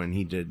Ethan Cohen.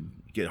 He did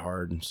Get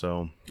Hard,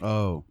 so.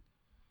 Oh.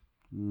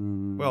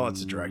 Well,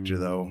 it's a director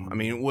though. I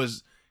mean,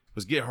 was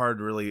Get Hard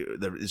really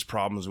his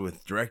problems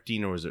with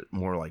directing, or was it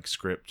more like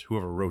script?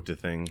 Whoever wrote the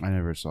thing. I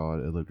never saw it.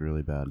 It looked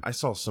really bad. I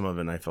saw some of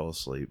it and I fell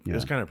asleep. Yeah. It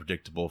was kind of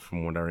predictable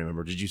from what I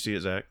remember. Did you see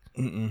it, Zach?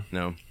 Mm-mm.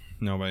 No.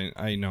 No, but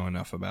I know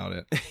enough about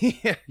it.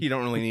 Yeah, you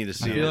don't really need to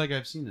see it. I feel like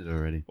I've seen it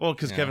already. Well,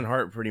 because Kevin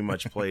Hart pretty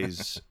much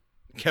plays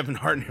Kevin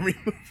Hart in every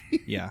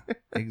movie. Yeah,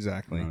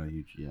 exactly. I'm not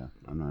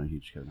a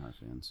huge Kevin Hart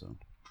fan, so.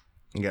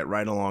 You got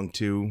Ride Along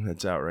 2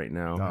 that's out right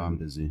now. Oh, I'm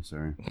busy.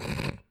 Sorry.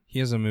 He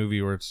has a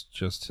movie where it's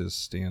just his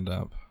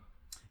stand-up.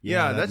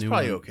 Yeah, that's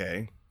probably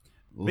okay.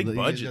 Big he's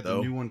budget, got though.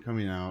 The new one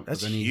coming out.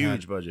 That's but then he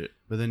huge had, budget.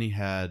 But then he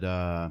had,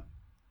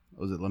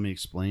 was it Let Me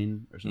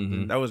Explain or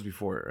something? That was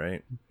before it,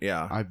 right?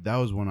 Yeah. That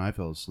was when I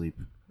fell asleep.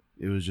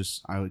 It was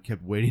just, I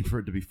kept waiting for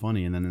it to be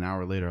funny. And then an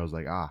hour later, I was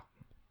like,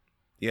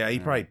 Yeah, he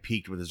probably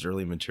peaked with his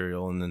early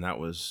material, and then that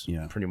was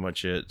pretty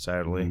much it,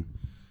 sadly. Mhm.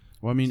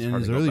 Well, I mean, It's in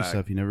hard his to go early back.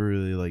 stuff, he never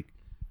really, like,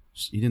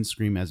 he didn't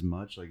scream as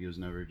much. Like, it was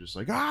never just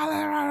like,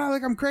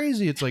 like I'm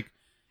crazy. It's like,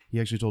 he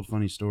actually told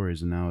funny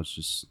stories, and now it's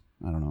just,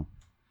 I don't know.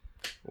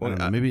 I don't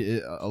know. Maybe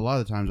a lot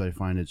of the times I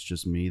find it's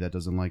just me that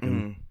doesn't like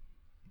him.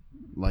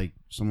 Like,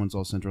 someone's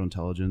all Central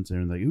Intelligence,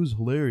 and like, it was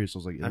hilarious. I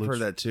was like, I've heard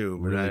that too,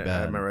 but really I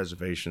bad. have my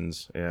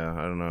reservations. Yeah,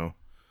 I don't know.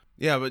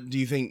 Yeah, but do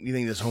you think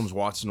this Holmes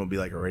Watson will be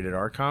like a rated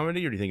R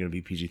comedy, or do you think it'll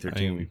be PG-13? I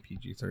think it'll be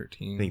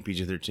PG-13. Think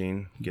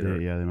PG-13?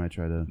 Yeah, they might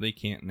try to. They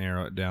can't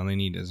narrow it down. They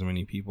need as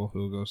many people who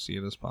will go see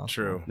it as possible.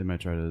 True. They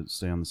might try to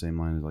stay on the same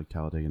line as like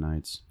Talladega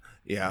Nights.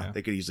 Yeah,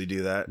 they could easily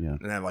do that. Yeah.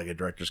 And have like a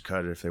director's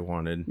cut if they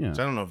wanted. Yeah.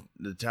 So I don't know if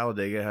the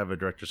Talladega have a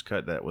director's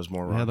cut that was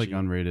more They had like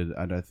raunchy.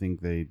 unrated. I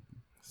think they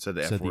said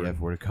the said F word. the F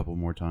word a couple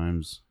more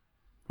times.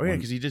 Oh yeah,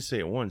 because he did say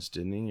it once,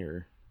 didn't he?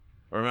 Or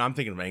I'm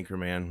thinking of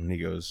Anchorman when he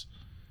goes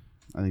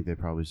I think they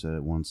probably said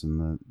it once in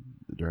the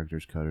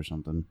director's cut or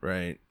something.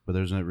 right. But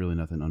there's not really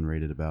nothing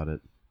unrated about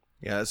it.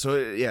 Yeah, so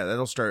yeah,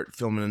 that'll start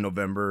filming in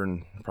November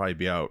and probably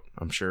be out.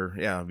 I'm sure.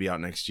 Yeah, it'll be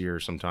out next year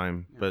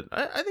sometime. But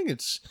I think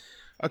it's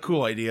a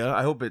cool idea.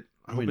 I hope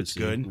it's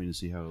good. Waiting to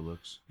see how it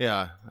looks.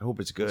 Yeah, I hope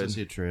it's Once I good.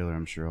 see a trailer,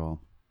 I'm sure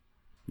I'll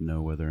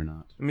know whether or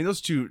not. I mean,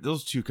 those two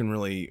can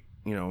really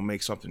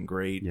make something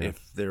great Yeah.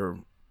 if they're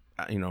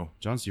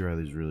John C.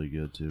 Reilly's really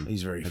good too.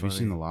 he's very Have funny. you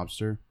seen The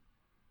Lobster?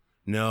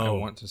 No, I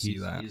want to see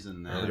He's- that. he's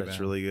in I that. heard Really that's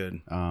bad. really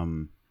good.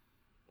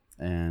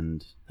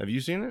 And Have you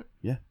seen it?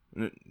 Yeah.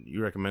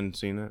 You recommend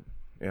seeing it?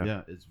 Yeah.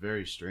 yeah, it's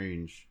very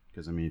strange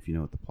because I mean, if you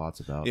know what the plot's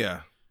about.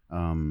 Yeah.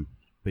 But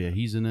yeah,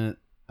 he's in it.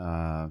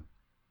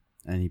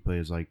 And he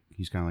plays like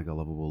he's kind of like a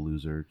lovable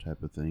loser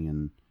type of thing,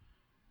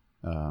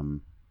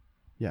 and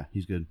yeah,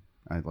 he's good.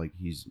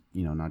 He's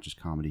not just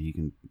comedy. He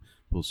can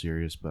pull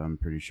serious, but I'm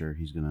pretty sure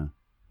he's gonna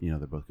they're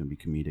both gonna be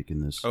comedic in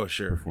this. Oh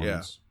sure.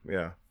 performance.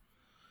 Yeah.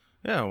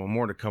 Well,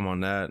 more to come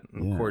on that.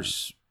 And Yeah. Of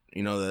course,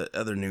 the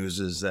other news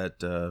is that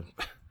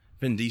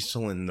Vin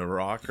Diesel and The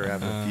Rock are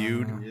having a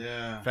feud.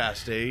 Yeah.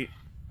 Fast 8.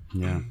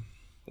 Yeah.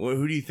 Well,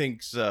 who do you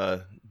think's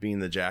being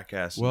the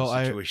jackass in Well,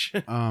 the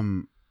situation?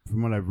 From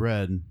what I've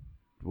read,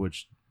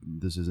 which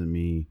this isn't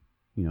me,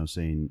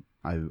 saying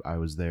I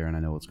was there and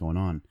I know what's going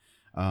on.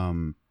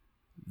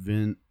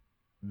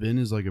 Vin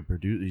is like a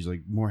producer. He's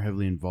like more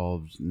heavily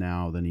involved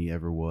now than he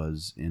ever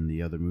was in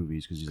the other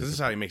movies because This is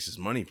how he makes his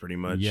money, pretty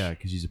much. Yeah,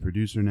 because he's a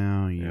producer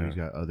now. Yeah. He's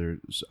got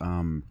others.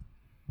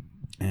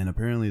 And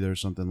apparently there's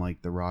something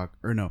like The Rock,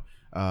 or no,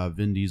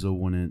 Vin Diesel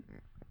wouldn't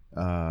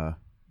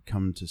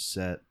come to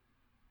set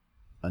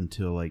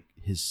until like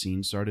his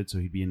scene started, so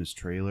he'd be in his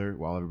trailer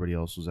while everybody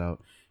else was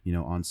out,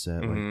 on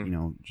set, Mhm.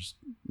 like just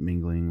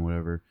mingling,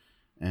 whatever.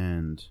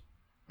 And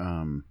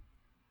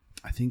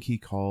I think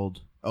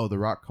The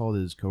Rock called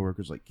his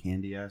coworkers like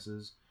candy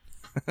asses.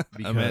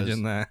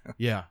 Imagine that.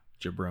 Yeah.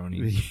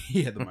 Jabroni.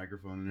 He had the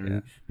microphone and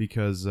everything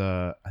because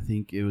I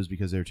think it was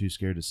because they were too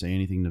scared to say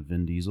anything to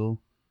Vin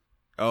Diesel.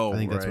 Oh, I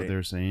think that's what right. they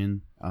were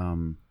saying.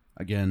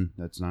 Again,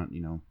 that's not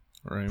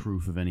Right.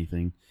 proof of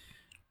anything,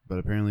 but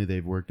apparently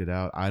they've worked it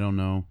out. I don't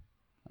know.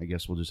 I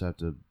guess we'll just have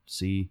to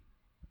see.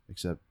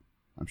 Except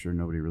I'm sure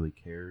nobody really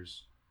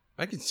cares.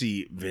 I could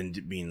see Vin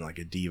being like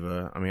a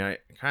diva. I mean, I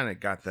kind of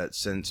got that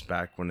sense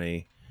back when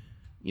they,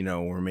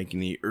 were making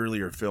the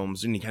earlier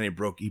films, and he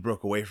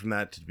broke away from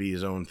that to be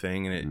his own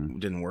thing, and it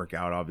didn't work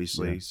out,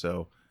 obviously. Yeah.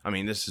 So, I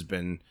mean, this has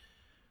been,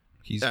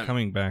 He's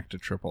coming back to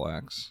Triple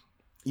X.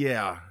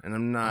 yeah, and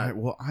I'm not.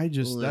 That's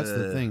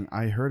the Ugh. thing.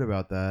 I heard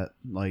about that.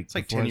 It's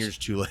like before 10 years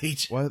too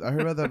late. Well, I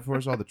heard about that before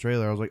I saw the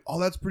trailer. I was like, oh,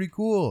 that's pretty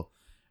cool.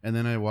 And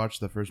then I watched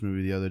the first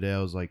movie the other day. I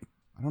was like,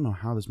 I don't know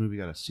how this movie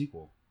got a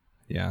sequel.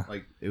 Yeah.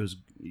 Like, it was...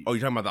 Oh,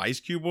 you're talking about the Ice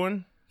Cube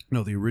one?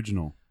 No, the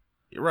original.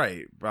 You're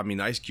right. I mean,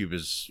 Ice Cube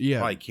is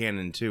probably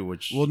canon too,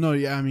 which. Well, no,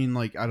 yeah, I mean,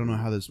 like, I don't know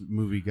how this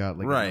movie got,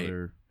 like, Right.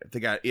 another... if they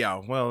got, yeah,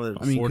 well,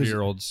 I mean,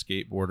 40-year-old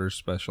skateboarder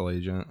special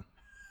agent.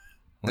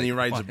 and he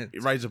Like,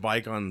 rides a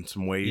bike on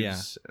some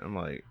waves. Yeah. I'm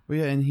like, Well,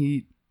 yeah,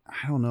 and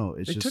I don't know.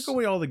 It's they just... took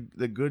away all the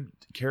good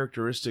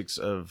characteristics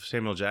of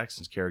Samuel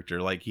Jackson's character.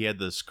 Like he had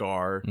the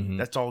scar. Mhm.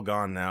 That's all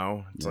gone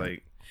now. It's Yeah.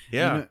 like,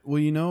 yeah.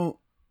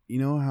 You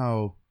know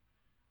how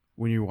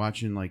when you're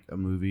watching, like, a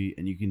movie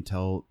and you can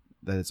tell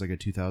that it's, like, a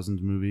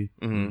 2000s movie?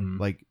 Mhm.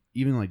 Like,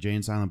 even, like, Jay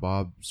and Silent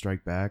Bob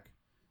Strike Back,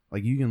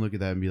 like, you can look at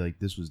that and be like,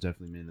 this was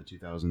definitely made in the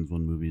 2000s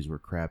when movies were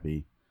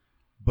crappy.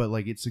 But,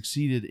 like, it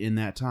succeeded in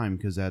that time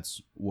because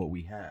that's what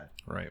we had.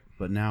 Right.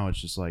 But now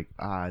it's just like,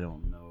 I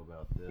don't know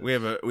about this. We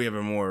have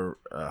a more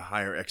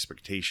higher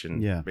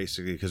expectation. Yeah.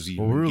 Basically, because you've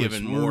Well, been we're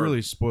given more. we're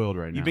really spoiled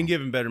right now. You've been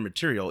given better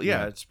material.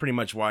 Yeah, Yeah. it's pretty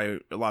much why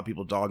a lot of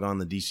people dog on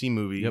the DC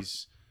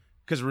movies.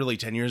 Because really,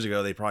 10 years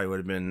ago, they probably would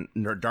have been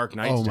Dark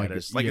Knight Oh my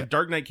status. God, Like yeah. if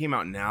Dark Knight came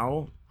out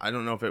now, I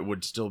don't know if it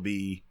would still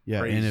be Yeah,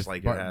 praised and if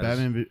like Bar- it has.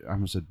 Batman, I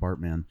almost said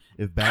Bartman.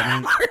 If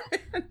Batman,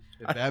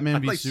 If Batman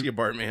I'd v like to see a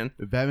Bartman.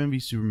 If Batman v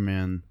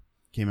Superman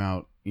came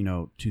out,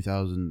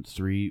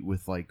 2003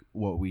 with like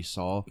what we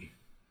saw,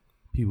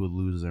 people would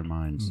lose their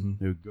minds.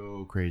 They would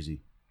go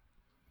crazy.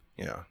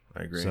 Yeah,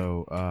 I agree.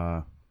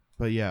 So,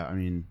 but yeah, I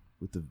mean,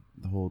 with the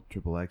whole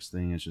XXX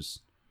thing,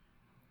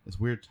 it's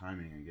weird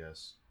timing, I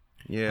guess.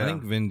 yeah, I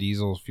think Vin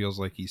Diesel feels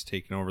like he's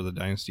taken over the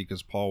dynasty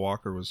because Paul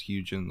Walker was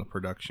huge in the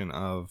production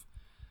of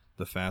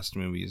the Fast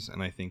movies,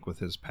 and I think with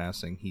his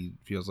passing, he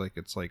feels like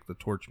it's like the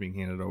torch being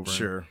handed over.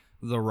 sure.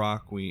 The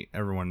Rock,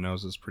 everyone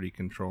knows, is pretty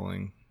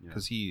controlling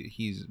because he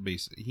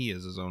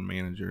is his own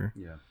manager.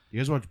 Yeah. You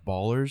guys watch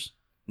Ballers?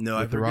 No,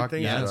 With I've The heard Rock? good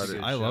things Yeah, about that's a it.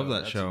 good I love that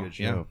That's a show. good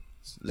Yeah.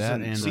 That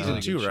and season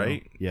 2, good show.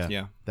 right? Yeah.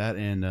 Yeah. That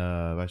and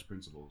Vice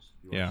Principals.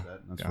 You watch Yeah.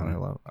 that? That's God, funny. I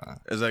love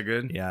that. Is that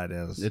good? Yeah, it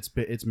is.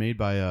 It's made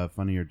by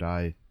Funny or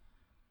Die,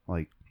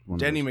 like one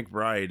Danny of those,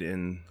 McBride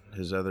and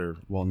his other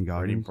Walton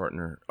writing Goggins.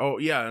 partner. Oh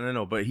yeah,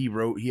 no, but he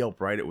helped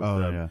write it with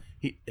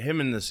him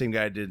and the same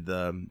guy did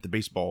the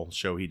baseball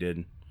show he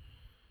did.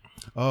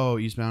 Oh,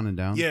 Eastbound and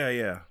Down.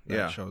 Yeah.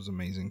 that show is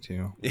amazing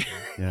too.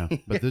 Yeah,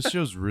 but this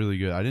show's really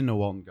good. I didn't know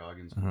Walton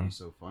Goggins could Uh-huh. be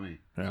so funny.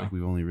 Yeah. Like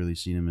we've only really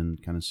seen him in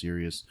kind of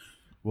serious,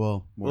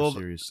 more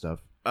serious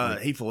stuff.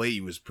 Hateful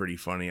Eight was pretty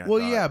funny. I Well,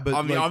 thought. yeah, but,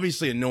 I mean, like-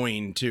 obviously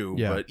annoying too.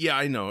 Yeah. But yeah,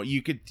 I know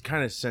you could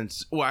kind of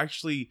sense. Well,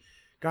 actually,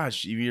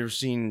 gosh, have you ever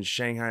seen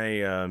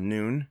Shanghai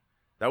Noon?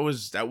 That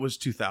was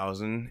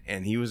 2000,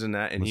 and he was in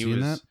that, and Was he he in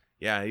was that?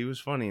 yeah, he was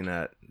funny in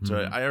that. So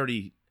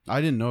Mhm.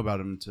 I didn't know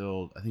about him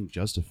until I think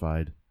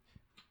Justified.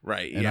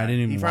 right, And yeah, I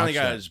didn't even he finally watch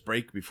got that. his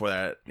break before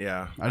that.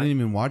 Yeah, I didn't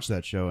even watch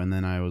that show, and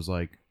then I was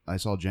like, I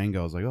saw Django.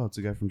 I was like, oh, it's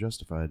the guy from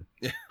Justified.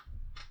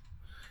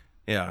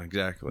 yeah,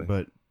 exactly.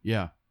 But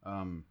yeah,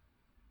 what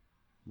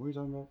were you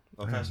talking about?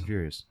 Oh, Fast and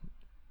Furious.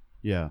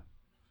 Yeah,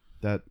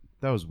 that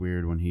was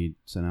weird when he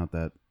sent out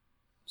that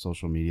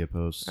social media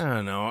post. I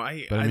don't know.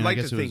 But I I'd mean, I like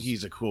to guess it think was-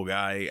 he's a cool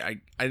guy.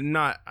 I don't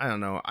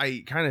know.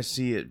 I kind of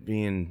see it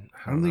being.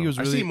 I don't think know. it was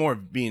I see really- it more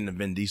being a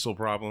Vin Diesel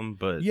problem,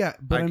 but Yeah,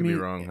 but I I could mean, be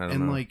wrong. I don't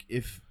and know. like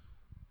if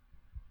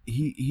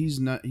he's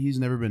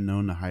never been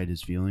known to hide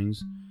his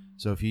feelings.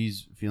 So if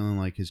he's feeling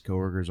like his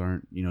coworkers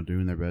aren't,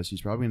 doing their best,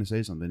 he's probably going to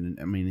say something. And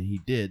I mean, he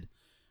did,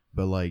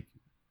 but like,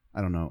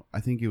 I don't know. I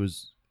think it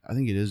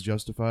is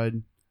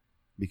justified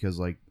because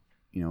like,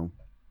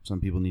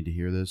 some people need to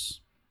hear this.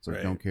 It's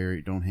like,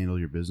 Right. don't handle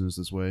your business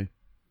this way.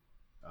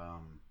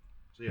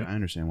 So yeah, I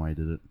understand why he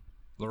did it.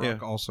 The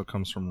Rock also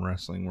comes from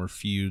wrestling, where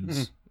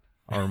feuds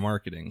are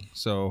marketing.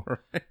 So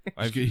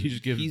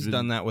he's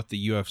done that with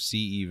the UFC,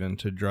 even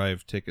to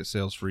drive ticket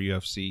sales for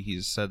UFC.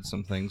 He's said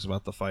some things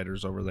about the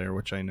fighters over there,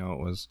 which I know it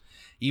was,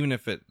 even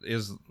if it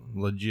is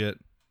legit,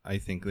 I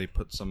think they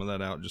put some of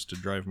that out just to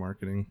drive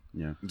marketing.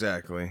 Yeah,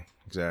 exactly.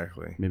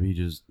 maybe he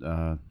just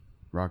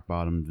rock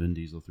bottomed Vin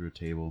Diesel through a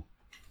table.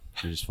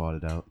 They just fought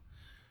it out.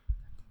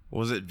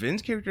 Was it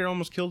Vin's character that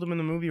almost killed him in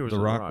the movie, or was The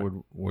it Rock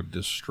would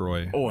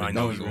destroy. Oh, I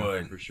know That he was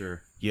would. for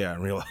sure. Yeah,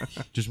 in real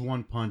life. Just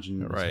one punch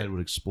and his Right. head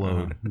would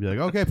explode. And be like,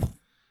 okay.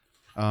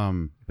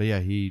 But yeah,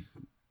 he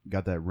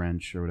got that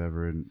wrench or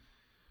whatever and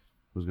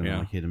was gonna Yeah.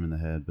 like hit him in the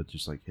head, but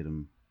just like hit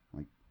him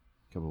like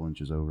a couple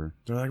inches over.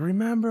 They're like,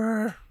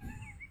 remember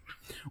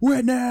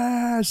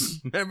Witness.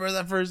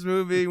 that first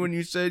movie when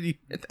you said you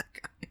hit that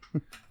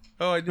guy?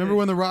 Oh, I did. Remember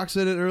when The Rock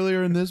said it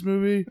earlier in this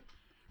movie?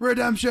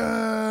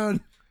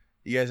 Redemption.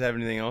 You guys have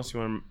anything else you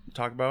want to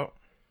talk about?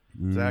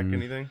 Zach,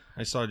 anything?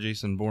 I saw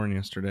Jason Bourne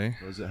yesterday.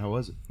 Was it? How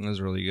was it? It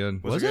was really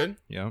good. Was it good?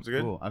 Yeah. Was it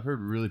good? Cool. I've heard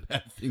really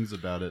bad things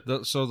about it.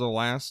 So the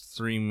last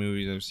three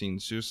movies I've seen: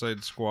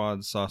 Suicide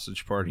Squad,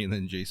 Sausage Party, and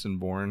then Jason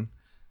Bourne.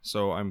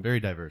 So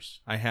Very diverse.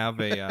 I have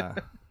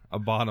a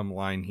bottom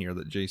line here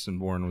that Jason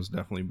Bourne was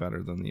definitely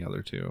better than the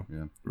other two.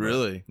 Yeah.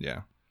 Really?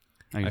 Yeah,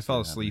 can I see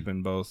fell that asleep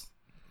in both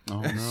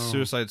happening. Oh no.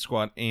 Suicide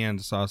Squad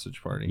and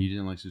Sausage Party. You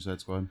didn't like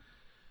Suicide Squad?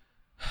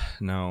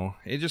 No,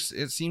 it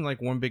seemed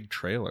like one big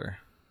trailer.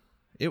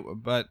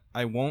 But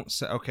I won't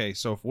say. Okay,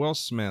 so if Will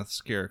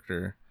Smith's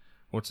character,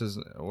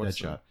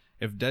 Deadshot.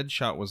 If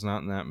Deadshot was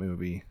not in that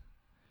movie,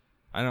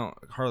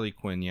 Harley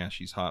Quinn, yeah,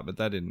 she's hot, but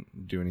that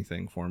didn't do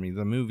anything for me.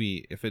 The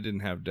movie, if it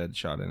didn't have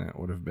Deadshot in it,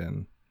 would have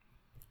been.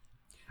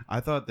 I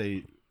thought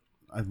we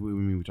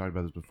talked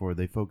about this before.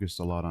 They focused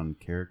a lot on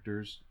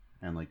characters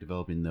and like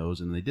developing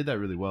those, and they did that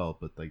really well.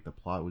 But like the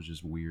plot was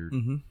just weird.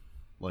 Mm-hmm.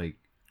 Like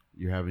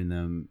you're having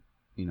them,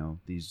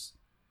 these.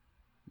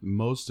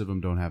 Most of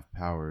them don't have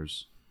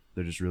powers.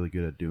 They're just really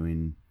good at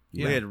doing.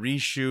 They had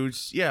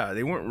reshoots. Yeah,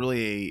 they weren't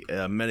really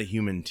a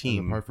metahuman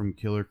team. Apart from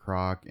Killer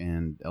Croc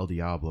and El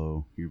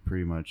Diablo, you're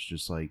pretty much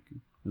just like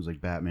it was like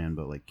Batman,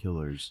 but like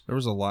killers. There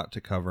was a lot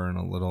to cover in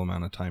a little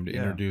amount of time to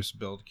Yeah.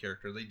 build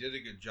character. They did a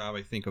good job,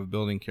 I think, of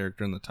building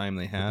character in the time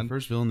they But had. the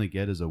first villain they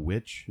get is a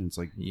witch, and it's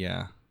like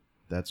Yeah,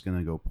 that's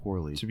gonna go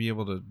poorly. to be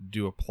able to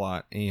do a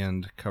plot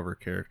and cover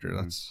character,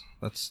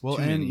 that's Well,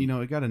 too and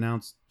many. it got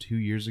announced 2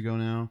 years ago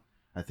now.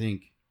 I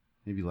think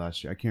maybe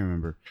last year. I can't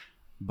remember,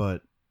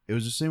 but it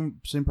was the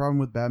same problem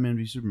with Batman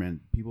v Superman.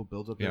 People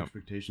built up their Yeah.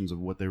 expectations of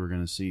what they were going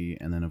to see,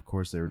 and then of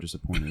course they were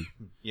disappointed.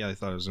 Yeah, I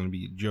thought it was going to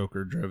be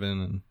Joker driven,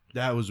 and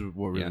That was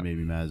what really Yeah. made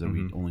me mad. Is that we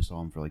Mhm. only saw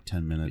him for like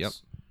 10 minutes. Yep.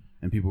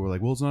 and people were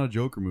like, "Well, it's not a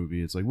Joker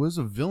movie. It's like, well, it's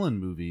a villain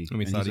movie." And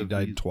we thought he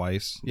died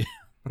twice. Yeah.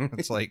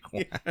 It's like,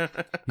 He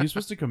was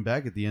supposed to come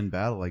back at the end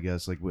battle, I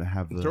guess. Like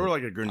have the throw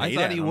like a grenade. I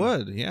thought at he him.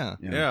 would. Yeah.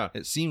 Yeah.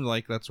 It seemed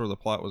like that's where the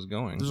plot was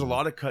going. There's a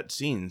lot of cut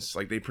scenes.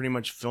 Like they pretty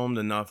much filmed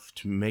enough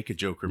to make a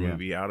Joker Yeah.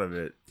 movie out of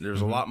it.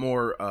 There's a lot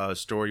more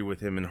story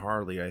with him and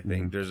Harley. I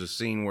think there's a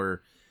scene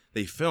where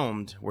they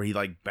filmed where he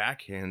like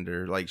backhand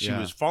her, like she Yeah.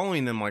 was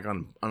following them like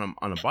on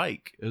a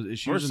bike.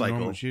 She was a motorcycle.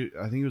 normal.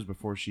 I think it was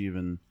before she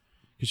even,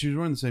 because she was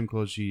wearing the same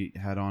clothes she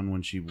had on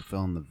when she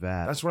fell in the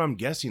vat. That's what I'm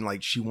guessing.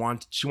 Like she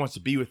wants to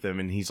be with him,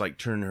 and he's like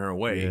turning her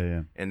away.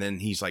 Yeah. And then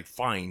he's like,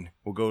 "Fine,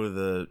 we'll go to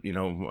the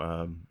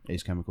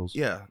Ace Chemicals.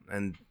 yeah."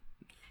 And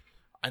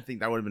I think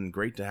that would have been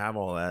great to have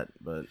all that,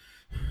 but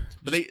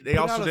they Put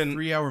also out a didn't.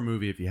 3-hour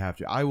movie if you have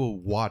to. I will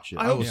watch it.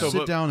 I I hope will so, sit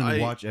but down and I-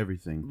 watch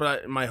everything.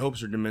 But my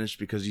hopes are diminished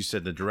because you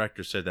said the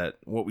director said that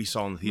what we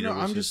saw in the theater. You know,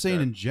 was I'm just saying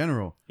that- in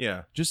general.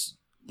 yeah, Just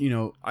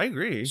I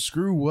agree.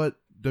 screw what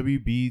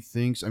WB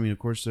thinks. I mean, of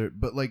course,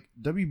 but like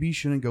WB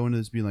shouldn't go into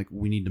this being like,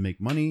 we need to make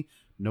money.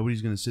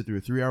 Nobody's going to sit through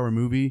a 3-hour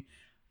movie.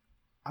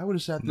 I would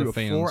have sat through The a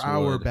fans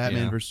 4-hour would,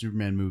 Batman yeah. vs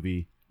Superman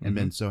movie and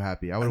been so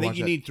happy. I I would think watch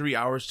you that. need 3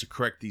 hours to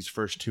correct these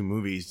first two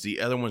movies. The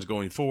other ones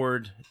going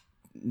forward,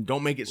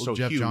 don't make it Well, so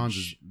Jeff huge. Johns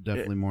is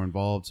definitely more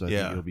involved, so I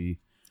Yeah. think it'll be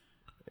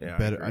Yeah,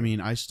 better. agree. I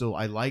mean,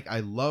 I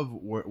love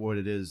what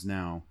it is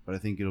now, but I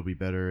think it'll be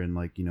better and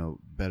like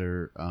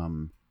better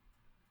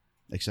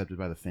accepted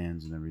by the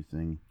fans and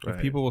everything. Right.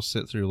 If people will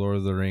sit through Lord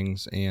of the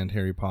Rings and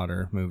Harry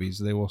Potter movies,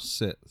 they will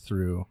sit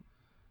through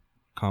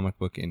comic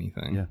book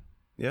anything. Yeah.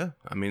 Yeah,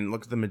 I mean,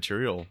 look at the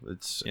material.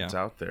 It's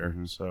out there.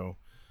 Mhm. So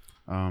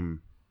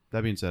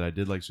That being said, I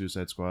did like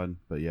Suicide Squad,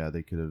 but yeah,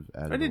 they could have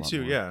added. I a did lot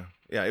too. more.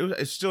 Yeah,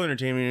 it's still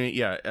entertaining.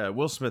 Yeah,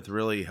 Will Smith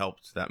really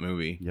helped that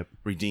movie. Yep.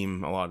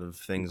 Redeem a lot of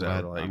things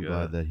Glad- out. Like, I'm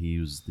glad that he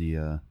was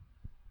the.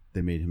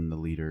 They made him the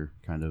leader,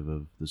 kind of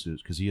the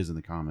suits, because he is in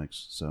the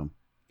comics. So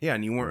yeah,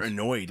 and you weren't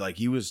annoyed. Like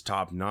he was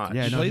top notch.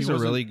 Yeah, He no, plays a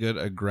wasn't- really good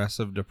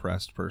aggressive,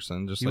 depressed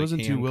person. Just He like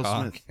wasn't too Will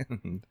Hancock.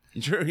 And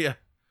True. Yeah.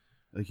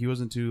 like he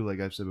wasn't too, like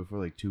I've said before,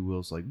 like too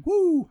Will's like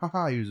woo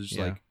haha. He was just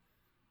Yeah.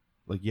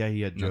 like yeah,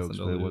 he had Nothing jokes,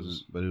 to but it lose.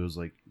 wasn't. But it was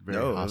like very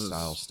No, it was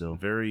hostile still.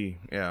 Very.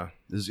 Yeah.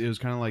 It was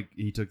kind of like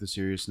he took the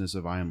seriousness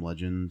of I Am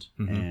Legend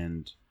Mhm.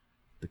 and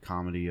the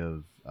comedy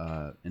of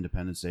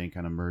Independence Day and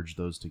kind of merged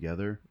those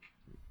together.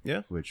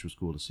 Yeah. Which was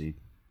cool to see.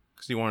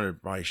 Because he wanted to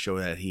probably show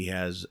that he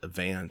has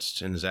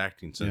advanced in his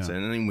acting since Yeah.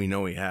 then. And we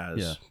know he has.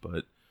 Yeah.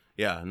 But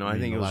yeah, no, I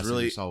mean, think the it was last thing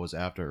really. we saw was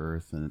After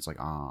Earth, and it's like,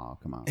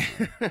 come on.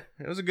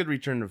 It was a good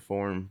return to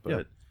form.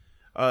 But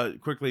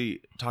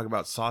quickly talk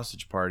about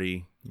Sausage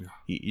Party. Yeah.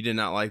 You did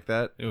not like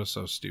that? it was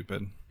so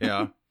stupid.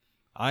 Yeah.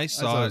 I thought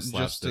saw it it was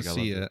just to slapstick. I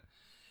see loved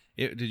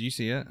it. Did you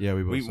see it? Yeah,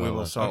 we both We saw it.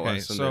 both saw it Okay,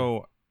 last Sunday.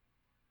 so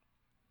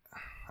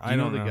I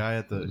know the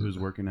guy who was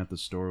working at the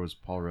store was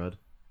Paul Rudd.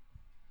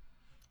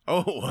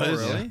 Oh, it was?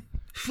 really?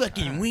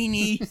 Fucking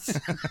weenies.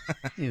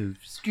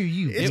 Screw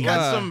you. It's It got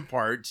was- some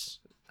parts,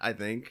 I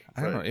think.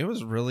 I don't know. but- It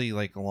was really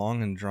like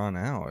long and drawn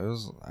out. It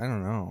was. I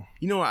don't know.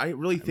 You know, I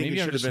really think Maybe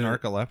it I'm should have just been.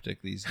 narcoleptic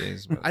these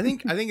days. But I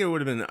think it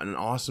would have been an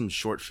awesome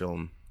short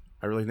film.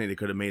 I really think they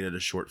could have made it a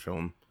short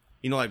film.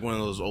 You know, like one of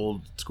those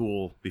old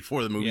school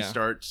before the movie Yeah.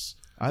 starts.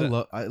 I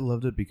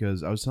loved it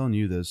because I was telling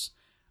you this.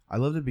 I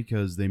loved it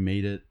because they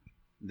made it.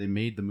 They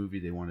made the movie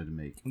they wanted to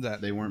make.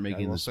 That- They weren't I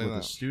making will this say what the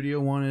that. studio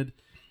wanted.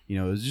 You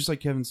know, it was just like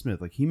Kevin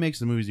Smith. Like he makes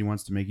the movies he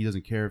wants to make. He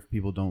doesn't care if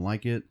people don't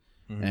like it.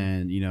 Mhm.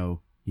 And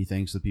he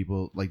thanks the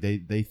people. Like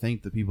they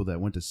thank the people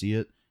that went to see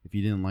it. If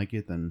you didn't like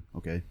it, then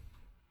okay,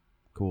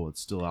 cool.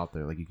 It's still out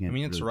there. Like you can't. I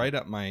mean, it's really- right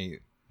up my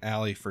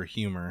alley for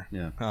humor.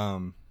 Yeah.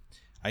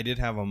 I did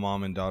have a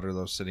mom and daughter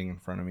though sitting in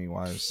front of me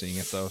while I was seeing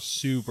it though.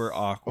 Super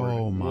awkward.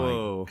 Oh my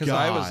Whoa. Because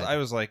I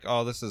was like,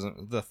 oh, this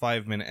isn't the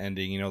 5-minute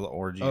ending. The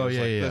orgy. Oh, I was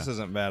yeah, like, yeah. This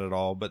isn't bad at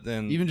all. But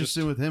then Even just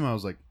sitting with him, I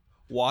was like,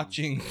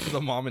 watching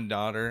the mom and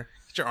daughter.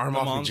 Get your arm The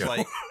off me, mom's Joe.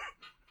 like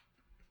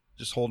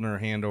just holding her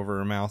hand over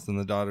her mouth, and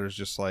the daughter's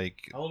just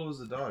like how old was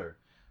the daughter?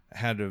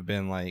 had to have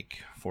been like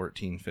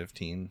 14,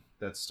 15.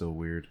 That's still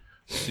weird.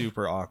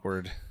 Super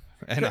awkward.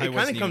 And it kind of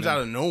wasn't comes even-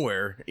 out of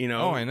nowhere, you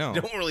know. Oh, I know.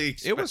 Don't really.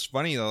 Expect... It was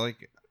funny though.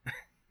 Like,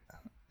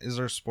 is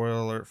there a spoiler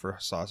alert for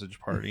Sausage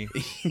Party?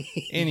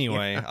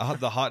 Anyway,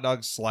 the hot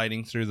dog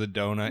sliding through the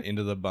donut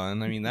into the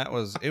bun. I mean,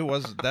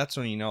 that's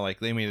when like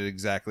they made it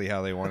exactly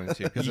how they wanted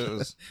to,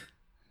 because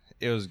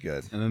it was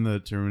good. And then the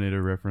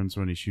Terminator reference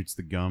when he shoots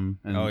the gum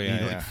and Oh, yeah,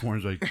 he yeah.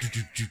 forms like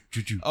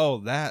Oh,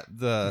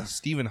 the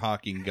Stephen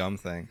Hawking gum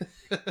thing.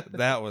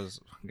 That was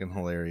fucking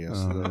hilarious.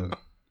 and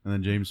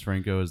then James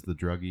Franco is the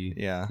druggie.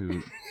 Yeah.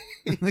 Who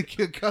the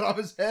kid cut off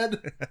his head.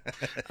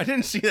 I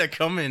didn't see that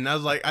coming. I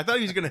was like, I thought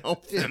he was going to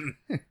help them.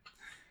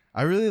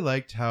 I really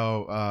liked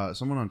how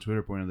someone on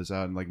Twitter pointed this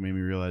out and like made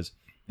me realize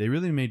they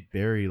really made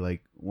Barry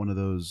like one of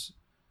those,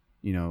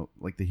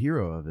 like the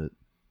hero of it.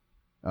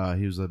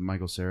 He was a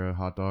Michael Cera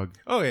hot dog.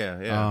 Oh yeah,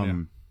 yeah.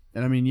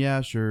 And I mean,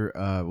 yeah, sure.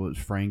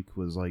 Frank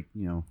was like,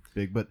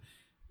 big, but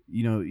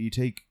you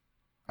take,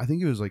 I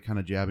think it was like kind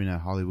of jabbing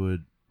at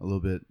Hollywood a little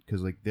bit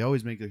because like they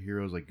always make their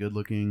heroes like good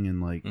looking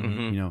and like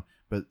Mhm. you know,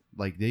 but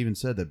like they even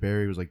said that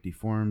Barry was like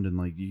deformed and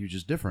like he was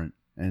just different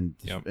and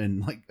Yep. and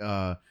like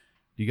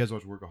do you guys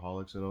watch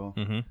Workaholics at all?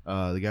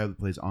 Mm-hmm. The guy that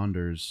plays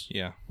Anders.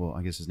 Yeah. Well,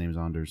 I guess his name is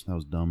Anders. That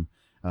was dumb.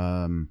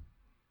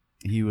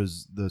 He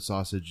was the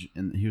sausage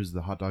and he was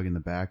the hot dog in the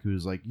back who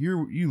was like,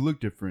 you look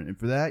different and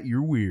for that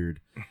you're weird.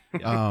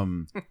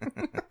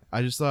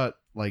 I just thought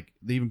like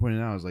they even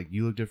pointed out, I was like,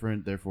 you look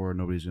different, therefore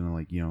nobody's gonna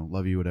like, you know,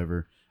 love you,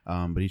 whatever.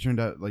 But he turned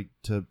out like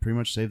to pretty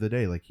much save the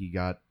day. Like he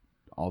got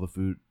all the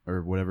food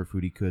or whatever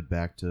food he could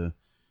back to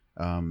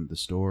the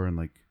store and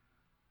like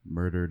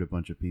murdered a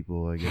bunch of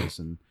people, I guess.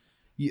 And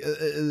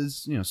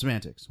it's, you know,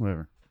 semantics,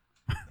 whatever.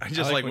 I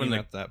just like like when he when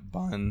got that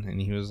bun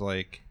and he was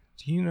like,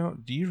 do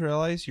you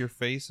realize your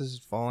face is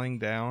falling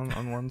down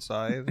on one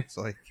side? It's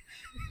like,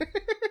 I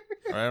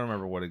don't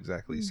remember what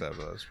exactly he said,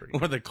 but that was pretty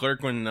or the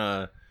clerk when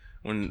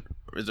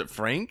is it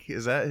Frank?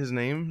 Is that his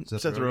name?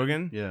 Seth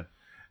Rogen? Yeah.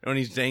 When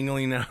he's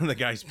dangling out of the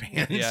guy's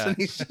pants Yeah. and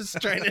he's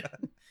just trying to.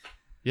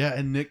 Yeah,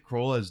 and Nick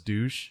Kroll as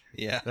douche.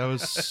 Yeah. That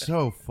was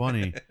so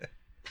funny.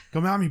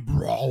 Come at me,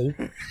 bro.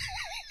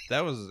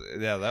 That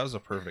was a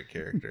perfect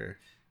character.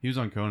 He was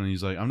on Conan.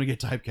 He's like, I'm gonna get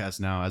typecast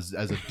now as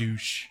a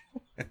douche.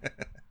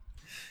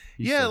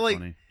 He's Yeah, so like-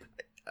 funny.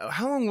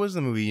 How long was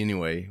the movie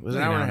anyway? Was it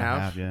Like an hour and a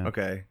half? yeah.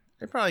 Okay,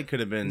 it probably could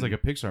have been. It's like a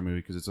Pixar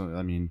movie because it's.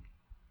 I mean,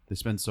 they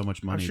spend so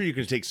much I'm money. sure you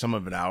could take some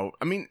of it out.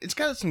 I mean, it's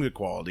got some good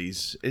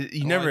qualities.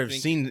 You Well, never I have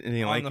think seen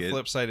anything On like the it.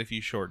 flip side, if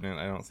you shorten it,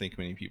 I don't think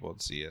many people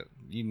would see it.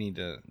 You need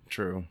to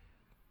True.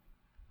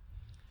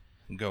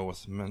 go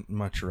with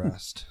much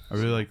rest. I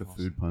really like the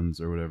food puns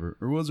or whatever.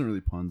 Or it wasn't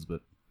really puns,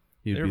 but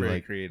he'd They're be very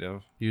like,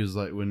 creative. he was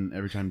like when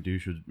every time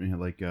douche would you know,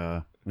 like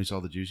when he saw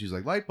the juice, he's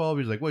like light bulb.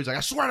 He's like, what? He's like,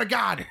 I swear to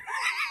God.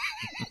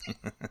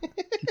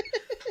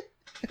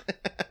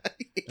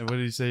 And what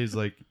did he say? He's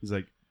like,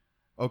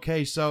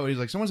 okay, so he's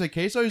like, someone say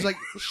queso. He's like,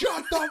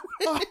 shut the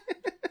fuck.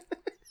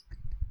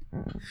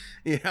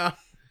 Yeah.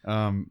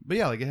 But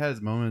yeah, like it had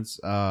its moments.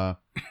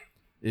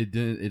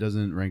 It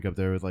doesn't rank up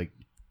there with like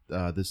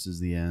This Is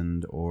the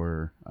End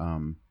or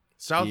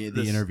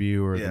the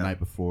interview or yeah. The Night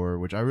Before,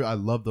 which I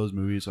love those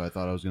movies, so I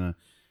thought I was gonna,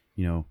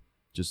 you know,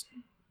 just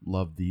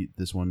love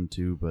this one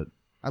too, but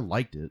I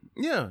liked it.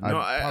 Yeah, I'd no,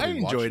 I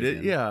probably watch enjoyed it it.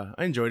 again. Yeah,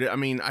 I enjoyed it. I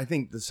mean, I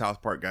think the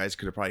South Park guys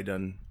could have probably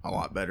done a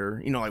lot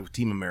better. You know, like with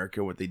Team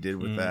America, what they did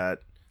with that.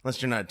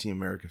 Unless you're not a Team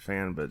America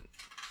fan, but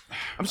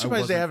I'm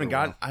surprised they wasn't haven't for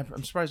a gotten.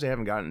 I'm surprised they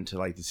haven't gotten into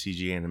like the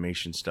CG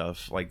animation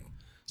stuff. Like,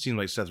 seems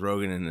like Seth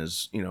Rogen and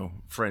his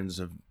friends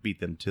have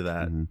beat them to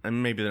that,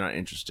 and maybe they're not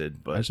interested. I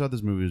But just thought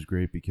this movie was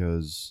great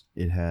because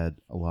it had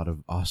a lot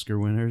of Oscar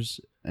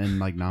winners and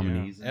like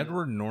nominees. in it.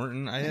 Edward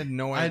Norton. I had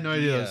no idea. I had no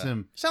idea it was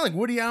him. sound like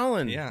Woody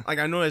Allen. Yeah. like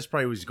I know that's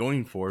probably what he's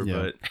going for,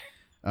 Yeah. but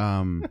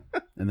And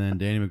then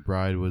Danny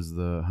McBride was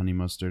the honey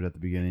mustard at the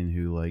beginning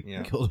who like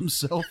Yeah. killed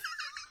himself.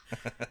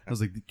 I was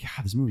like,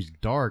 God, this movie's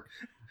dark.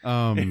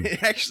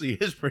 it actually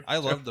is pretty. I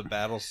love the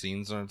battle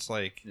scenes when it's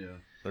like Yeah.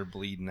 they're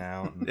bleeding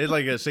out. and- It's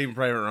like a Saving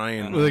Private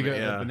Ryan. With like a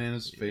yeah,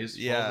 banana's face.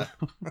 Yeah.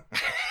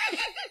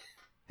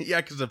 yeah,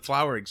 because the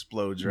flower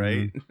explodes,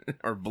 right,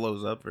 or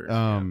blows up, or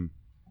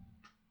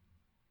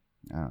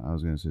I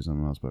was gonna say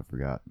something else, but I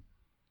forgot.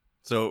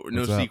 so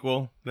no What's up?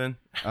 sequel then.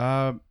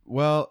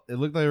 Well, it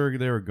looked like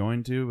they were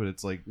going to, but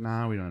it's like,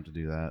 nah, we don't have to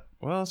do that.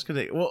 Well, it's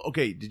good. Well,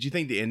 okay. Did you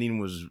think the ending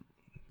was a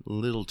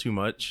little too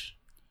much?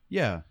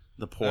 Yeah,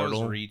 The That was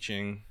portal.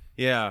 reaching.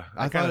 Yeah,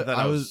 I kind of thought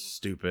I that was was-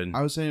 stupid.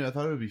 I was saying I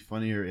thought it would be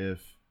funnier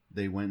if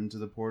they went into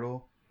the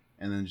portal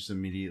and then just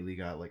immediately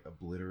got like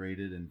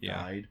obliterated and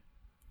Yeah. died.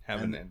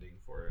 Have And- an ending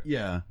for it.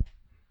 Yeah,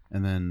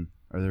 and then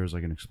or there was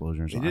like an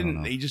explosion or They something. I don't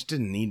didn't. know. They just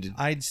didn't need to.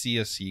 I'd see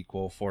a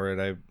sequel for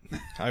it.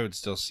 I would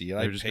still see it. They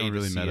were I'd just pay going to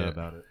really see meta it.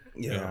 about it.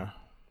 Yeah.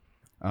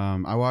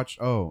 I watched.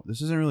 Oh,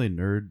 this isn't really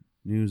nerd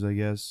news, I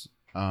guess.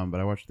 But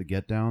I watched The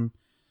Get Down.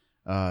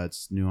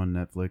 It's new on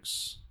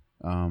Netflix.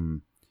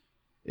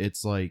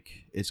 It's like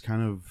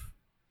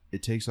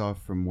it takes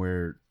off from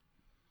where,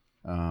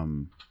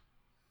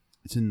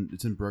 it's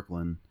in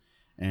Brooklyn,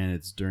 and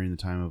it's during the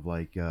time of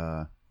like,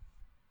 they're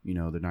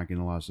not getting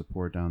a lot of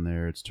support down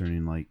there. It's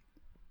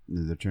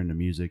they're turning to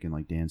music and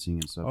like dancing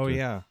and stuff. Oh to-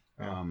 yeah.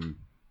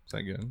 Is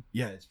that good?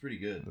 Yeah, it's pretty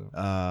good.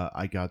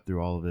 I got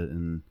through all of it,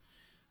 and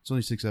it's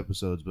only 6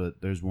 episodes,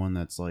 but there's one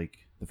that's like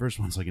the first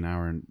one's like an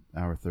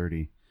hour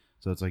 30,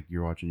 so it's like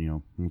you're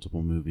watching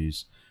multiple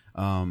movies.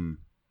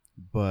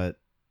 But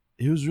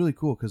it was really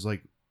cool because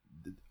like,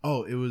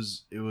 it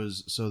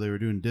was so they were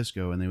doing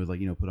disco and they would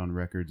like put on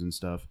records and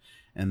stuff,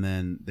 and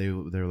then they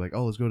were like,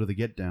 oh, let's go to the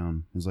Get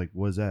Down. It's like,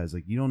 what is that? It's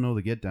like, you don't know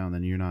the Get Down,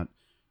 then you're not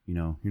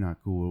you're not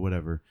cool or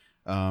whatever.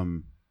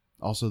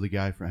 Also the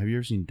guy from, have you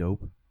ever seen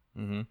Dope?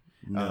 Mm-hmm.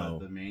 No.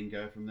 The main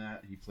guy from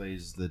that, he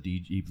plays the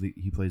DJ.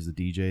 He plays the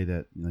DJ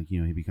that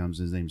he becomes.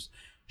 His name's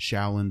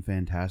Shaolin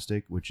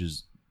Fantastic, which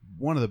is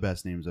one of the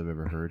best names I've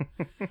ever heard.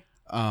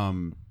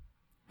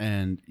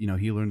 And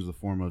he learns the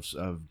form of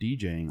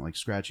DJing, like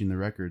scratching the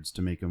records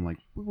to make them like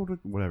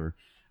whatever.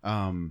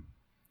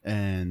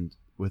 And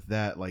with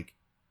that, like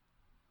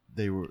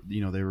they were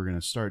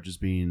gonna start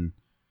just being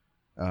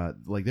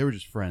like they were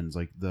just friends.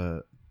 Like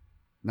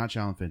not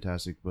Shaolin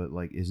Fantastic, but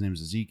like his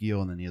name's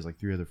Ezekiel, and then he has like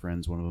 3 other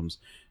friends. One of them's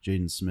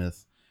Jaden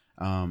Smith,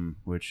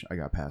 which I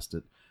got past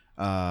it.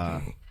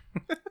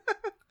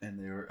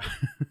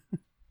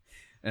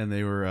 And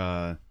they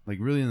were like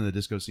really into the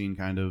disco scene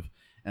kind of,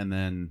 and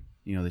then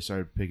they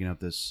started picking up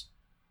this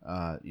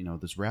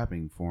this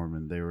rapping form,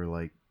 and they were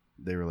like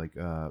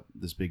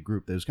this big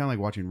group. It was kind of like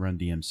watching Run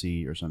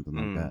DMC or something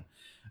like that.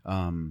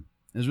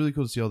 It was really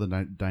cool to see all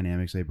the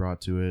dynamics they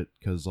brought to it,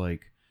 because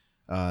like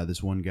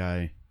this one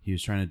guy, he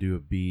was trying to do a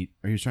beat,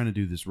 or he was trying to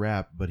do this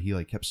rap, but he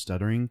like kept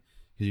stuttering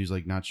because he was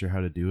like not sure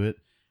how to do it,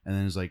 and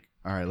then it's like,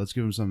 all right, let's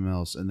give him something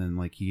else, and then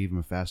like he gave him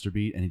a faster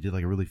beat, and he did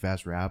like a really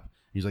fast rap.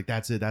 He's like,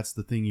 that's it, that's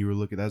the thing you were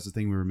looking, that's the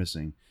thing we were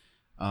missing.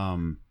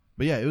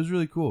 But yeah, it was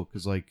really cool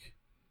because like,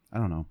 I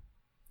don't know,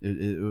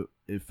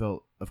 it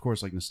felt, of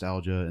course, like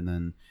nostalgia, and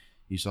then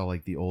you saw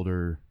like the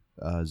older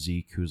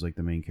Zeke, who's like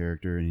the main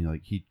character, and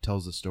he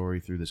tells the story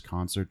through this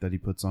concert that he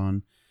puts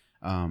on.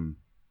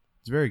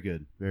 It's very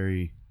good,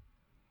 very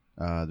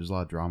there's a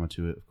lot of drama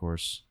to it, of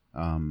course.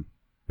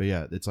 But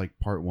yeah, it's like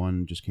part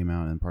 1 just came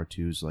out, and part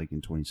 2 is like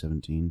in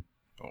 2017.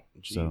 Oh,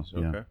 geez. So,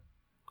 yeah. Okay.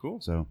 Cool.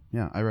 So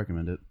yeah, I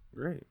recommend it.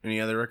 Great. Any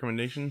other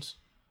recommendations?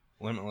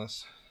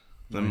 Limitless.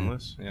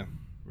 Limitless? Yeah.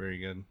 Very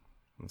good.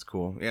 That's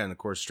cool. Yeah, and of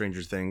course,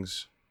 Stranger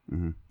Things.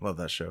 Mm-hmm. Love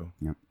that show.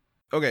 Yep.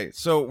 Okay,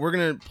 so we're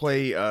going to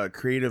play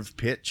Creative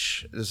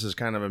Pitch. This is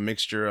kind of a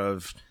mixture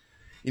of,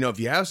 if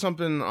you have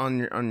something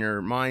on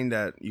your mind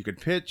that you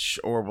could pitch,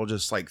 or we'll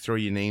just like throw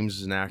you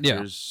names and actors.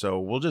 Yeah. So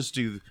we'll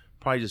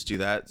probably just do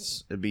that.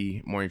 It'd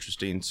be more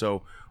interesting.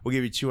 So we'll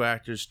give you 2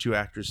 actors, 2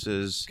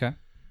 actresses. Okay.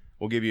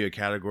 We'll give you a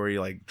category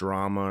like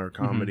drama or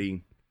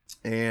comedy.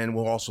 And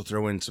we'll also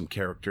throw in some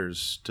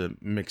characters to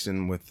mix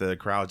in with the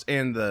crowds.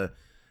 And the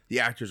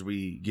actors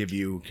we give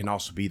you can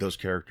also be those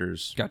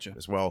characters. Gotcha.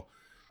 As well.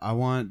 I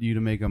want you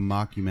to make a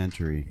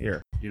mockumentary.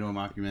 Here. You know what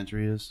a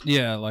mockumentary is?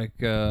 Yeah, like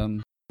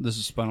this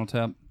is Spinal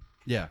Tap.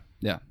 Yeah.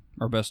 Yeah,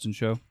 our best in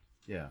show.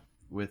 Yeah.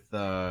 With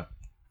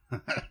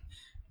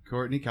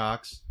Courtney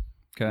Cox,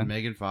 Okay. and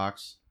Megan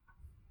Fox.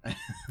 That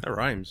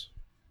rhymes.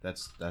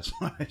 That's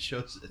why I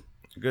chose it.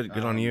 Good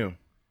on you.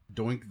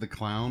 Doink the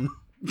Clown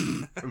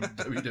from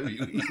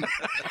WWE.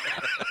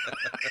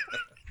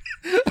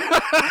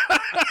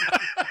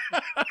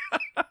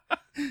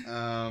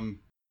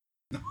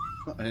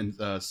 And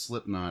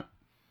Slipknot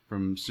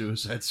from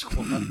Suicide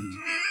Squad.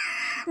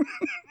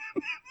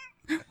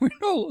 We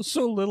know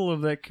so little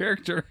of that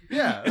character.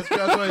 Yeah, that's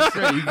why it's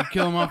great. You could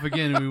kill him off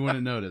again and we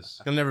wouldn't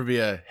notice. He'll never be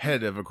a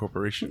head of a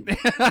corporation.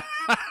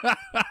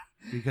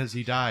 Because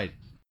he died.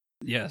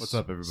 Yes. What's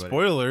up, everybody?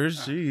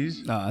 Spoilers,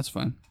 jeez. No, that's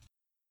fine.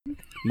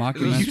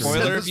 Mockumentary.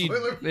 Spoiler if you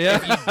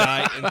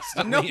die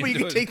instantly. No, but you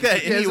can take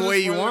that any way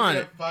you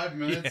want. 5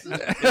 minutes.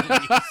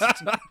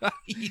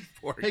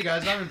 Hey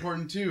guys, I'm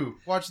important too.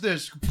 Watch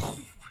this.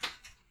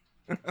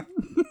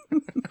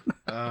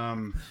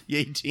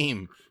 Yay,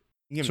 team.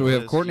 So we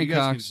have Courtney You guys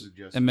can Cox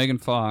suggest and Megan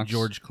Fox.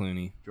 George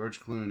Clooney. George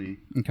Clooney,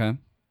 Okay.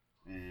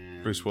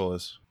 and Bruce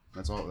Willis.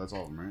 That's all of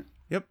them, right?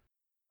 Yep.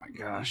 My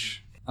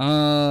gosh.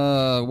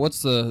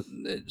 What's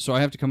the? So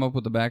I have to come up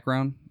with the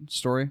background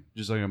story.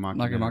 Just like a mockumentary.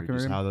 Like a mockumentary?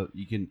 Just how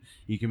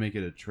you can make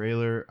it a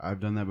trailer. I've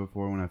done that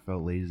before when I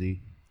felt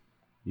lazy.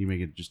 You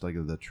make it just like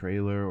the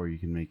trailer, or you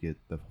can make it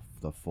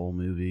the full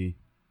movie,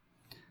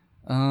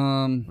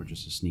 or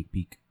just a sneak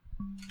peek.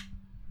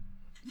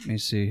 Let me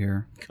see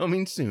here.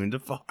 Coming soon to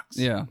Fox.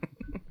 Yeah.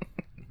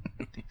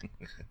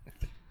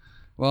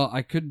 Well,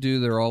 I could do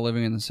They're All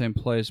Living in the Same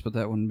Place, but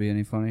that wouldn't be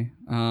any funny.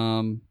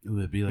 Ooh,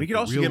 it'd be like We could the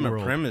also real give him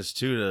world. a premise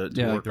too to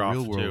Yeah, work like the off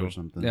real world too. or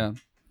something. Yeah.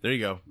 There you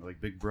go.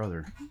 Like Big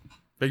Brother.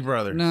 Big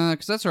Brother. Nah,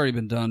 because that's already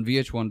been done.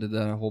 VH1 did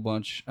that a whole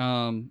bunch.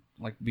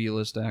 Like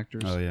B-list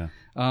actors. Oh yeah.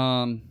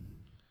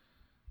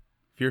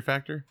 Fear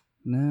Factor.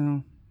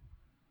 No.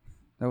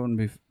 That wouldn't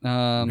be...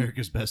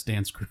 America's Best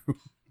Dance Crew.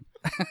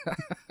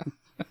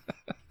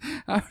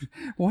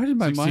 Why did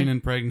my 16 mind...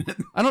 and pregnant.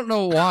 I don't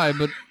know why,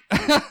 but...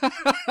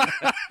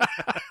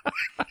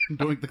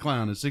 Doink the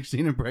Clown is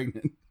 16 and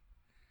pregnant.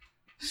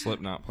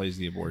 Slipknot plays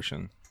the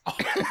abortion.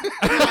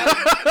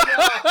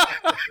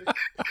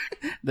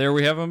 There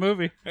we have a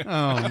movie.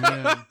 Oh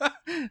man.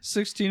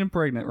 16 and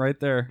pregnant right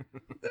there.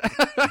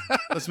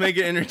 Let's make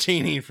it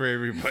entertaining for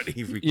everybody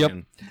if we Yep.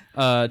 can.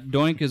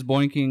 Doink is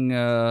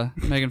boinking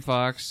Megan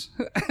Fox.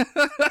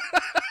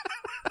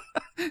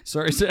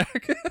 Sorry,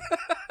 Zach.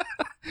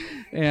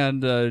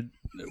 And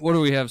what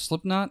do we have?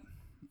 Slipknot?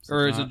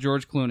 Or is it Slipknot.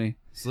 George Clooney?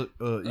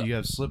 You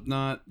have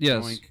Slipknot,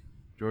 Yes. Doink,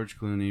 George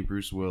Clooney,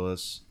 Bruce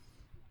Willis,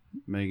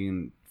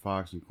 Megan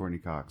Fox, and Courtney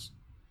Cox.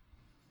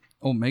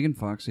 Oh, Megan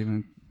Fox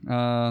even.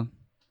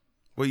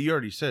 Well, you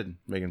already said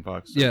Megan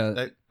Fox. So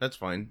Yeah. That's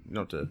fine. You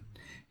don't have to.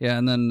 Yeah,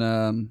 and then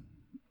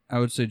I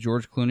would say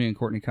George Clooney and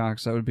Courtney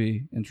Cox. That would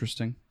be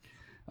interesting.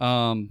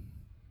 But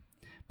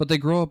they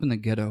grow up in the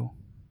ghetto,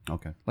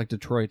 Okay. like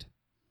Detroit.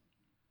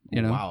 You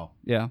Oh, know? wow.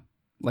 Yeah.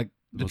 Like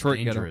Those Detroit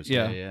ghetto. dangerous.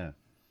 Yeah. Yeah. Who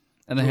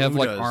And they have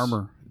like does?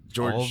 armor.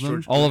 George. All of them?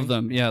 George All of Clooney?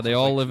 them. Yeah, they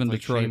all live in like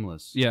Detroit.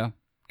 Shameless. Yeah,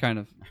 kind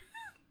of.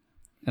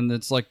 And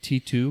it's like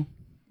T2.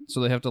 so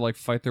they have to like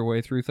fight their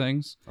way through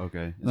things.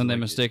 Okay. And then they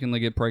mistakenly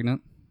get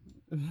pregnant.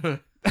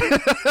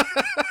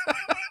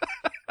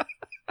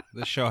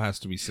 This show has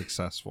to be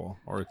successful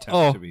or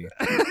attempt to be.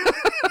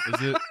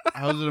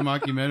 How's it a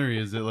mockumentary?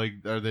 Is it like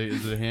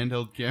is it a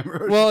handheld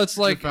camera? Well, it's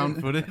like found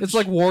footage. It's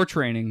like war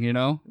training, you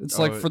know. It's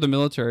like for the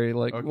military.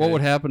 Like, okay. what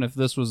would happen if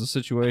this was a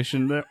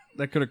situation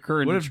that could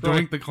occur? What if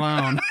Doink the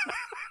Clown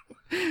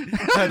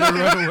had to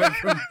run away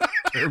from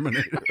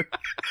Terminator?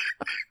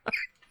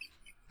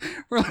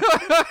 What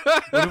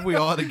if we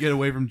all had to get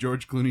away from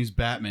George Clooney's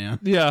Batman?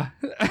 Yeah.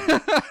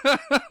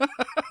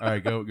 All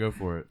right, go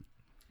for it.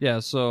 Yeah.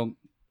 So,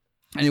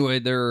 anyway,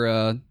 they're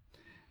in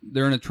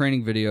a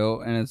training video,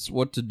 and it's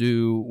what to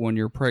do when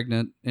you're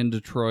pregnant in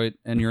Detroit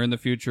and you're in the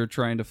future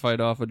trying to fight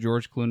off a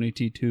George Clooney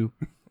T2.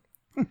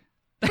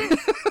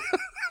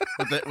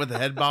 with the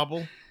head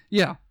bobble.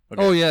 Yeah.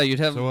 Okay. Oh yeah, you'd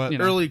have So what-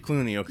 Early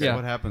Clooney. Okay. Yeah.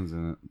 What happens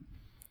in it?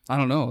 I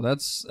don't know.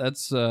 That's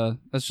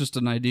just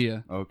an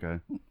idea Okay.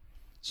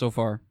 so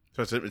far.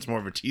 So it's more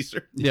of a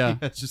teaser. Yeah.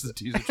 It's just a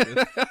teaser.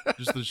 trailer.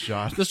 Just the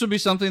shot. This would be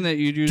something that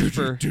you'd use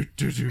for.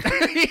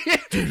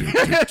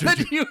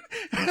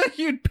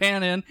 You'd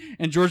pan in,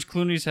 and George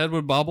Clooney's head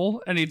would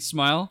bobble, and he'd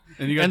smile,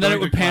 And you got and then Doink it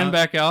would the pan Clown.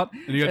 back out,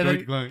 And you got and Doink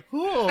the Clown.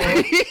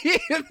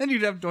 and then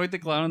you'd have Doink the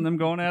Clown and them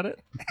going at it.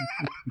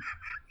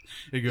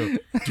 You go.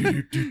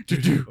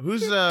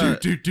 Who's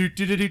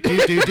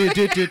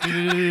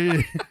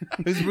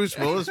who's Bruce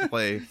Willis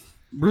play?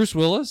 Bruce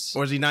Willis?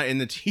 Or is he not in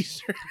the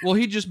teaser? Well,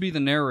 he'd just be the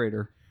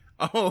narrator.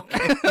 Oh,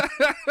 okay.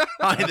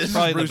 Hi, this is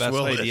Probably Bruce the best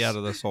Willis. idea out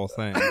of this whole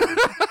thing.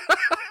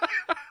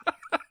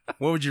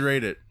 What would you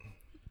rate it?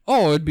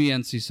 Oh, it'd be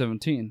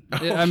NC-17.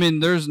 I mean,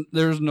 there's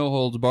no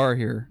holds bar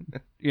here,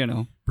 you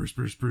know.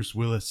 Bruce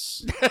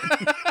Willis.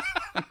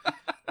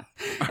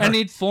 And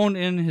he'd phone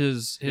in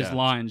his Yeah.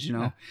 lines, you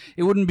know.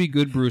 It wouldn't be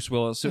good Bruce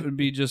Willis. It would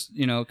be just,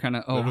 you know, kind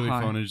of, oh, Literally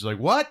hi. phone is like,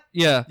 what?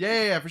 Yeah.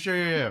 Yeah, for sure.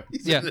 Yeah.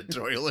 He's Yeah. in the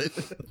toilet.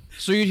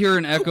 So you'd hear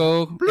an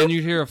echo, and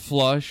you'd hear a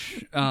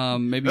flush.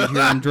 Maybe you'd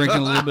hear him drinking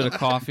a little bit of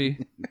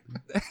coffee.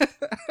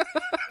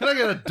 Can I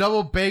get a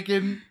double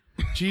bacon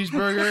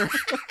cheeseburger?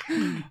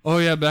 Oh,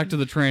 yeah, back to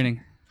the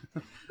training.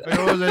 Like,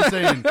 what was I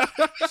saying?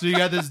 So you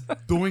got this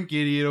doink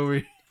idiot over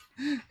here.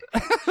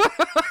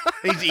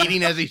 He's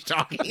eating as he's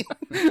talking.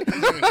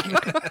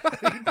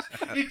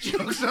 He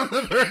chokes on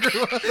the burger.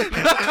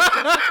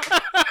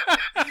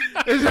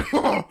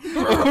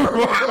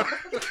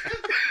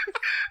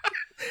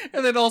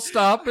 And they'd all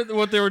stop at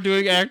what they were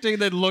doing, acting,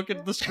 and they'd look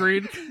at the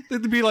screen.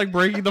 They'd be like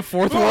breaking the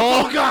fourth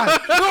wall. Oh, God!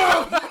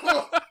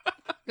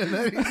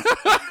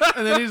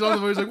 And then he's on the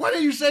phone. He's like, why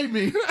didn't you save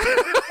me?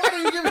 Why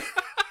didn't you give me...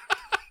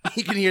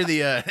 You can hear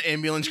the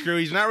ambulance crew.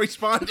 He's not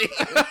responding.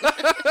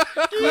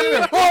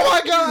 Oh,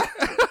 my God!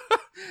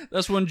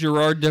 That's when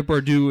Gerard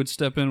Depardieu would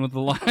step in with the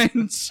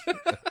lines.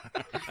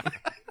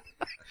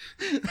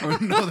 Or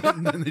no,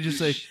 then they just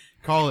say,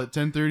 call it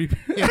 10:30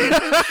 p.m.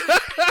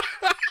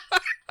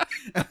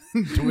 And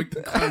then Doink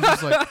the Clown's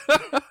just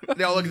like,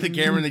 They all look at the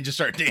camera and they just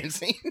start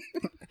dancing.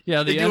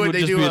 Yeah, the They end do it- would they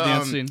just do be a a,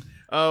 dance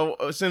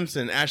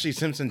scene. Ashley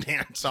Simpson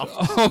dance off.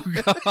 Oh,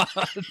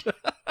 God.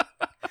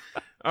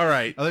 All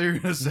right. I thought you were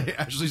going to say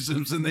Ashley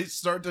Simpson. They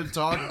start to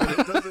talk, but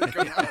it doesn't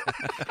come out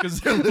because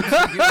they're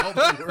listening all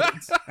the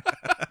words.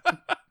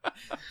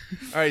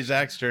 All right,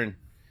 Zach's turn.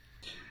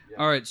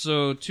 All right,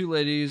 so 2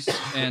 ladies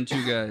and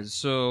 2 guys.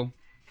 So,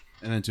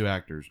 And then 2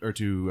 actors, or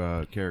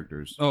 2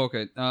 characters. oh,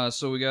 okay.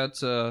 So we got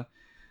 2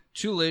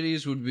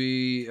 ladies would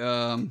be,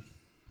 one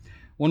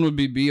would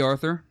be B.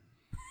 Arthur.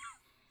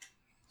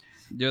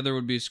 The other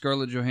would be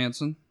Scarlett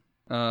Johansson.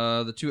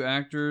 The 2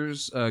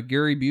 actors,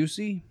 Gary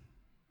Busey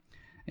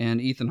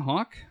and Ethan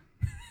Hawke.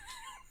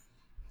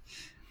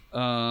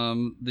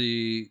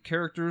 The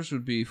characters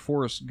would be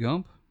Forrest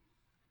Gump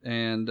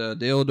and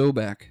Dale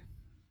Doback.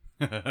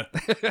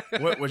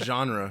 What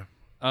genre?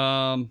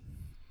 I'll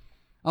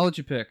let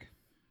you pick.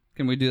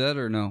 Can we do that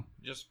or no?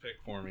 Just pick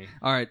for me.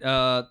 All right.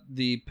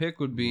 The pick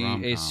would be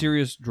Rom-com. a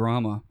serious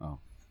drama. Oh,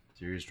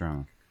 serious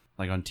drama.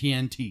 Like on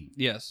TNT.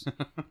 Yes.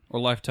 Or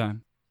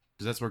Lifetime.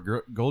 Because that's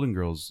where Golden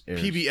Girls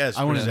airs. PBS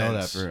I want to know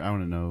that. presents. I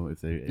want to know if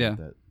they Yeah. aired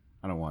that.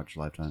 I don't watch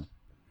Lifetime.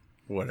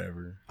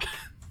 Whatever.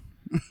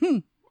 Love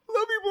you,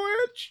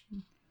 Blanche.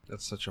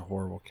 That's such a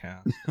horrible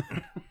cast.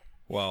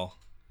 Well,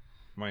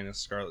 minus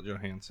Scarlett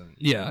Johansson.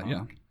 Yeah,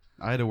 yeah.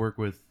 I had to work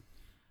with,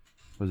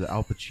 was it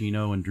Al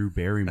Pacino and Drew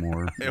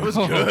Barrymore? It was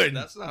good.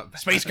 That's not bad.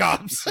 Space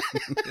Cops.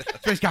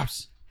 Space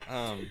Cops.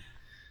 Um,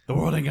 The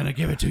world ain't gonna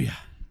give it to you.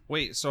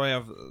 wait, so I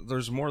have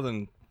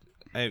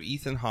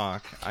Ethan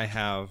Hawke. I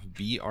have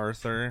B.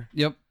 Arthur.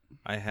 Yep.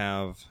 I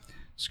have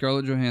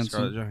Scarlett Johansson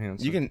Scarlett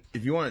Johansson. You can,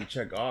 if you want to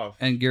check off,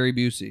 and Gary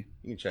Busey.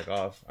 you can check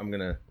off. I'm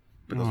gonna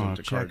put those Oh,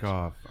 into check cards.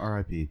 off.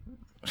 R.I.P.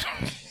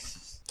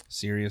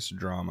 serious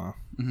drama.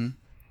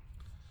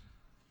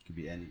 Could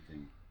be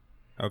anything.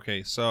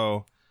 Okay,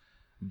 so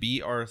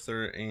B.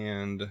 Arthur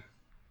and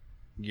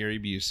Gary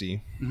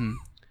Busey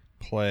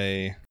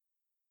play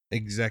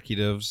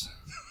executives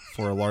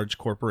for a large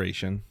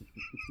corporation.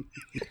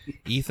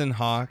 Ethan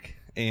Hawke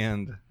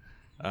and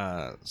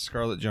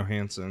Scarlett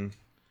Johansson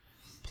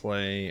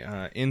play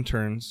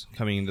interns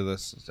coming into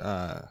this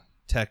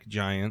tech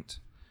giant,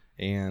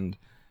 and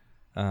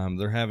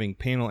they're having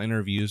panel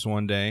interviews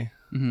one day.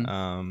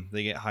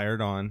 They get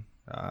hired on.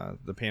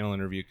 The panel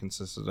interview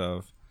consisted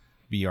of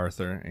B.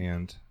 Arthur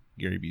and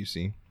Gary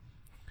Busey.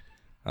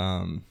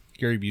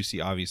 Gary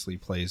Busey obviously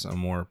plays a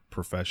more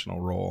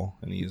professional role,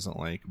 and he isn't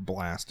like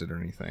blasted or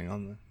anything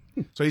on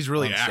the. So he's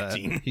really on set.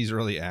 acting. He's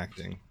really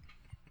acting.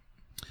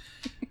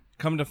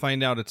 Come to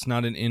find out, it's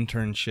not an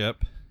internship.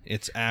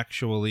 It's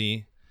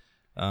actually,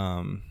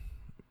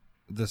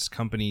 this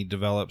company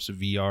develops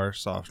VR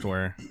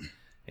software,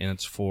 and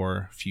it's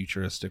for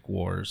futuristic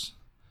wars.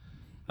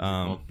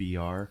 Called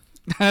BR.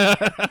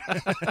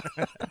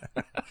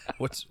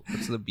 What's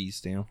the B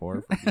stand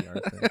for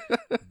VR thing?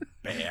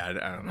 Bad.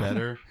 I don't know.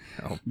 Better.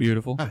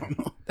 Beautiful.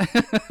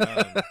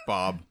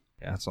 Bob.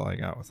 Yeah, that's all I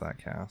got with that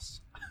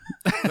cast.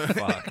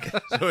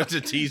 Fuck. So it's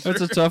a teaser.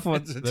 That's a tough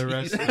one. The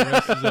rest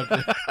is up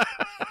there.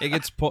 It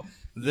gets pulled.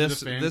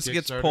 This fan gets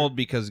Kickstarter? pulled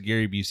because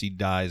Gary Busey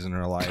dies in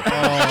her life,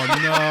 Oh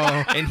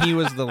no! and he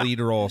was the lead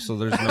role. So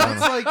there's no.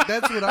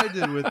 That's what I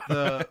did with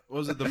what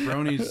was it, the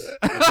Bronies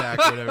attack,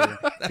 whatever.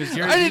 I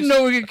didn't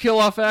know we could kill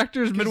off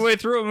actors midway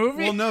through a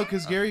movie. Well, no,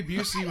 because Gary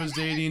Busey was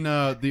dating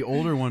the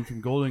older one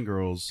from Golden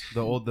Girls,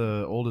 the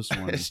oldest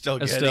one.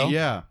 Still Estelle? getting.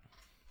 Yeah,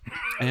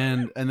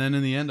 and then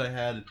in the end, I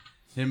had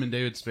him and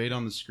David Spade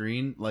on the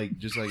screen,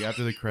 just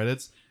after the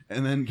credits.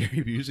 And then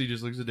Gary Busey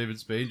just looks at David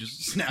Spade,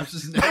 just snaps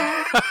his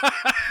neck,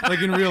 like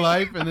in real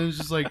life, and then it's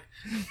just like,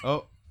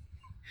 oh,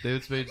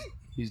 David Spade,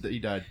 he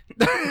died.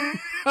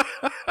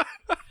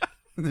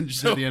 And then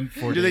just at the end,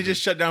 Do they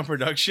just shut down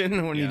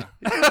production when you?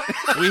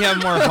 We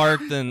have more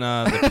heart than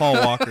the Paul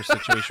Walker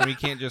situation. We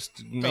can't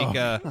just make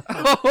a.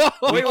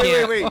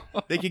 Wait.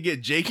 They could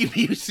get Jakey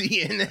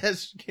Busey in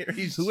as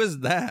Gary's. Who is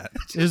that?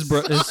 His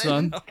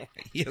son.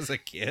 He has a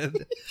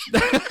kid.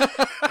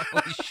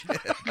 Holy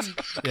shit!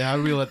 Yeah, how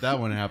do we let that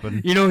one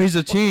happen? You know, he's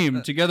a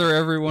team. Together,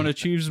 everyone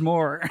achieves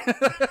more.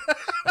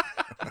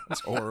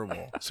 That's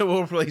horrible. So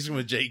we'll replace him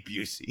with Jake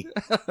Busey.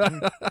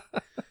 With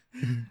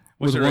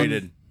What's it one-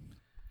 rated?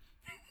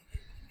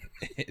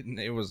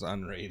 It was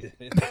unrated.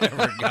 It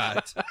never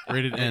got.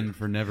 Rated N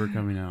for never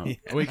coming out.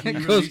 Wait, can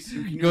you Goes-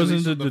 release, goes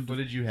into the the-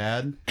 footage you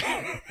had?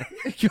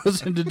 It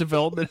goes into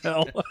development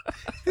hell.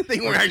 They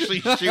were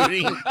actually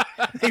shooting.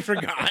 They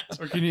forgot.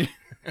 Or can you?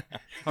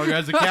 Oh,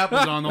 guys, the cap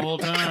was on the whole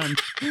time.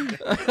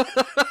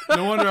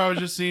 No wonder I was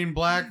just seeing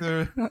black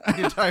the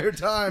entire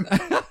time.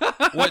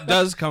 What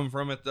does come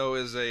from it though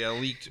is a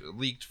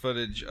leaked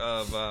footage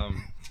of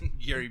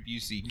Gary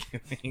Busey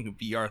giving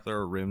B.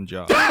 Arthur a rim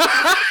job.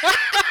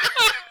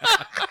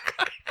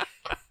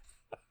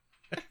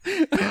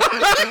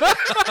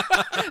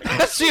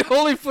 That's the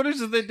only footage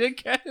that they did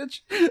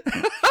catch.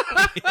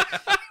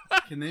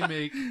 Can they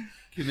make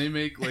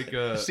like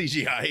a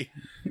CGI.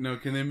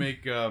 Can they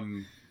make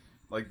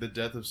like the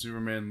Death of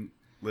Superman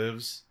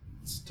Lives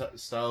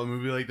style of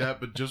movie like that,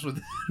 but just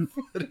with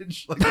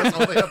footage? Like that's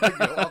all they have to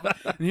go off.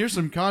 And here's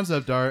some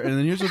concept art, and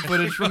then here's some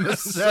footage from the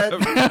set.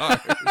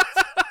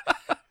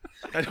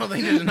 I don't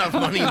think there's enough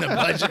money in the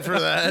budget for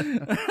that.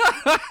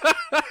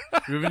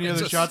 Do you have any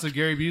other shots of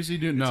Gary Busey?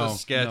 No, It's a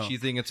sketch. no. You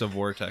think it's a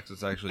vortex.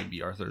 It's actually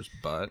B. Arthur's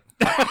butt.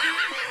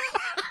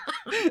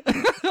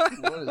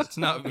 It's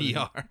not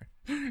VR.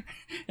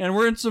 And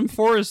we're in some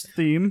forest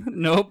theme.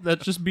 Nope,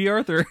 that's just B.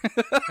 Arthur.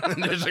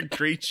 And there's a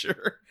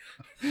creature.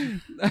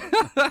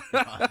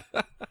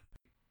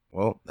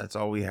 Well, that's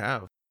all we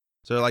have.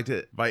 So I'd like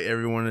to invite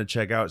everyone to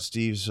check out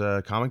Steve's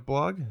comic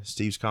blog,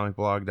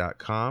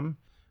 stevescomicblog.com.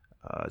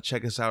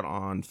 Check us out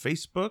on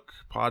Facebook,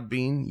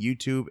 Podbean,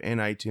 YouTube, and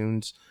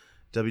iTunes,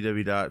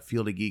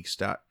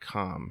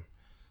 www.fieldofgeeks.com.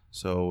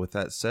 So with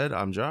that said,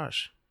 I'm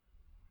Josh.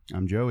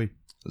 I'm Joey.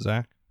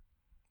 Zach?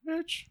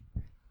 Mitch.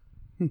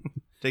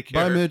 Take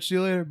care. Bye, Mitch. See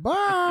you later.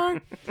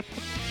 Bye.